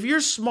that, but if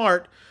you're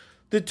smart,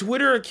 the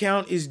Twitter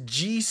account is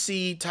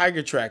GC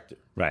Tiger Tractor.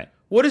 Right.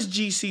 What does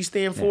GC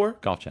stand for?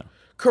 Golf Channel.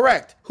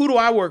 Correct. Who do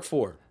I work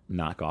for?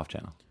 Not Golf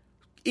Channel.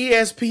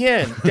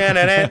 ESPN.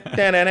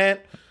 Da-na-na.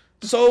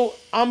 So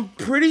I'm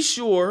pretty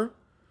sure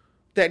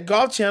that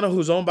Golf Channel,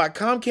 who's owned by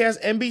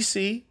Comcast,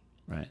 NBC,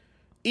 right,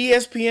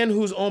 ESPN,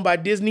 who's owned by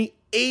Disney,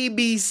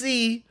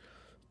 ABC,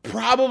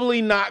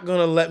 probably not going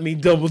to let me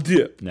double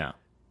dip. No.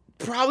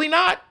 Probably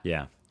not.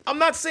 Yeah. I'm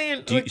not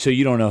saying... So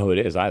you don't know who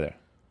it is either?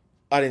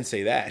 I didn't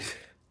say that.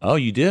 Oh,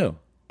 you do?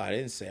 I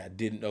didn't say I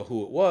didn't know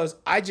who it was.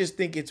 I just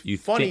think it's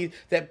funny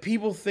that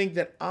people think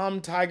that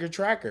I'm Tiger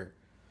Tracker.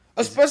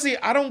 Especially,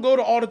 I don't go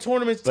to all the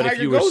tournaments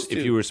Tiger goes to.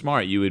 If you were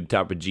smart, you would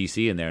type a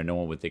GC in there and no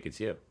one would think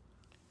it's you.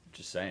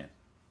 Just saying.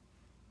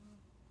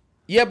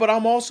 Yeah, but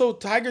I'm also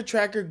Tiger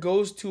Tracker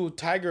goes to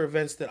Tiger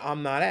events that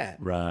I'm not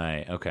at.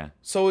 Right, okay.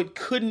 So it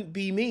couldn't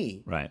be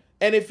me. Right.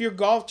 And if you're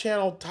Golf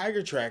Channel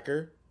Tiger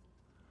Tracker,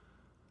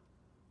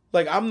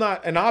 like I'm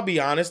not, and I'll be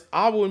honest,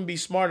 I wouldn't be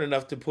smart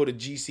enough to put a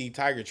GC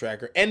Tiger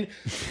Tracker. And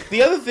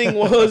the other thing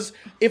was,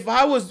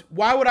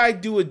 why would I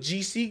do a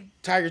GC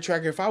Tiger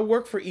Tracker? If I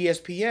work for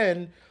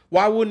ESPN,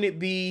 why wouldn't it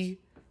be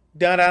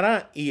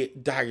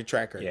Tiger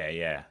Tracker?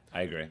 Yeah,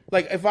 I agree.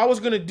 Like if I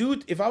was gonna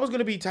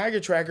be Tiger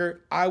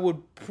Tracker, I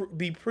would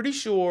be pretty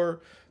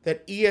sure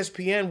that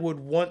ESPN would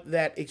want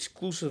that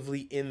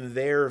exclusively in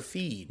their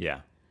feed. Yeah.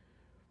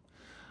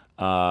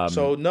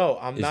 So no,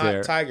 I'm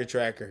not Tiger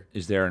Tracker.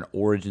 Is there an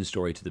origin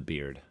story to the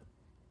beard?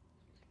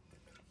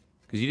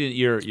 Because you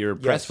didn't. Your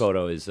press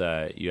photo is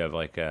you have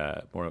like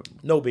more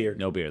no beard.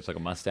 No beard. It's like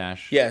a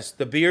mustache. Yes,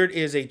 the beard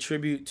is a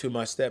tribute to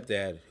my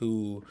stepdad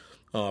who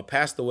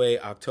passed away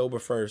October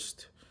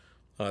 1st,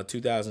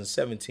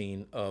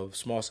 2017 of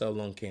small cell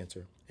lung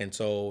cancer. And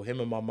so him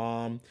and my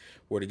mom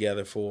were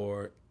together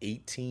for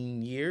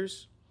 18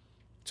 years.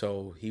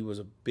 So he was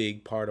a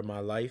big part of my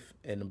life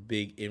and a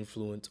big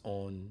influence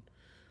on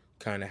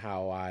kind of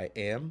how I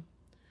am.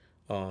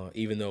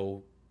 Even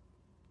though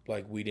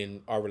like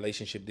our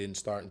relationship didn't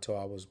start until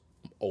I was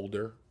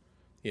older,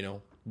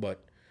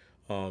 but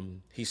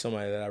he's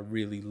somebody that I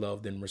really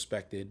loved and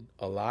respected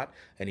a lot,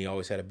 and he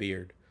always had a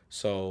beard.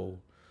 So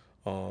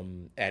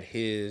at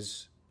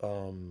his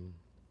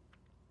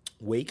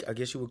wake, I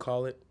guess you would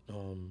call it,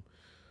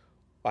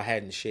 I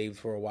hadn't shaved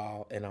for a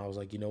while, and I was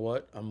like, you know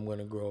what? I'm going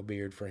to grow a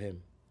beard for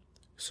him.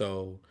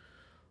 So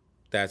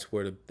that's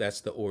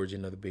the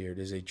origin of the beard,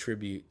 is a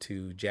tribute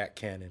to Jack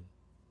Cannon.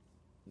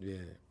 Yeah,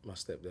 my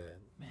stepdad.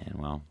 Man,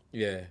 well.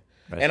 Yeah.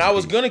 And I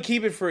was going to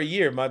keep it for a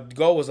year. My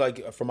goal was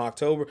like from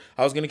October.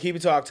 I was going to keep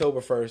it to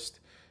October 1st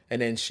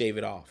and then shave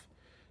it off.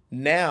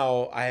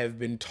 Now I have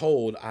been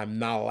told I'm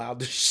not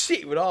allowed to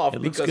shave it off.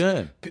 It looks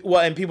good.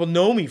 Well, and people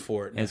know me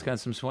for it now. And it's got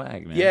some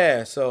swag, man.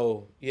 Yeah,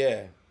 so,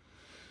 yeah.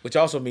 Which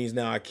also means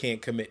now I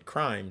can't commit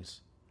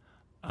crimes.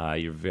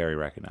 You're very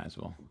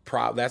recognizable.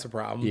 That's a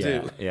problem,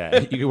 too. Yeah,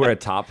 you could wear a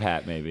top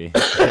hat, maybe.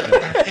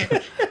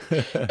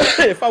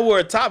 If I wore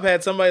a top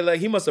hat, somebody like,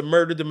 he must have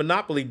murdered the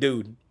Monopoly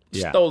dude.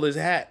 Stole his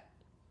hat.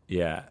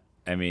 Yeah,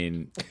 I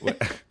mean,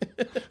 let's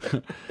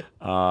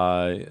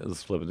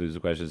flip through the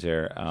questions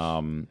here.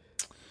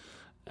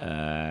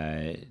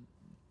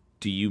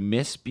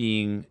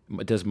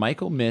 Does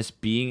Michael miss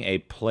being a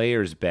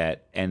player's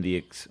bet and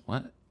the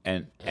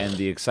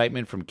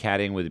excitement from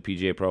caddying with the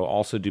PGA Pro?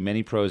 Also, do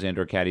many pros and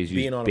or caddies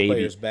use being on a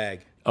player's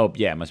bag? Oh,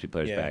 yeah, it must be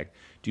player's bag.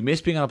 Do you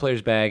miss being on a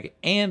player's bag?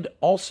 And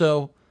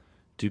also,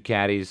 do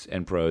caddies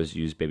and pros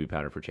use baby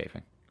powder for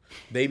chafing?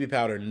 Baby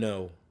powder,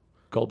 no.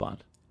 Gold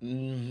Bond?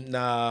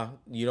 Nah,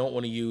 you don't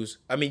want to use.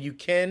 I mean, you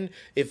can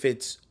if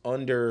it's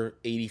under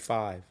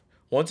 85.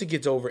 Once it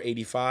gets over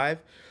 85,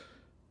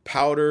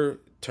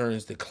 powder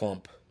turns to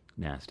clump.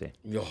 Nasty.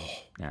 Oh,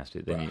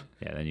 nasty. Then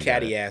you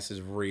caddy ass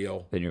is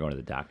real. Then you're going to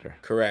the doctor.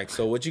 Correct.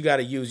 So what you got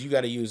to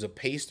use a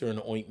paste or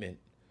an ointment.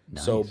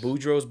 Nice. So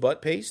Boudreaux's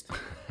butt paste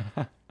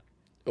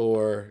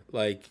or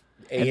like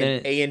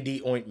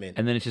A&D ointment.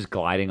 And then it's just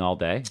gliding all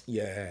day?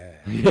 Yeah.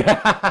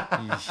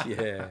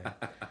 Yeah.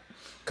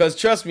 Because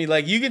trust me,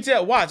 like you can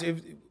tell, watch, if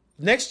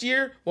next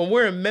year when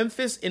we're in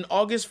Memphis in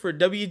August for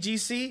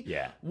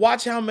WGC,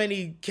 watch how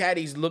many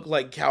caddies look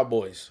like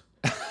cowboys.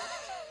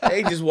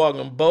 They just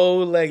walking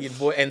bow-legged,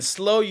 boy, and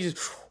slow. You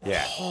just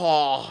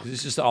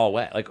it's just all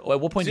wet. Like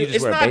at what point do you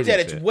just wear a bathing suit? It's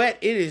not that it's wet;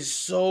 it is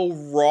so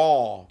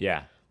raw.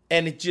 Yeah,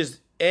 and it just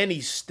any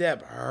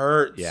step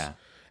hurts. Yeah,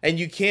 and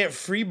you can't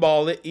free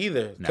ball it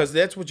either because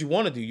that's what you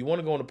want to do. You want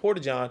to go into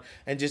Porta-John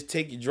and just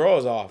take your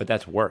drawers off. But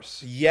that's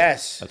worse.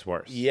 Yes, that's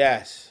worse.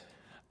 Yes.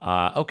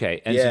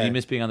 Okay, and so do you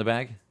miss being on the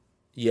bag?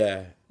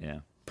 Yeah, yeah.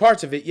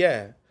 Parts of it,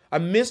 yeah. I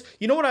miss.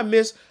 You know what I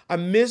miss? I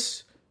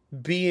miss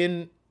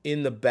being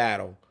in the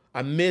battle.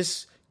 I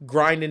miss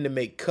grinding to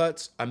make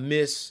cuts. I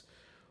miss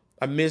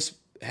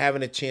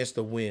having a chance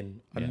to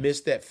win. I miss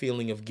that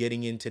feeling of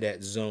getting into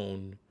that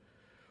zone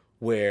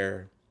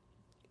where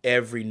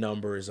every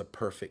number is a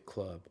perfect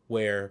club,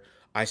 where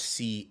I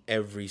see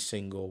every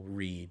single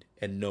read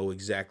and know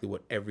exactly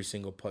what every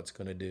single putt's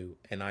going to do.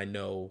 And I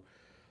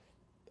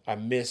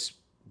miss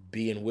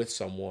being with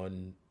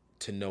someone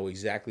to know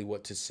exactly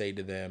what to say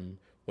to them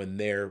when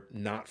they're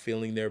not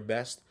feeling their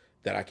best,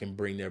 that I can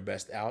bring their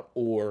best out,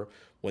 or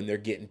when they're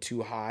getting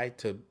too high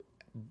to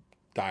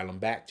dial them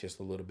back just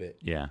a little bit.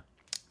 Yeah.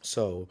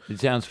 So it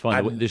sounds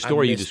fun. The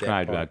story you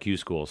described about Q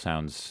School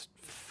sounds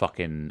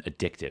fucking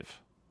addictive.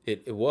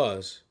 It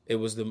was. It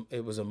was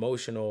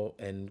emotional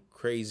and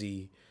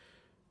crazy.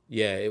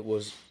 Yeah, it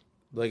was.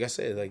 Like I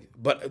said,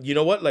 but you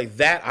know what? Like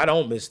that, I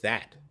don't miss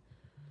that.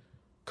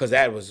 Because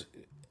that was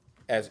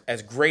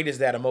as great as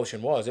that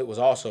emotion was, it was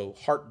also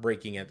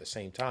heartbreaking at the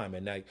same time.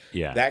 And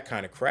that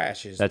kind of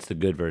crash is that's the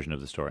good version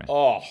of the story.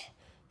 Oh,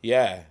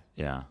 yeah.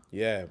 Yeah.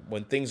 Yeah.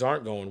 When things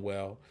aren't going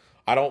well,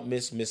 I don't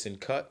miss missing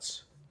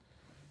cuts.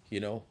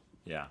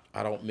 Yeah.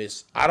 I don't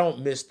miss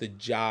the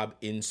job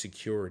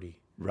insecurity.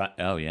 Right.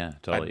 Oh yeah,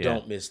 totally. I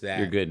don't miss that.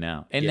 You're good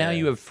now. And now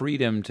you have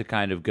freedom to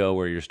kind of go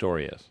where your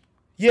story is.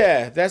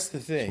 Yeah, that's the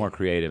thing. It's more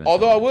creative.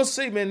 Although I will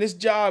say, man, this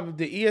job,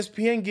 the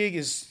ESPN gig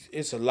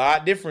it's a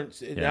lot different.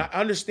 Yeah. I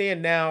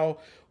understand now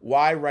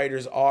why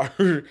writers are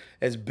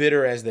as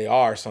bitter as they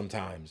are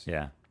sometimes.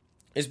 Yeah.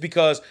 It's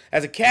because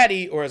as a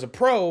caddy or as a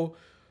pro,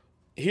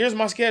 here's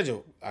my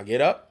schedule. I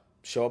get up,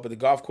 show up at the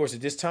golf course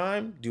at this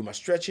time, do my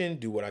stretching,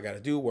 do what I got to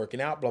do,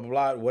 working out, blah, blah,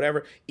 blah,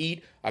 whatever,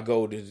 eat. I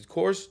go to the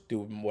course, do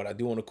what I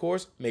do on the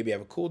course, maybe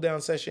have a cool down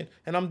session,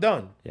 and I'm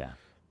done. Yeah.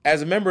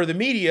 As a member of the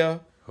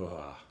media,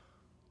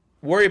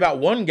 worry about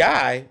one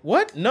guy.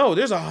 What? No,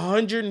 there's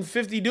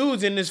 150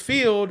 dudes in this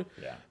field.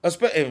 Yeah.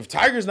 If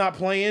Tiger's not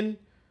playing,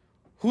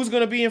 who's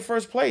going to be in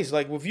first place?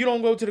 Like, if you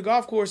don't go to the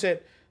golf course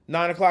at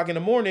 9 o'clock in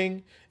the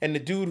morning and the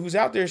dude who's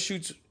out there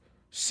shoots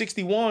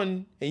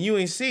 61 and you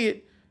ain't see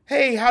it,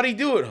 hey, how'd he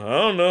do it? I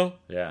don't know.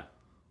 Yeah.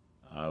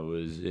 I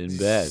was in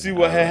bed. See,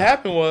 what had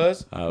happened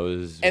was, I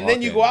was and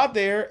then you go out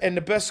there and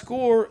the best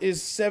score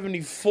is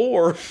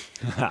 74.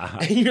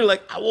 And you're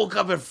like, I woke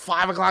up at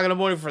 5 o'clock in the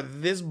morning for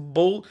this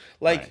bull.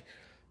 Like,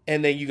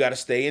 and then you got to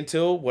stay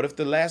until, what if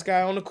the last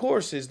guy on the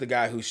course is the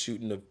guy who's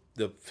shooting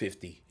the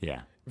 50?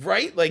 Yeah.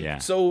 Right?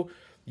 Like, so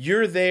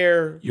you're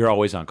there. You're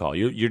always on call.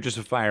 You're just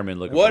a fireman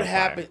looking what for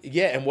happened?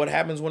 Yeah, and what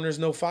happens when there's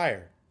no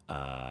fire?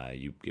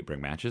 You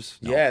bring matches?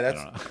 No, yeah,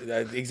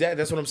 that's exactly.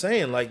 That's what I'm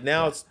saying. Like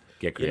now it's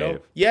get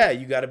creative.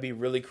 You got to be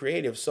really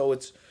creative. So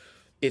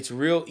it's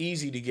real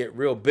easy to get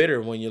real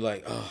bitter when you're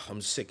like, oh, I'm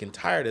sick and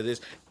tired of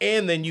this.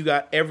 And then you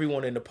got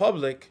everyone in the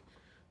public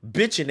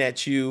bitching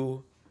at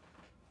you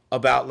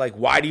about like,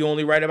 why do you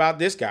only write about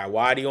this guy?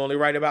 Why do you only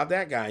write about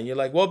that guy? And you're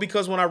like, well,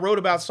 because when I wrote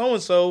about so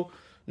and so,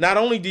 not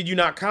only did you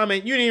not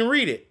comment, you didn't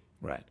read it.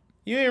 Right.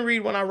 You didn't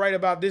read when I write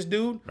about this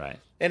dude. Right.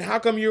 And how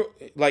come you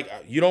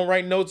don't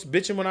write notes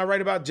bitching when I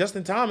write about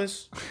Justin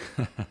Thomas?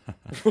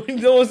 You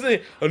know what I'm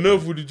saying?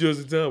 Enough with the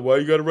Justin Thomas. Why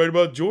you got to write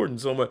about Jordan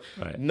so much?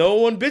 Right. No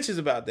one bitches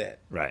about that.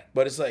 Right.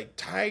 But it's like,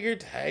 Tiger.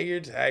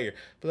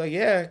 But like,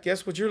 yeah,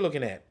 guess what you're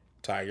looking at,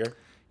 Tiger?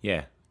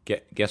 Yeah.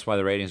 Guess why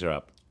the ratings are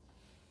up.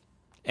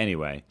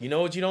 Anyway. You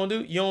know what you don't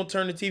do? You don't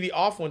turn the TV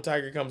off when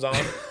Tiger comes on.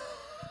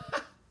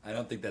 I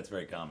don't think that's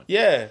very common.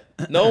 Yeah.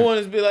 No one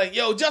is be like,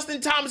 yo,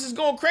 Justin Thomas is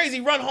going crazy.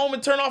 Run home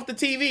and turn off the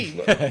TV.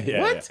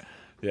 What?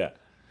 Yeah.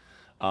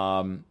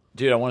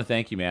 Dude, I want to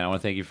thank you, man. I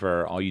want to thank you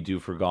for all you do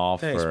for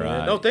golf. Thanks,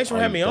 man. No, thanks for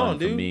having me on,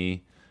 dude. For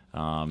me.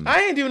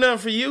 I ain't do nothing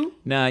for you.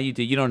 Nah, you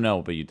did. You don't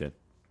know, but you did.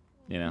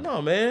 You know?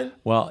 No, man.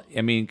 Well,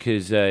 I mean,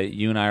 because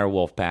you and I are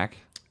wolf pack.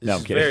 No,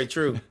 I'm kidding. Very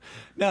true.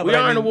 No, we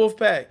are in a wolf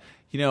pack.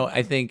 You know,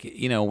 I think,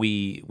 you know,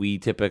 we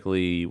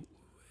typically,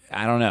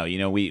 I don't know, you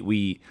know,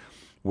 we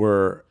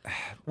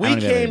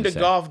came to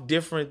golf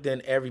different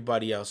than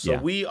everybody else. So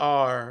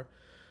we're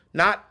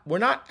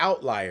not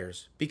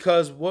outliers,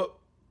 because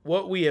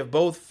what we have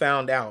both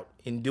found out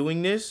in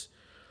doing this,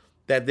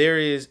 that there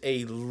is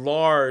a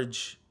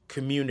large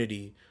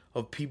community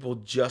of people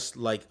just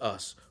like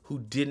us who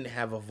didn't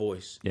have a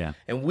voice. Yeah.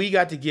 And we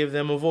got to give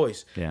them a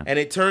voice. Yeah. And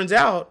it turns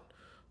out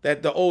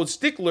that the old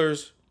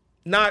sticklers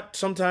not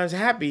sometimes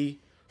happy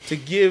to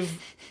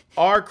give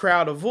our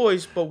crowd a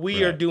voice, but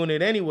we are doing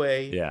it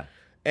anyway. Yeah.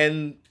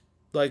 And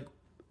like,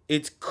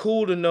 it's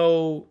cool to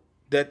know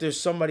that there's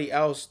somebody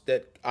else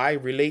that I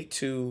relate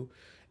to,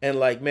 and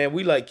like, man,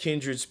 we like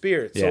kindred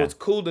spirits. So it's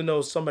cool to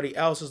know somebody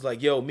else is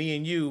like, yo, me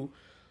and you,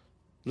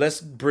 let's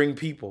bring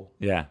people.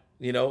 Yeah.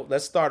 You know,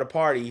 let's start a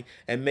party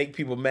and make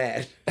people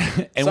mad.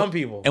 Some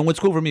people. And what's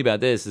cool for me about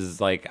this is,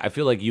 like, I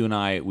feel like you and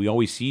I, we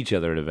always see each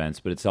other at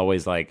events, but it's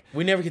always like,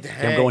 we never get to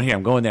hang. I'm going here,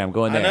 I'm going there, I'm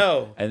going there. I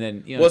know. And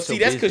then, you know, well, see,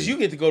 that's because you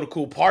get to go to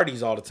cool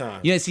parties all the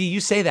time. Yeah, see, you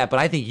say that, but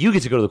I think you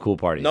get to go to the cool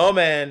parties. No,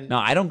 man. No,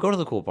 I don't go to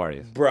the cool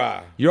parties.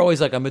 Bruh. You're always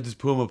like, I'm at this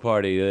Puma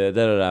party,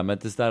 I'm at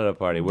this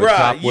party. We're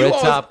Bruh,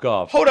 at Top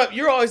Golf. Hold up,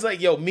 you're always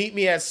like, yo, meet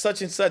me at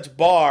such and such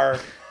bar,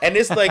 and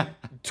it's like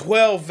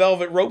 12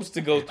 velvet ropes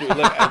to go through.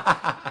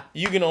 Like,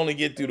 you can only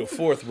get through the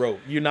 4th rope.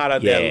 You're not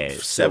at that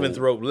 7th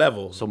rope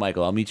level. So,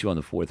 Michael, I'll meet you on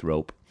the 4th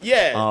rope.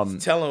 Yeah,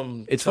 tell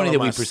them. It's funny that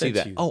we perceive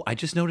that. Oh, I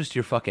just noticed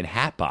your fucking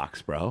hat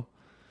box, bro.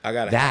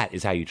 That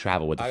is how you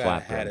travel with the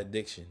flat hat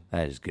addiction.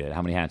 That is good.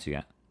 How many hats you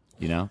got?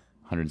 You know,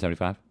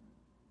 175,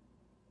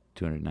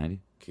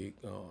 290.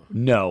 Keep going.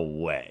 No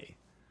way.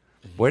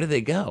 Where do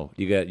they go?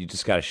 You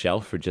just got a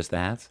shelf for just the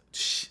hats?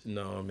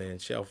 No, man,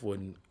 shelf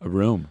wouldn't. A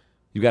room.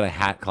 You got a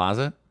hat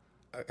closet?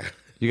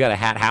 You got a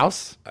hat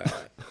house?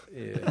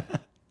 Yeah,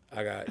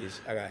 I got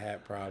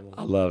hat problems.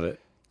 I love it.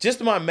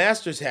 Just my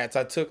master's hats,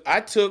 I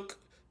took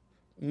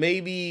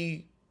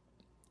maybe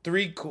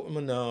probably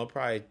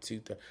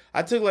 2/3.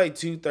 I took like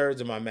 2/3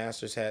 of my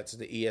master's hats to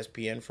the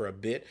ESPN for a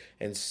bit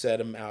and set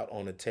them out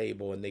on a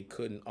table, and they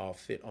couldn't all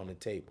fit on the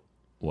table.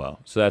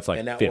 Well, so that's like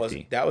and that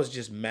 50. That was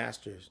just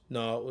masters.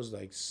 No, it was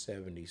like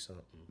 70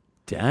 something.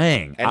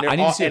 Dang. And I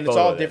need to see a it's photo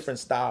all of this. different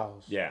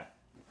styles. Yeah.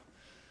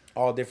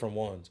 All different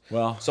ones.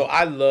 Well. So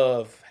I'm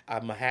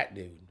a hat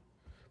dude.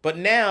 But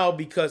now,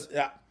 because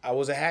I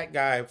was a hat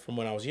guy from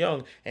when I was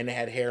young and they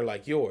had hair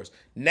like yours.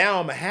 Now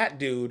I'm a hat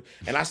dude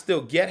and I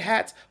still get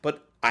hats,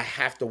 but I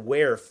have to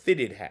wear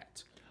fitted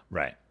hats.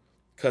 Right.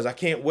 Because I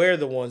can't wear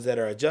the ones that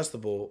are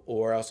adjustable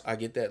or else I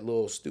get that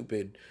little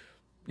stupid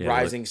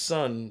rising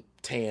sun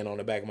tan on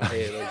the back of my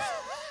head.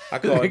 I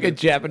call like it a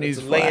Japanese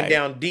it's flag. laying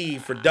down D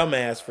for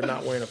dumbass for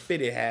not wearing a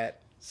fitted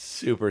hat.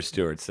 Super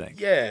Stewart's thing.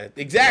 Yeah,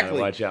 exactly.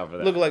 Yeah, watch out for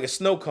that. Look like a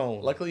snow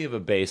cone. Luckily, you have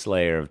a base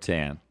layer of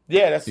tan.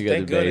 Yeah, that's You got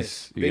thank the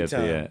goodness. base. You Big got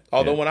time. the,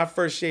 Although yeah. when I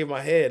first shaved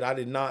my head, I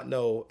did not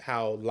know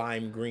how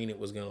lime green it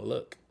was gonna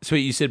look. So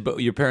you said but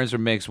your parents are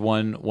mixed.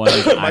 One is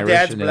My Irish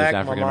dad's and the black, other's my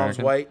African mom's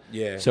American. white.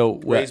 Yeah. So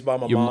raised by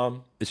my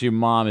mom. So your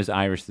mom is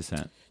Irish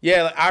descent.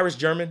 Yeah, like Irish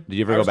German. Did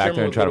you ever Irish go back German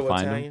there and with try to little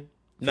find Italian. them?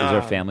 Nah. Is there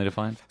a family to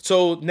find?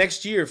 So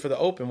next year for the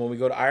Open, when we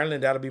go to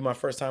Ireland, that'll be my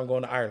first time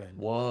going to Ireland.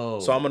 Whoa.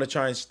 So I'm gonna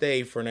try and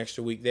stay for an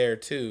extra week there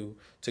too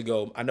to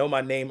go. I know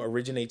my name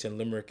originates in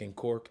Limerick and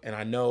Cork, and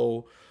I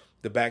know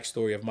the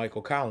backstory of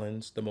Michael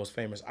Collins, the most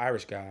famous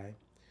Irish guy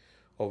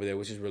over there,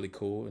 which is really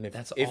cool. And if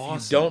That's you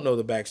awesome. don't know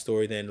the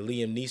backstory, then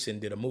Liam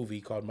Neeson did a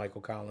movie called Michael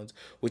Collins,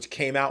 which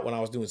came out when I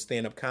was doing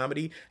stand-up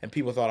comedy, and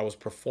people thought I was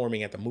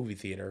performing at the movie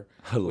theater,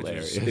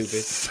 Hilarious. which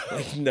was stupid.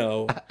 Like,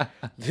 no,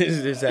 this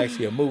is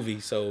actually a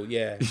movie. So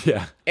yeah,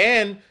 Yeah.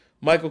 and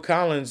Michael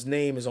Collins'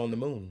 name is on the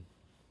moon.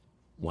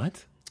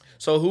 What?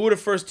 So who were the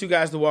first two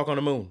guys to walk on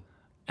the moon?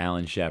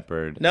 Alan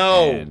Shepard.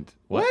 No. And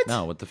What?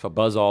 No. What the fuck?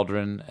 Buzz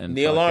Aldrin and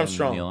Neil fucking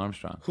Armstrong. Neil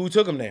Armstrong. Who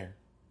took him there?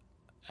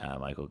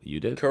 Michael, you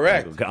did.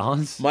 Correct. Michael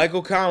Collins.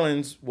 Michael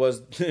Collins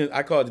was,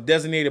 I call it the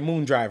designated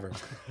moon driver.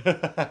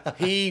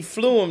 He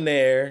flew him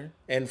there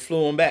and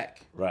flew him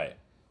back. Right.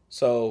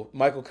 So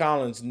Michael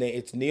Collins,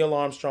 it's Neil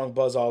Armstrong,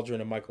 Buzz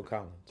Aldrin, and Michael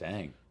Collins.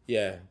 Dang.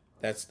 Yeah,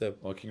 that's the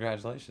Well,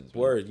 congratulations. Man.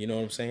 word. You know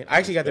what I'm saying? I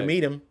actually got to good.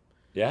 meet him.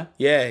 Yeah.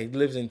 Yeah, he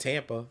lives in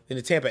Tampa, in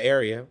the Tampa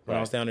area when I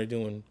Right. was down there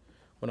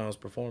when I was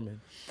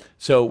performing.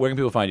 So where can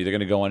people find you? They're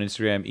going to go on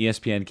Instagram,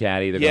 ESPN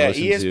Caddie. They're Yeah, going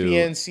to listen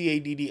ESPN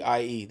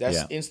CADDIE. That's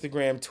Yeah.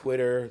 Instagram,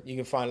 Twitter. You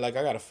can find I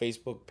got a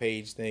Facebook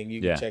page thing. You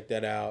can Yeah. check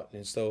that out.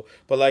 And so,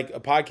 but like a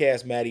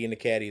podcast, Matty and the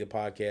Caddie, the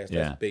podcast. That's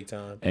Yeah. big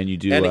time. And you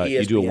do the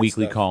you do a ESPN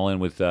weekly stuff. call in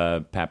with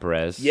Pat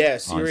Perez. Yeah, on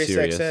Sirius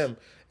XM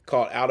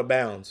called Out of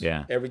Bounds.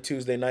 Yeah. Every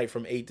Tuesday night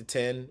from 8 to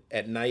 10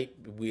 at night.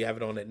 We have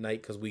it on at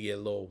night because we get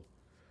a little.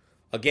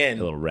 Again,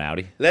 A little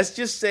rowdy. let's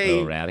just A say,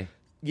 little rowdy.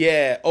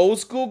 yeah, old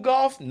school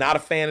golf. Not a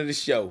fan of the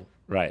show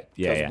Right.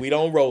 Yeah. because Yeah. we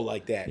don't roll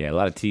like that. Yeah. A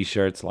lot of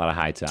t-shirts, a lot of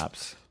high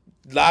tops.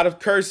 A lot of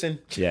cursing.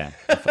 Yeah.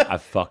 I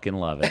fucking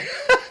love it.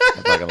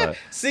 I fucking love it.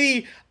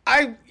 See,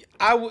 I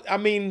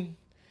mean,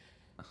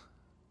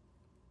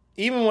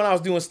 even when I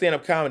was doing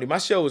stand-up comedy, my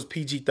show was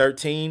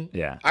PG-13.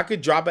 Yeah. I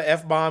could drop an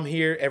F-bomb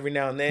here every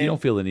now and then. You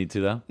don't feel the need to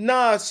though.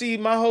 Nah, see,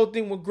 my whole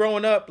thing with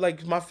growing up,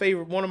 like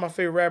one of my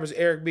favorite rappers,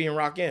 Eric B. and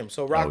Rakim.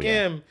 So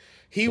Rakim,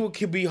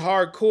 could be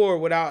hardcore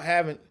without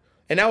having,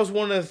 and that was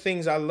one of the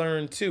things I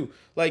learned too.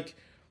 Like,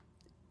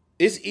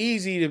 it's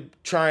easy to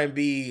try and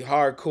be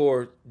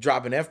hardcore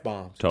dropping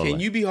F-bombs. Totally. Can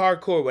you be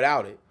hardcore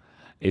without it?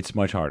 It's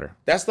much harder.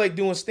 That's like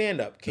doing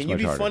stand-up. Can you much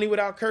be harder. funny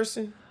without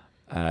cursing?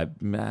 Yeah.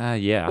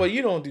 Well,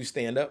 you don't do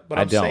stand-up, but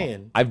I I'm don't.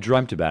 saying. I've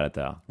dreamt about it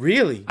though.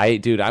 Really?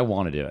 I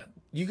want to do it.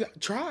 You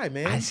got try,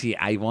 man.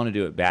 I want to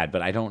do it bad,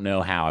 but I don't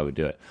know how I would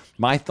do it.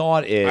 My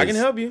thought is I can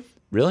help you.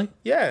 Really?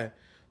 Yeah.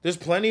 There's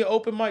plenty of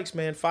open mics,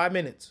 man. 5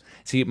 minutes.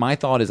 See, my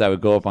thought is I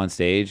would go up on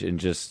stage and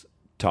just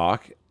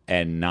talk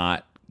and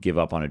not give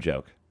up on a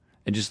joke.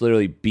 And just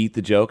literally beat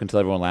the joke until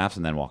everyone laughs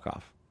and then walk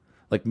off.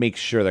 Like, make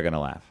sure they're going to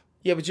laugh.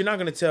 Yeah, but you're not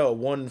going to tell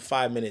one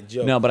 5-minute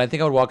joke. No, but I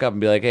think I would walk up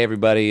and be like, hey,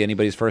 everybody,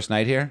 anybody's first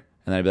night here?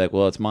 And then I'd be like,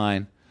 well, it's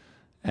mine.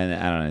 And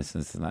I don't know.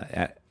 It's not,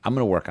 I'm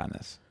going to work on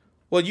this.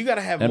 Well, you got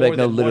to have And more I'd be like,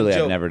 no, than literally, one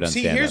joke. I've never done See,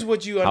 stand-up. here's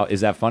what you... How,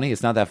 is that funny?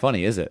 It's not that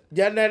funny, is it?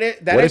 Yeah, that What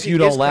if actually you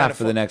don't is laugh kinda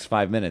for the fun. next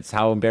 5 minutes?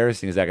 How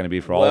embarrassing is that going to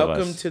be for all of us?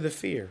 Welcome to the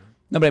fear.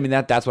 No, but I mean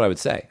that's what I would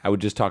say. I would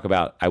just talk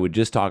about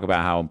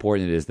how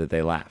important it is that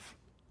they laugh.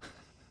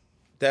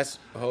 That's...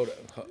 Hold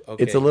on.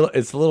 Okay. It's a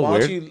little Why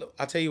weird. don't you...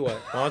 I'll tell you what.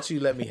 Why don't you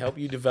let me help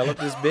you develop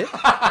this bit?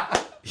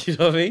 You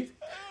know what I mean?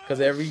 Because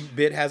every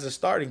bit has a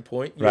starting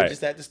point. You're Right.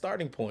 just at the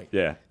starting point.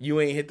 Yeah. You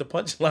ain't hit the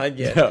punchline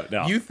yet.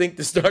 No. You think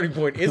the starting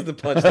point is the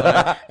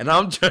punchline. And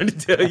I'm trying to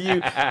tell you,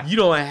 you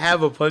don't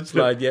have a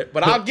punchline yet.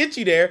 But I'll get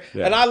you there.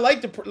 Yeah. And I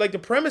like the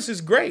premise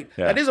is great.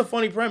 Yeah. That is a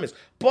funny premise.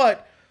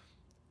 But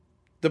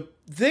the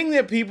thing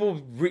that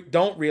people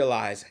don't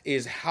realize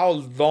is how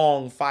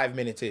long 5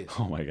 minutes is.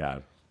 Oh my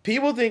god.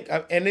 People think,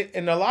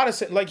 and a lot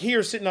of, like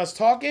here sitting us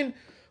talking,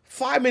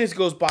 5 minutes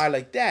goes by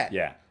like that.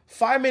 Yeah.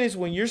 5 minutes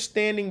when you're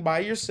standing by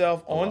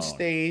yourself on Alone.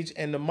 stage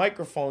and the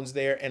microphone's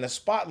there and a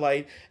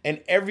spotlight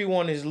and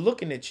everyone is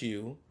looking at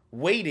you,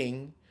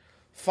 waiting.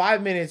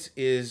 5 minutes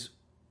is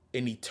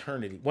an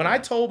eternity. When I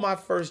told my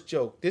first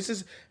joke, this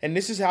is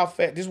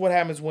what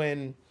happens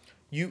when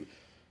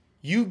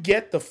you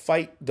get the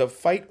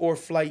fight or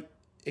flight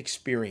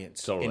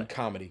experience Totally. in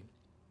comedy.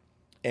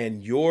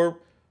 And your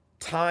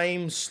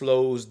time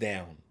slows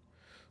down.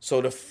 So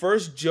the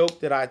first joke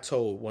that I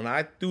told, when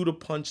I threw the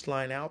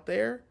punchline out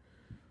there,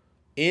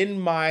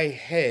 in my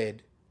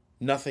head,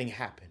 nothing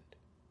happened.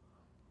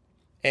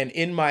 And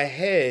in my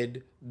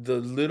head, the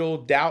little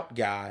doubt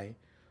guy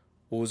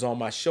who was on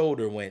my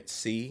shoulder went,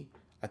 see,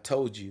 I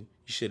told you, you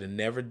should have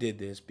never did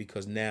this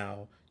because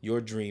now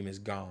your dream is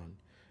gone.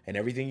 And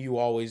everything you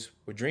always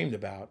were dreamed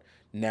about,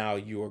 now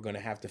you are going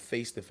to have to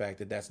face the fact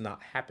that that's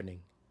not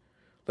happening.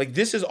 Like,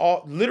 this is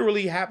all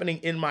literally happening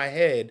in my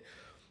head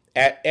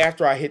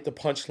after I hit the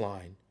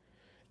punchline.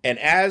 And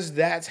as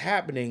that's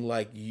happening,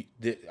 like,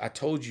 I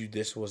told you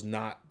this was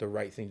not the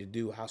right thing to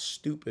do. How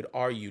stupid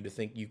are you to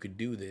think you could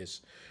do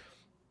this?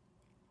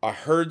 I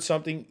heard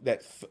something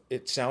that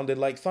it sounded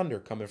like thunder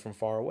coming from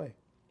far away.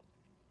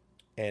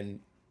 And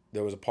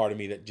there was a part of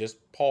me that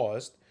just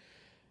paused.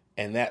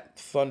 And that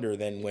thunder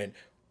then went,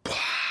 bah!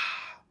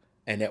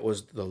 And that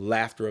was the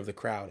laughter of the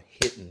crowd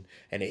hitting.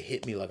 And it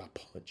hit me like a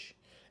punch.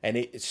 And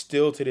it's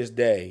still to this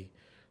day,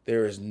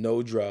 there is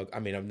no drug. I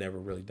mean, I've never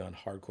really done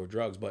hardcore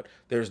drugs, but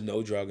there's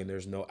no drug and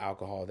there's no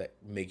alcohol that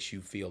makes you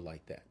feel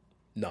like that.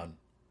 None.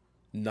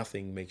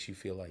 Nothing makes you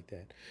feel like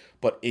that.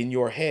 But in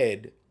your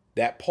head,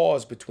 that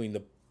pause between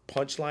the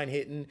punchline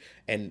hitting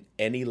and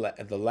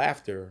the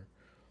laughter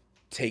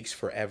takes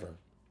forever.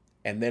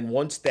 And then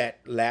once that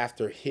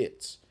laughter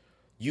hits,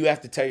 you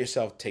have to tell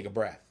yourself, take a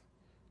breath.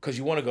 Because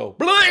you want to go,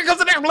 blah, blah,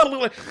 blah,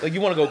 blah. Like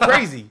you want to go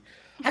crazy.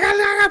 I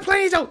got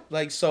plenty of joke.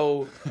 Like,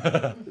 so,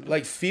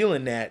 like,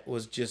 feeling that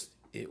was just,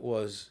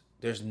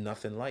 there's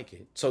nothing like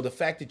it. So the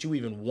fact that you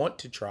even want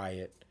to try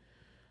it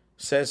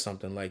says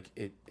something, like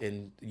it,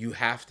 and you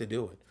have to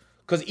do it.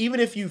 Because even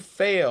if you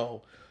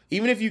fail,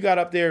 even if you got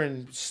up there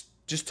and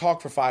just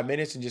talk for 5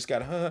 minutes and just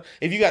got,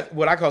 if you got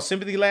what I call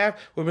sympathy laugh,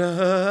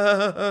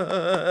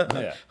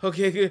 yeah.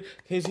 Okay, good.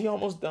 Is he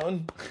almost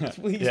done?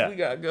 Please, yeah. We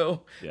gotta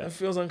go. Yeah. It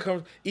feels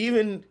uncomfortable.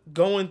 Even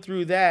going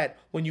through that,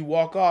 when you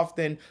walk off,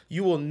 then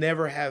you will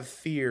never have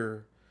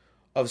fear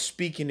of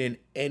speaking in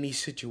any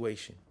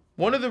situation.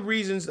 One of the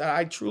reasons that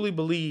I truly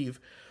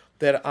believe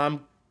that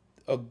I'm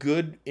a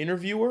good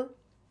interviewer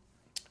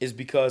is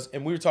because,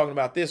 and we were talking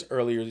about this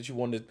earlier that you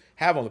wanted to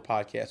have on the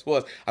podcast,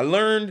 was I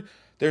learned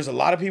there's a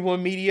lot of people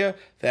in media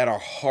that are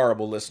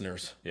horrible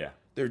listeners. Yeah.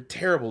 They're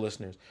terrible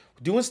listeners.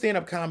 Doing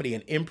stand-up comedy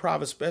and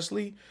improv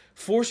especially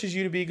forces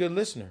you to be a good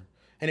listener.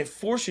 And it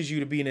forces you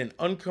to be in an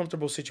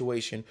uncomfortable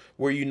situation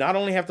where you not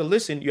only have to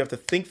listen, you have to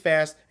think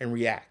fast and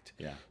react.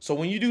 Yeah. So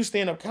when you do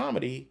stand-up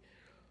comedy,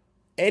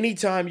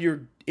 anytime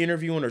you're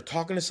interviewing or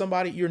talking to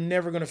somebody, you're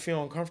never going to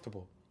feel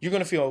uncomfortable. You're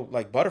going to feel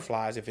like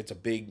butterflies if it's a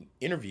big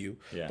interview,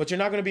 but you're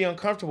not going to be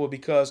uncomfortable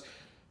because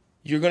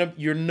you're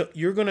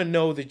gonna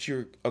know that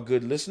you're a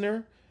good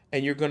listener,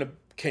 and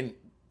can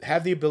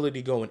have the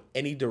ability to go in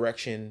any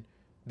direction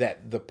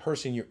that the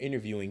person you're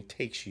interviewing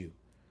takes you,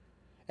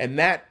 and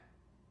that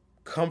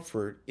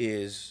comfort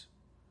is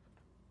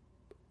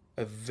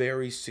a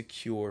very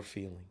secure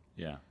feeling.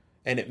 Yeah,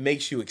 and it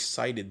makes you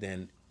excited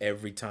then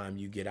every time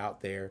you get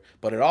out there,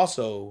 but it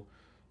also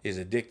is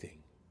addicting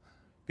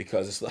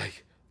because it's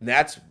like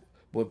that's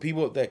what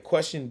people that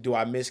question: do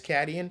I miss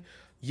caddying?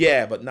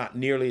 Yeah, but not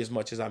nearly as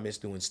much as I miss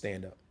doing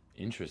stand-up.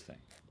 Interesting.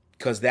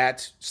 Because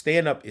that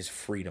stand-up is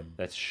freedom.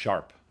 That's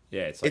sharp.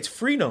 Yeah, it's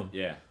freedom.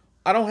 Yeah.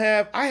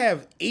 I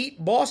have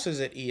 8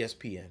 bosses at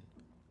ESPN.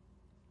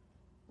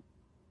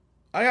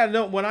 I got to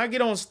know, when I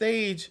get on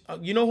stage,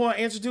 you know who I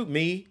answer to?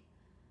 Me.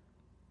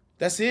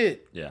 That's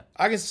it. Yeah.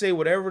 I can say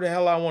whatever the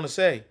hell I want to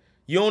say.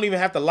 You don't even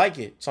have to like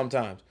it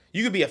sometimes.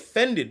 You could be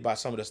offended by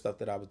some of the stuff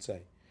that I would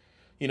say.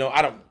 You know,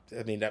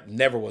 that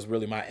never was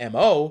really my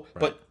MO,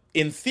 right. But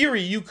in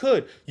theory, you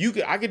could.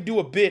 I could do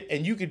a bit,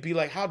 and you could be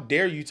like, "How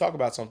dare you talk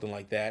about something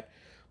like that?"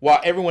 While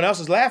everyone else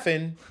is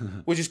laughing,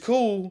 which is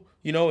cool,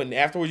 you know. And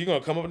afterwards, you're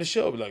gonna come up in the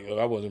show, and be like, "Oh,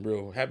 I wasn't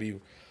real happy.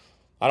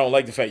 I don't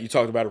like the fact you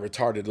talked about a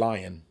retarded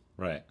lion."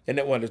 Right. And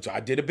that one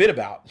I did a bit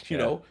about, you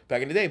know,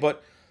 back in the day,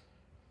 but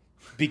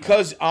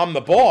because I'm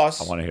the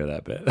boss, I want to hear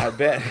that bit. I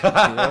bet. You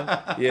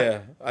know? Yeah,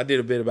 I did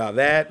a bit about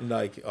that, and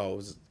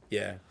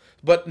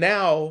But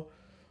now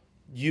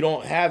you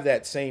don't have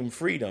that same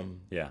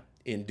freedom. Yeah.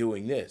 In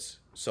doing this.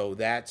 So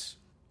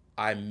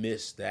I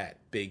miss that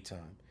big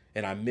time.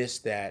 And I miss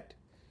that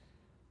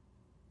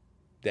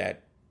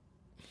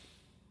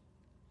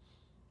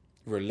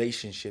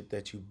relationship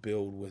that you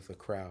build with a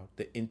crowd,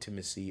 the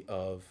intimacy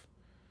of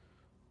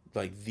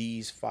like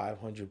these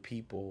 500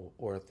 people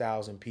or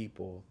 1,000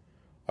 people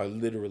are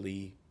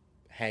literally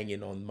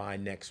hanging on my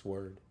next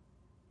word,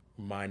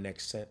 my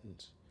next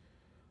sentence.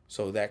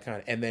 So that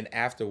and then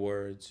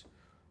afterwards,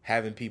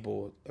 having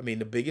people, I mean,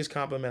 the biggest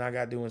compliment I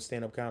got doing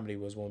stand-up comedy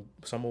was when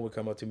someone would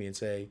come up to me and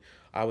say,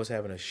 I was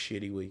having a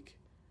shitty week.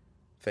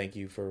 Thank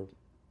you for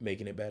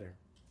making it better.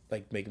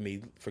 Like, making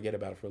me forget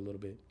about it for a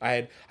little bit.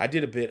 I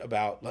did a bit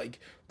about, like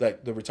the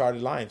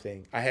retarded lion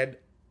thing.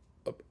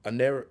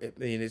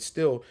 It's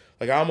still,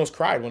 like, I almost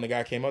cried when the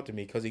guy came up to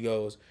me because he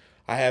goes,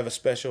 I have a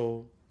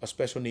special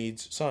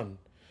needs son.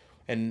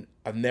 And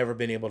I've never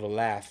been able to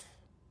laugh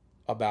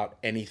about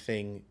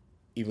anything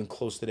even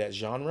close to that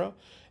genre,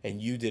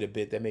 and you did a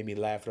bit that made me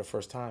laugh for the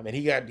first time. And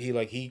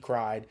he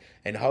cried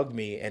and hugged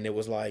me, and it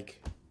was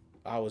like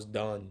I was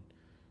done,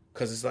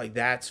 because it's like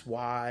that's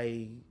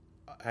why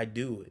I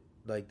do it.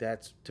 Like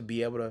that's to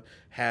be able to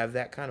have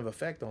that kind of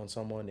effect on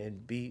someone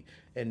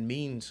and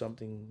mean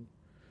something.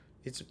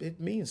 It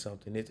means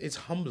something. It's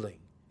humbling.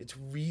 It's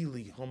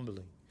really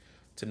humbling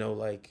to know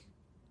like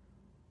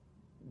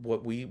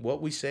what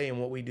we say and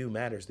what we do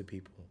matters to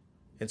people.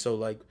 And so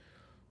like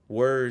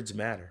words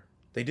matter.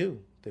 They do.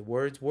 The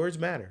words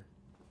matter.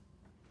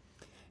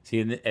 See,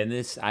 and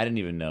this, I didn't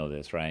even know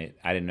this, right?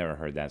 I never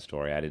heard that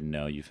story. I didn't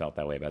know you felt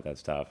that way about that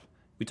stuff.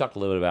 We talked a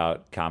little bit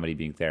about comedy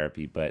being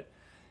therapy, but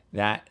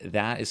that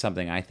is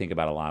something I think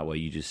about a lot, what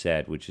you just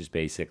said, which is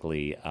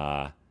basically,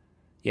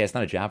 it's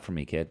not a job for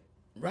me, kid.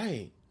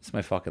 Right. It's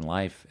my fucking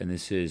life, and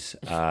this is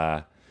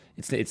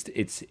it's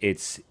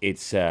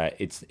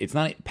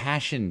not,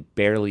 passion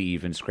barely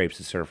even scrapes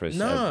the surface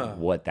of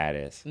what that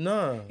is.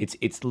 No.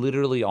 It's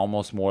literally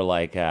almost more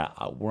like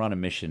we're on a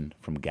mission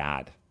from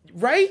God.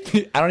 Right?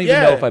 I don't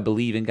even know if I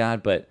believe in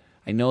God, but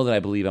I know that I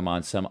believe I'm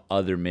on some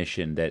other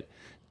mission that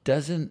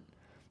doesn't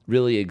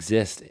really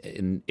exist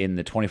in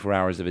the 24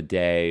 hours of a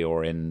day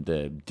or in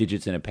the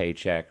digits in a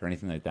paycheck or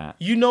anything like that.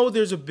 You know,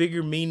 there's a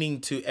bigger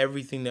meaning to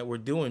everything that we're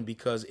doing,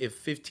 because if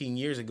 15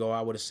 years ago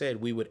I would have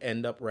said we would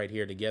end up right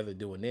here together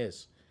doing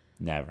this.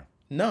 Never.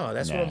 No,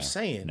 that's what I'm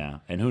saying.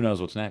 No. And who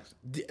knows what's next?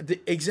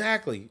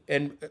 Exactly.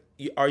 And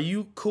are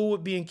you cool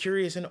with being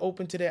curious and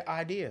open to that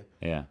idea?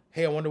 Yeah.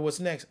 Hey, I wonder what's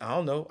next. I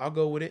don't know. I'll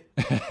go with it.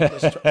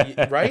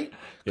 Right?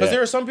 Because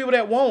there are some people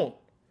that won't,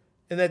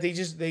 and that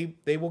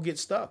they will get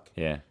stuck.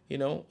 Yeah. You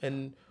know,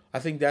 and I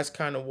think that's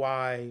kind of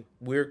why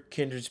we're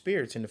kindred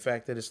spirits, in the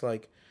fact that it's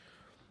like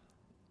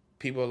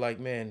people are like,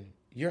 man,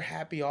 you're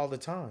happy all the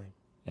time.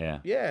 Yeah.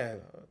 Yeah.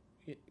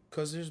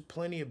 Because there's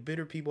plenty of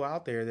bitter people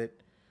out there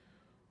that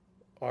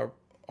are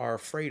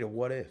afraid of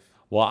what if.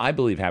 Well, I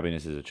believe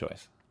happiness is a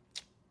choice.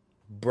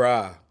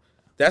 Bruh.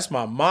 That's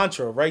my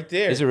mantra right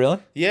there. Is it really?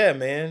 Yeah,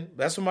 man.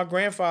 That's what my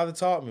grandfather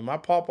taught me. My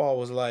pawpaw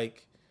was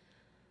like,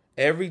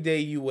 every day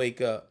you wake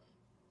up,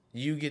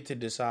 you get to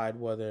decide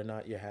whether or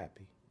not you're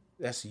happy.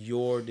 That's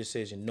your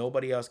decision.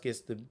 Nobody else gets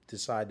to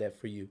decide that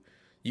for you.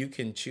 You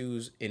can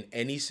choose in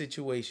any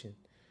situation.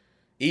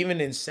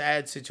 Even in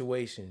sad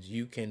situations,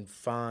 you can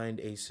find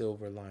a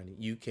silver lining.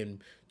 You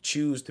can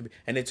choose to be,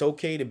 and it's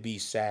okay to be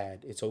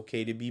sad. It's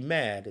okay to be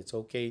mad. It's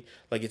okay.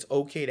 Like, it's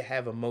okay to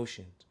have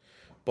emotions,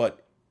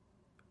 but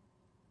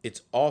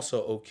it's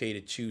also okay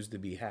to choose to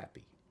be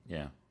happy.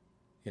 Yeah.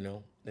 You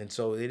know? And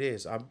so it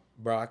is. I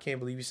can't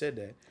believe you said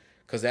that.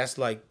 'Cause that's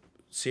like,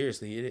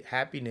 seriously,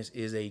 happiness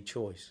is a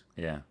choice.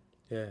 Yeah.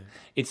 Yeah.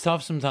 It's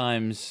tough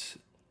sometimes.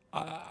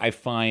 I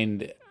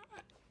find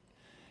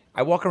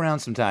I walk around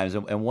sometimes,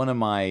 and one of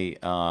my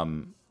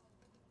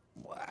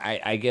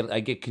I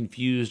get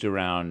confused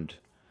around.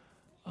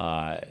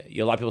 A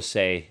lot of people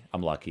say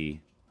I'm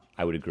lucky.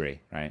 I would agree,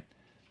 right?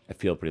 I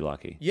feel pretty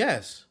lucky.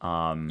 Yes.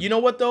 You know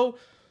what though?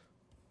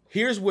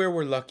 Here's where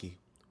we're lucky.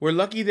 We're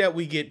lucky that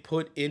we get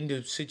put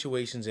into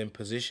situations and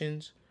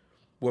positions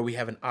where we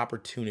have an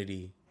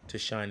opportunity to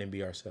shine and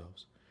be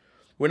ourselves.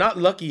 We're not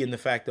lucky in the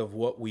fact of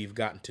what we've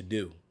gotten to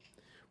do.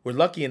 We're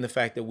lucky in the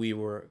fact that we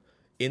were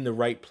in the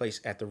right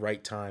place at the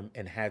right time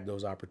and had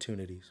those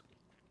opportunities.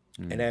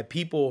 And had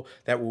people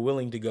that were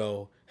willing to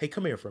go, hey,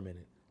 come here for a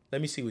minute.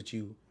 Let me see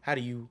how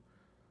do you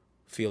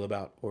feel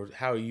about, or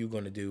how are you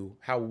going to do?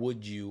 How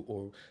would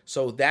you?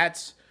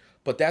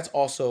 But that's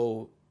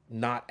also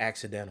not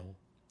accidental.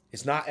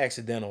 It's not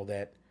accidental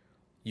that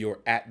you're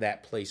at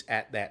that place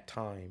at that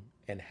time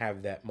and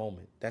have that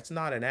moment. That's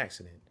not an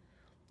accident.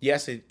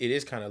 Yes, it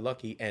is kind of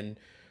lucky. And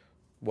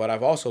what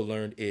I've also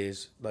learned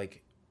is,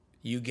 like,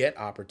 you get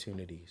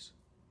opportunities.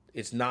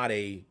 It's not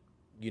a,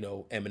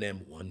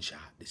 Eminem one shot.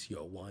 This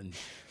your one.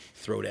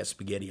 Throw that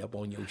spaghetti up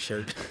on your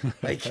shirt.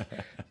 Like,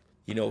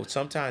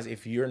 sometimes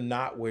if you're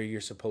not where you're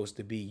supposed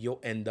to be,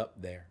 you'll end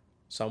up there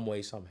some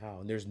way,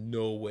 somehow. And there's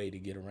no way to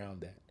get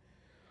around that.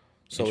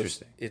 So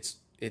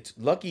it's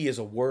lucky is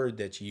a word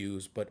that's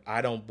used, but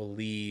I don't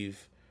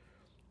believe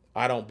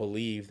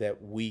that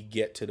we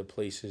get to the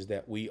places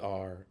that we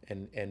are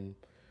and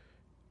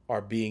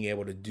are being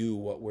able to do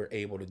what we're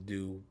able to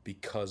do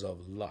because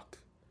of luck.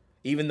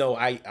 Even though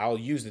I'll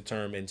use the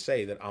term and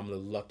say that I'm the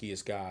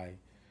luckiest guy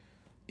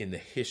in the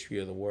history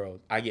of the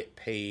world.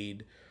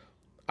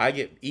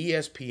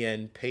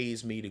 ESPN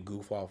pays me to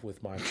goof off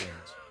with my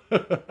friends.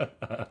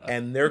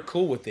 And they're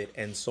cool with it,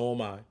 and so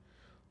am I.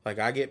 Like,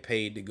 I get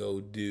paid to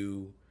go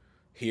do,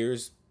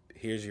 here's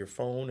your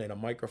phone and a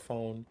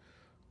microphone.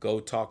 Go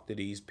talk to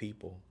these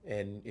people,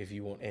 and if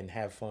you want, and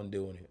have fun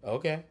doing it.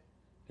 Okay.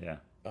 Yeah.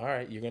 All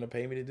right, you're gonna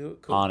pay me to do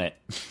it. Cool. On it.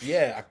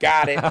 Yeah, I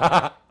got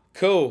it.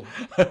 Cool.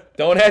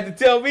 Don't have to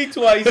tell me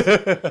twice.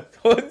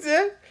 What's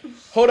that?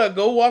 Hold up.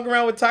 Go walk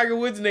around with Tiger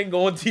Woods and then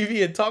go on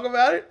TV and talk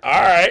about it.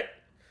 All right.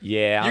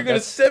 Yeah. You're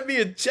gonna send me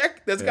a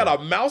check that's got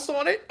a mouse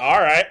on it. All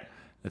right.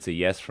 That's a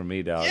yes from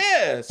me, dog.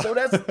 Yeah. So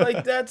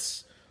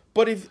that's.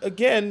 But if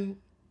again,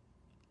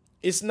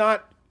 it's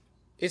not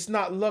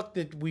luck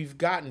that we've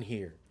gotten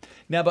here.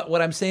 Now, but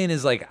what I'm saying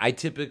is, like, I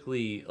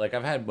typically, like,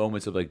 I've had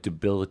moments of, like,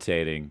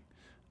 debilitating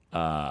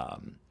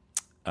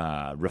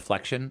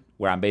reflection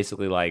where I'm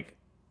basically like,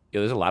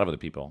 there's a lot of other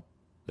people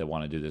that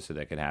want to do this or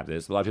that could have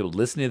this. A lot of people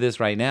listening to this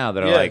right now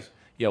that are like,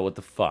 yo, what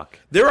the fuck?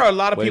 There are a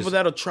lot of people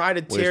that'll try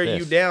to tear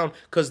you down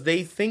because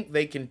they think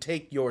they can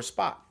take your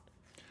spot.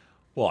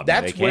 Well, I mean,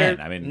 that's they can.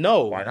 I mean,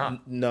 no, why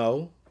not?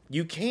 No,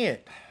 you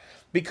can't.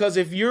 Because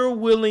if you're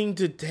willing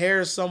to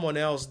tear someone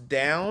else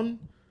down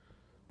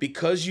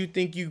because you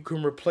think you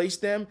can replace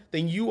them,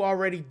 then you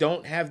already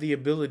don't have the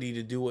ability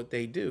to do what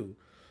they do.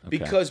 Okay.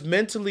 Because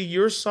mentally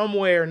you're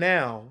somewhere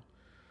now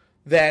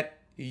that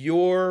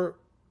your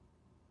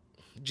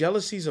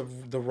jealousy's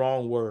the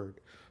wrong word,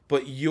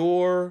 but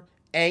your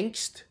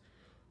angst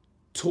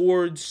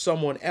towards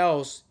someone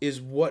else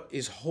is what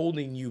is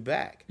holding you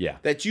back. Yeah.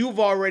 That you've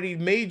already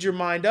made your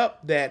mind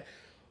up that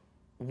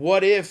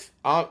what if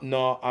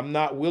I'm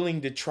not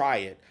willing to try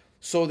it,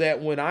 so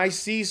that when I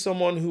see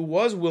someone who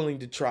was willing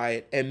to try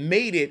it and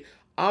made it,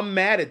 I'm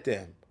mad at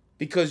them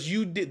because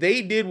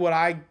they did what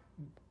I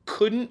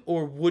couldn't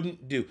or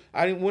wouldn't do.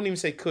 Wouldn't even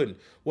say couldn't.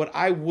 What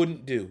I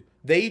wouldn't do.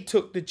 They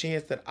took the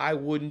chance that I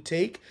wouldn't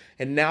take,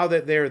 and now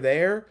that they're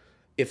there,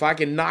 if I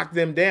can knock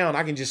them down,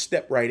 I can just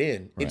step right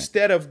in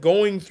instead of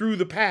going through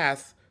the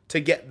path to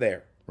get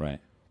there. Right.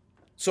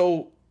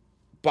 So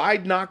by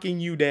knocking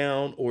you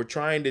down or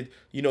trying to,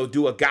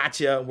 do a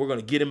gotcha, we're going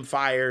to get him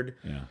fired.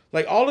 Yeah.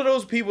 Like all of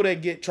those people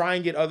that try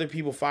and get other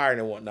people fired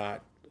and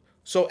whatnot.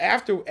 So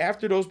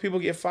after those people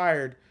get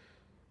fired,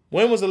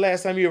 when was the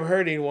last time you ever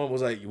heard anyone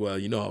was like, well,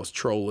 I was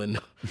trolling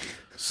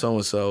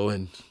so-and-so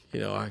and,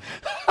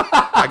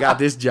 I got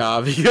this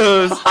job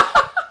because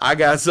I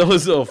got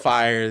so-and-so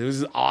fired. It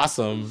was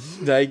awesome.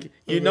 Like,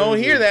 you don't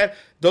hear that.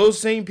 Those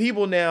same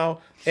people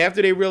now,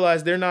 after they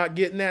realize they're not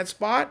getting that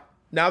spot,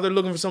 now they're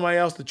looking for somebody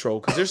else to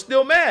troll because they're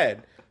still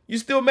mad. You're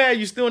still mad.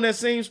 You're still in that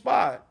same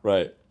spot.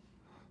 Right.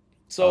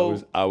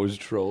 So I was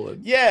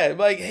trolling. Yeah,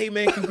 like, hey,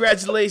 man,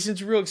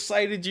 congratulations. You're real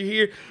excited you're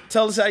here.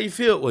 Tell us how you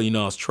feel. Well,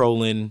 I was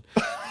trolling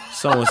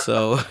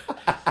so-and-so,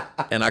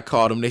 and I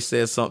caught them. They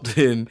said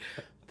something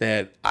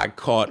that I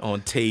caught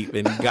on tape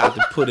and got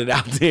to put it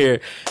out there.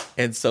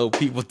 And so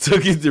people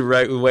took it the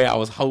right way I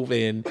was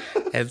hoping.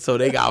 And so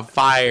they got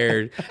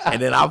fired.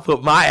 And then I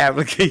put my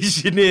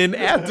application in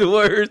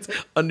afterwards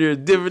under a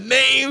different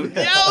name. Yo,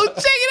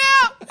 check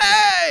it out.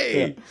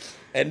 Hey. Yeah.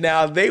 And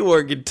now they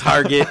work at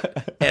Target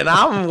and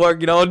I'm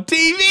working on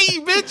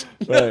TV, bitch.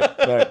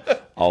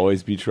 Right.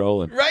 Always be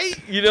trolling. Right?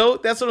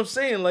 That's what I'm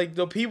saying. Like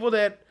the people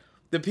that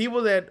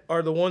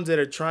are the ones that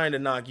are trying to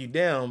knock you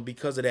down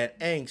because of that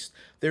angst,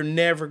 they're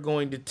never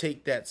going to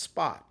take that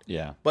spot.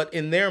 Yeah. But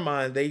in their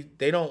mind,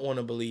 they don't want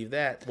to believe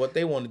that. What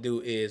they want to do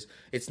is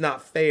it's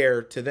not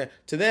fair to them.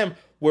 To them,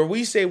 where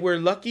we say we're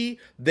lucky,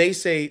 they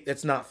say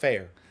it's not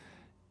fair.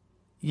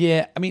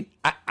 Yeah, I mean,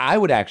 I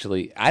would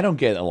actually, I don't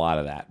get a lot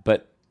of that,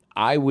 but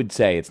I would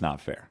say it's not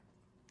fair.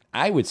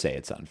 I would say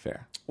it's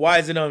unfair. Why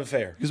is it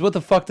unfair? Because what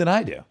the fuck did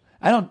I do?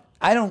 I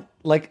don't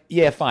like.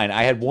 Yeah, fine.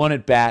 I had one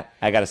at bat.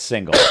 I got a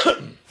single.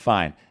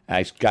 Fine.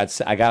 I got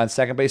on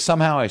second base.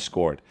 Somehow I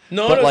scored.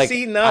 No.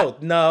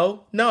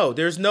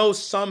 There's no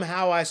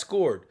somehow I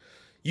scored.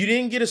 You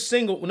didn't get a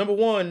single. Number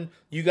one,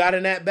 you got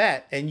an at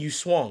bat and you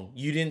swung.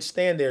 You didn't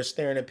stand there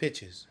staring at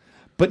pitches.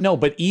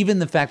 But even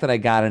the fact that I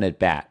got an at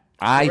bat,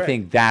 I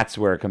think that's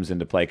where it comes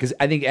into play. Because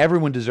I think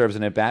everyone deserves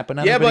an at bat, but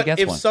not everybody gets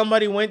one. Yeah, but if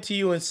somebody went to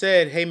you and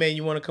said, "Hey man,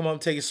 you want to come up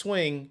and take a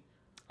swing?"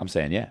 I'm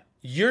saying yeah.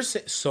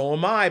 So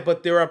am I,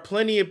 but there are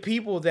plenty of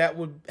people that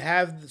would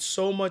have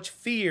so much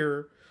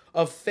fear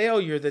of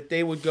failure that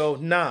they would go,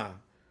 nah.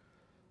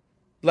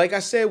 Like I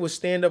said with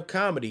stand-up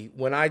comedy,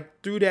 when I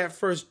threw that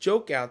first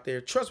joke out there,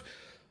 trust me,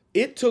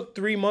 it took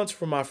 3 months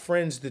for my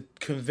friends to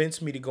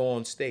convince me to go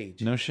on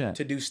stage. No shit.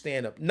 To do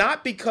stand-up.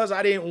 Not because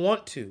I didn't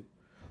want to,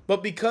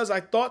 but because I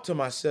thought to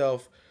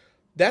myself,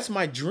 that's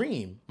my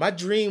dream. My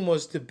dream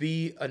was to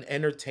be an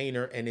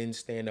entertainer and in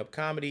stand-up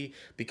comedy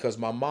because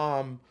my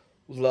mom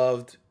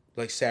loved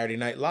like Saturday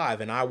Night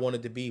Live, and I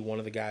wanted to be one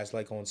of the guys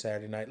like on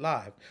Saturday Night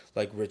Live,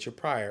 like Richard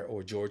Pryor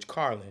or George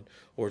Carlin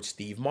or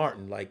Steve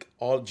Martin, like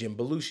all Jim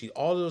Belushi,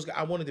 all those guys.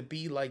 I wanted to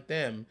be like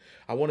them.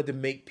 I wanted to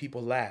make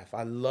people laugh.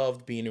 I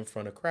loved being in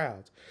front of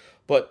crowds.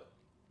 But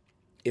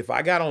if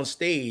I got on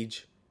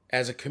stage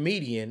as a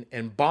comedian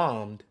and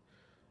bombed,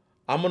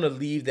 I'm going to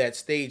leave that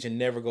stage and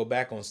never go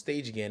back on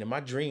stage again, and my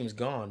dream's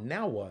gone.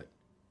 Now what?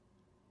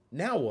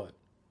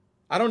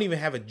 I don't even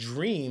have a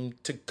dream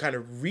to kind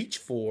of reach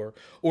for,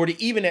 or to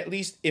even at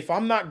least, if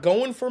I'm not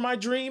going for my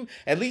dream,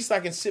 at least I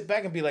can sit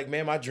back and be like,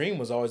 man, my dream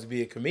was always to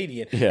be a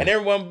comedian. Yeah. And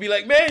everyone would be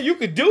like, man, you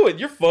could do it.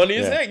 You're funny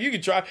as heck. You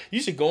could try.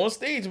 You should go on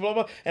stage, blah,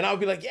 blah. And I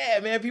would be like, yeah,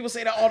 man, people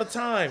say that all the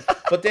time.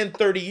 But then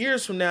 30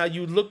 years from now,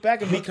 you look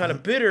back and be kind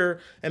of bitter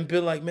and be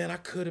like, man, I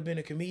could have been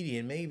a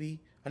comedian.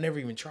 Maybe. I never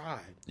even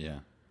tried. Yeah.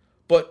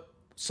 But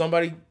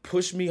somebody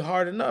pushed me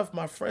hard enough.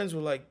 My friends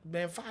were like,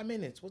 man, 5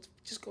 minutes.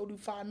 Just go do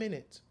 5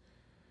 minutes.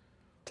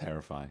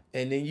 Terrifying.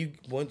 And then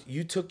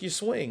you took your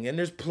swing. And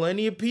there's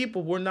plenty of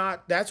people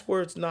that's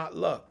where it's not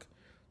luck.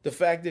 The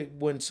fact that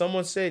when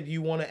someone said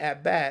you want to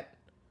at bat,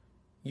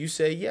 you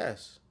say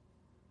yes.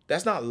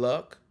 That's not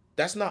luck.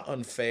 That's not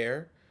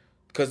unfair.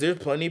 Because there's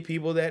plenty of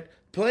people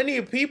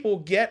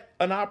get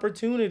an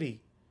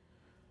opportunity.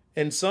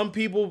 And some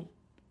people,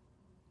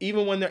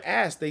 even when they're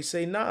asked, they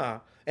say nah.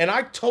 And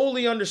I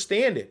totally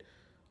understand it.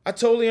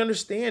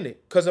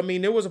 Because, I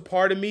mean, there was a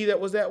part of me that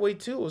was that way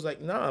too. It was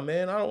like, nah,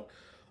 man,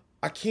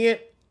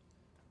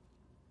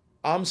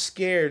 I'm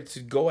scared to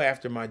go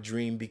after my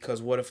dream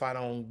because what if I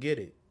don't get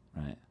it?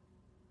 Right.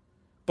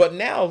 But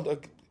now,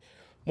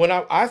 when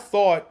I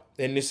thought,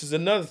 and this is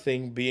another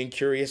thing, being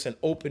curious and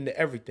open to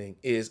everything,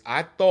 is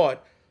I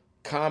thought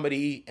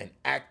comedy and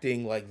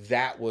acting, like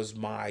that was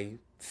my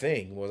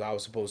thing, what I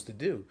was supposed to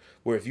do.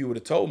 Where if you would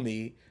have told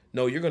me,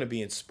 no, you're going to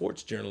be in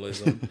sports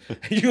journalism,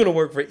 you're going to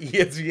work for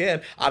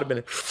ESPN, I'd have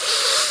been,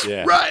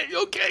 yeah, right,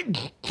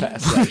 okay.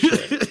 Pass that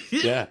shit.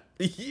 Yeah.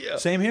 Yeah.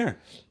 Same here.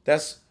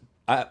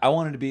 I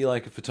wanted to be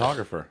like a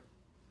photographer.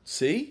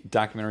 See?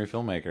 Documentary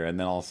filmmaker. And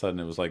then all of a sudden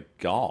it was like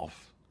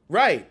golf.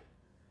 Right.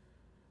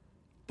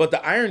 But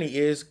the irony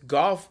is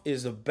golf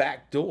is a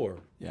back door.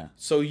 Yeah.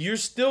 So you're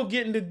still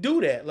getting to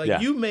do that.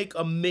 Like you make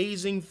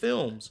amazing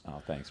films.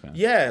 Oh, thanks, man.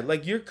 Yeah.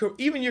 Like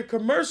even your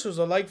commercials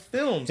are like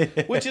films,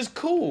 which is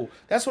cool.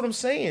 That's what I'm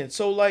saying.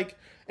 So like,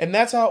 and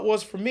that's how it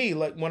was for me.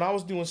 Like when I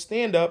was doing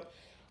stand-up,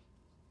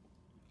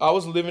 I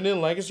was living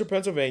in Lancaster,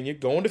 Pennsylvania,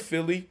 going to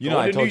Philly, you know,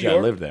 I told you I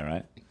lived there,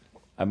 right?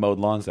 I mowed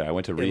lawns there. I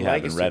went to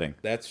rehab in Reading.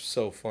 That's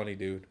so funny,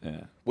 dude.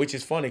 Yeah. Which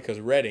is funny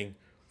because Reading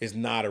is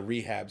not a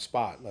rehab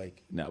spot.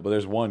 Like no, but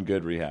there's one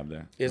good rehab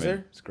there. Is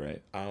there? It's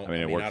great. I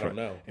don't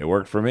know. It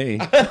worked for me.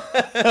 That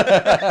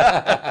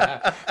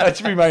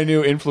should be my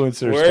new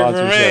influencer Work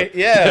sponsorship. for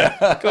me.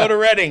 Yeah. Go to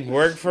Reading.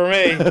 Work for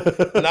me.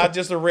 Not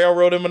just a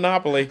railroad and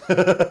monopoly.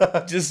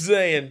 Just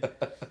saying.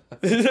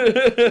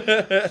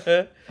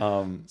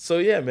 So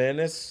yeah, man,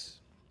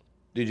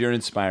 dude, you're an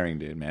inspiring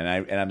dude,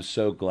 man. I'm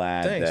so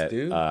glad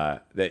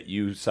that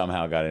you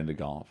somehow got into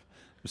golf.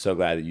 I'm so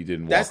glad that you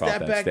didn't walk off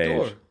that back stage.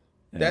 door.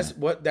 Yeah.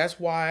 That's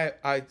why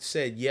I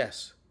said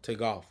yes to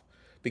golf,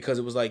 because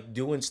it was like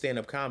doing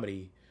stand-up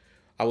comedy.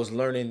 I was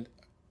learning.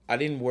 I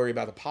didn't worry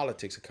about the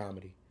politics of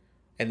comedy,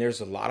 and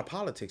there's a lot of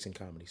politics in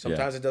comedy.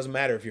 Sometimes it doesn't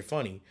matter if you're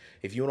funny.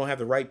 If you don't have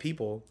the right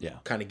people,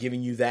 kind of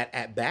giving you that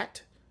at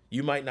bat,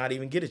 you might not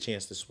even get a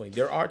chance to swing.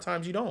 There are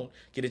times you don't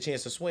get a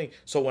chance to swing.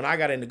 So when I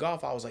got into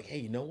golf, I was like, hey,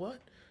 you know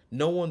what?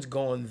 No one's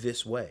gone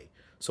this way.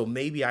 So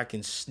maybe I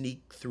can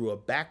sneak through a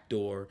back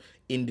door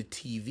into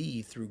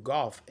TV through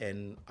golf,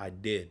 and I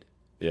did.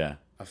 Yeah.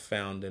 I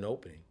found an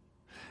opening.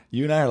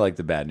 You and I are like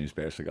the bad news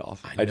bears of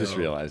golf. I just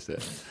realized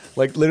it.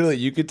 Like literally,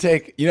 you could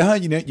take you know how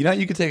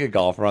you could take a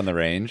golfer on the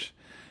range,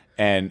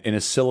 and in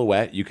a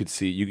silhouette you could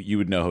see you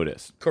would know who it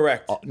is.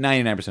 Correct.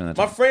 99% of the time.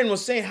 My friend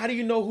was saying, "How do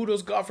you know who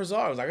those golfers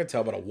are?" I was like, "I can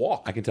tell by the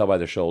walk." I can tell by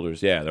their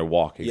shoulders. Yeah, their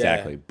walk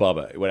exactly.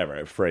 Bubba,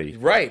 whatever, Freddie.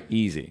 Right.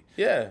 Easy.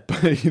 Yeah.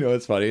 But you know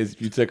what's funny is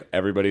if you took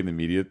everybody in the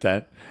media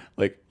tent,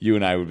 like you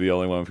and I would be the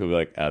only one who would be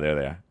like, "Oh, there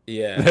they are."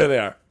 Yeah. There they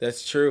are.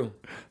 That's true.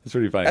 That's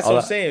pretty funny. That's what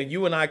I'm saying.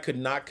 You and I could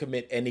not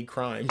commit any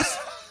crimes.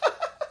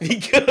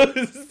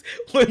 Because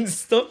when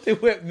something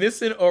went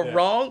missing or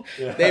wrong,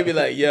 they'd be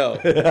like, yo,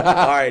 all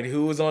right,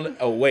 who was on?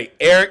 Oh, wait,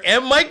 Eric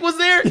and Mike was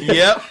there?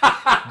 Yep.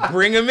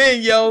 Bring them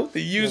in, yo. The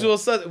usual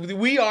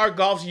we are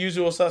golf's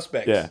usual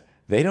suspects. Yeah.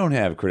 They don't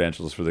have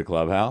credentials for the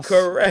clubhouse.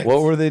 Correct.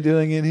 What were they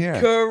doing in here?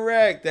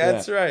 Correct.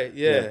 That's right.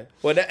 Yeah.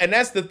 Well, and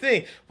that's the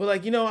thing. But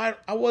like, you know,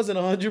 I wasn't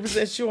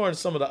 100% sure on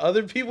some of the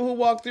other people who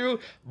walked through,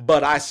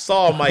 but I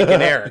saw Mike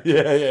and Eric.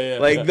 Yeah.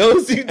 Like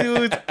those two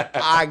dudes,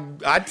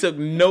 I took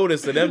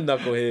notice of them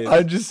knuckleheads.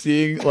 I'm just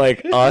seeing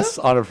like us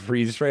on a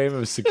freeze frame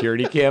of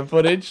security cam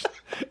footage,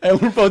 and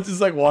we're both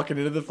just like walking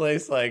into the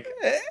place like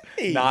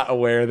not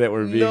aware that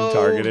we're being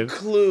targeted.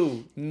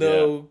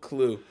 No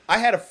clue. I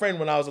had a friend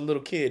when I was a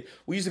little kid.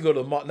 We used to go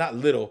to the mall, not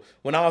little,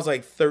 when I was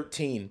like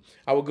 13,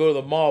 I would go to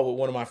the mall with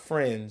one of my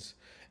friends,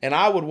 and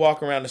I would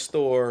walk around the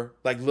store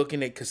like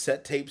looking at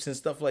cassette tapes and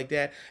stuff like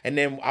that, and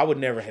then I would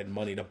never had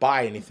money to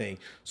buy anything.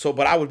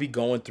 But I would be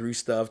going through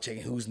stuff,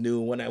 checking who's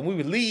new, and we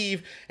would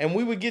leave, and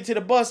we would get to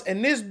the bus,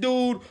 and this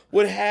dude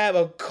would have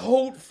a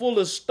coat full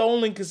of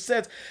stolen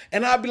cassettes,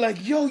 and I'd be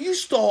like, yo, you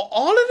stole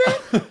all of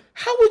that?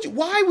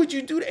 Why would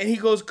you do that? And he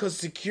goes, because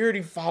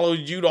security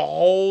followed you the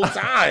whole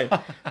time.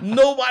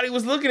 Nobody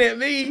was looking at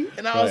me.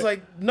 And I was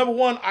like, number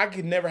one, I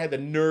could never have the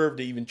nerve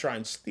to even try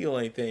and steal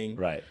anything.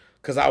 Right.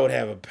 Because I would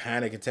have a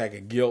panic attack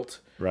of guilt.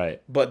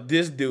 Right. But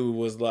this dude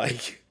was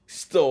like,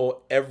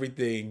 stole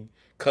everything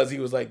because he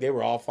was like, they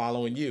were all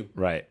following you.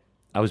 Right.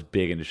 I was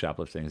big into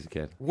shoplifting as a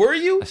kid. Were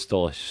you? I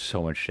stole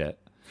so much shit.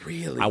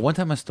 Really? One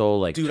time I stole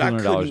like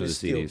 $200 worth of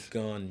CDs.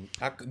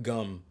 I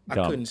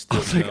couldn't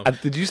steal gum.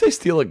 Did you say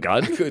steal a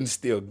gun? I couldn't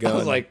steal gun. I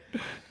was like,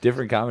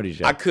 different comedy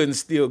show. I couldn't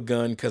steal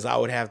gun because I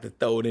would have to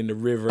throw it in the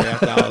river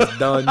after I was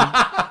done.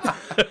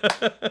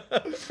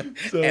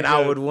 And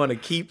I would want to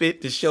keep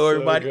it to show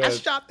everybody, good. I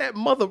shot that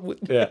mother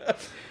with Yeah,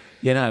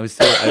 no,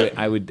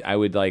 I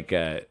would like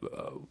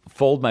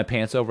fold my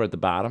pants over at the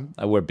bottom.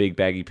 I wear big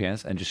baggy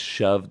pants and just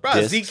shove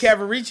discs. Z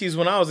Cavaricci's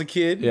when I was a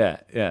kid. Yeah.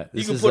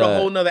 You can put a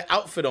whole nother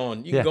outfit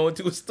on. You can go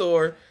into a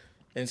store,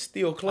 and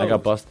steal clothes. I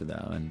got busted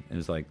though, and it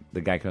was like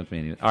the guy comes to me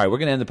and he, all right, we're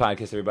gonna end the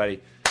podcast,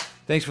 everybody.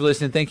 Thanks for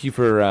listening. Thank you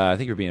for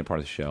being a part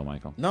of the show,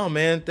 Michael. No,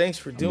 man, thanks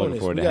for doing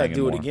this. We gotta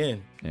do it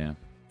again. Yeah.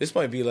 This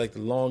might be like the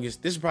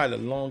longest. This is probably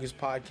the longest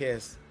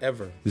podcast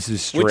ever. This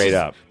is straight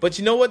up. But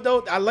you know what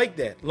though? I like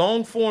that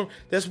long form.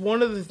 That's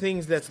one of the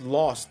things that's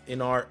lost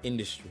in our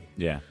industry.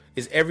 Yeah.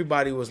 Is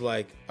everybody was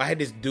like, I had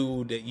this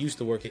dude that used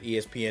to work at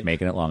ESPN.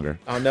 Making it longer.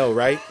 I know,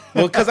 right?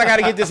 Well, because I got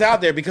to get this out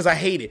there because I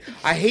hate it.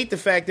 I hate the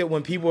fact that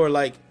when people are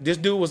like, this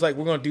dude was like,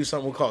 we're going to do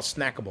something we call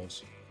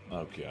snackables.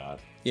 Oh, God.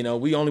 You know,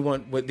 we only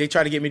want, they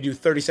try to get me to do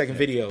 30-second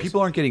videos.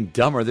 People aren't getting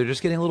dumber. They're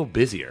just getting a little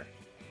busier.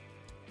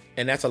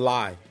 And that's a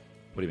lie.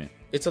 What do you mean?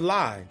 It's a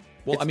lie.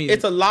 Well,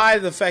 it's a lie,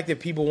 the fact that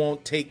people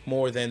won't take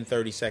more than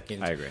 30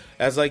 seconds. I agree.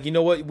 As like, you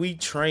know what? We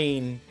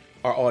train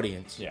our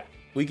audience. Yeah.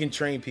 We can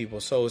train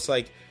people. So it's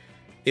like,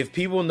 if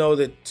people know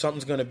that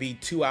something's going to be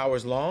 2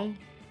 hours long,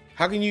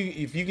 how can you,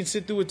 if you can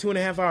sit through a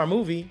 2.5-hour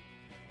movie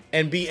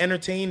and be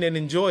entertained and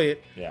enjoy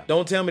it,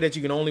 don't tell me that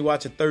you can only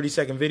watch a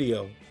 30-second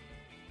video.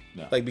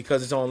 No. Like,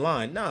 because it's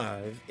online. Nah,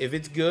 if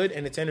it's good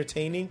and it's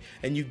entertaining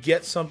and you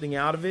get something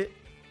out of it,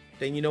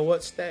 then you know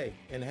what? Stay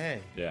and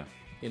hang. Yeah.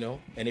 You know?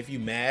 And if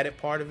you're mad at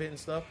part of it and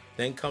stuff,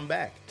 then come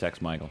back.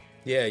 Text Michael.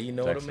 Yeah, you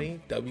know what I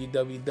mean?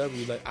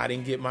 www. Like, I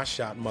didn't get my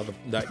shot, mother.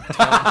 Like,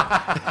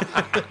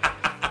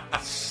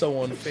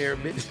 so unfair,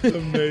 bitch.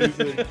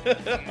 Amazing.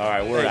 All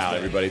right, we're out,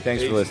 everybody.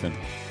 Thanks for listening.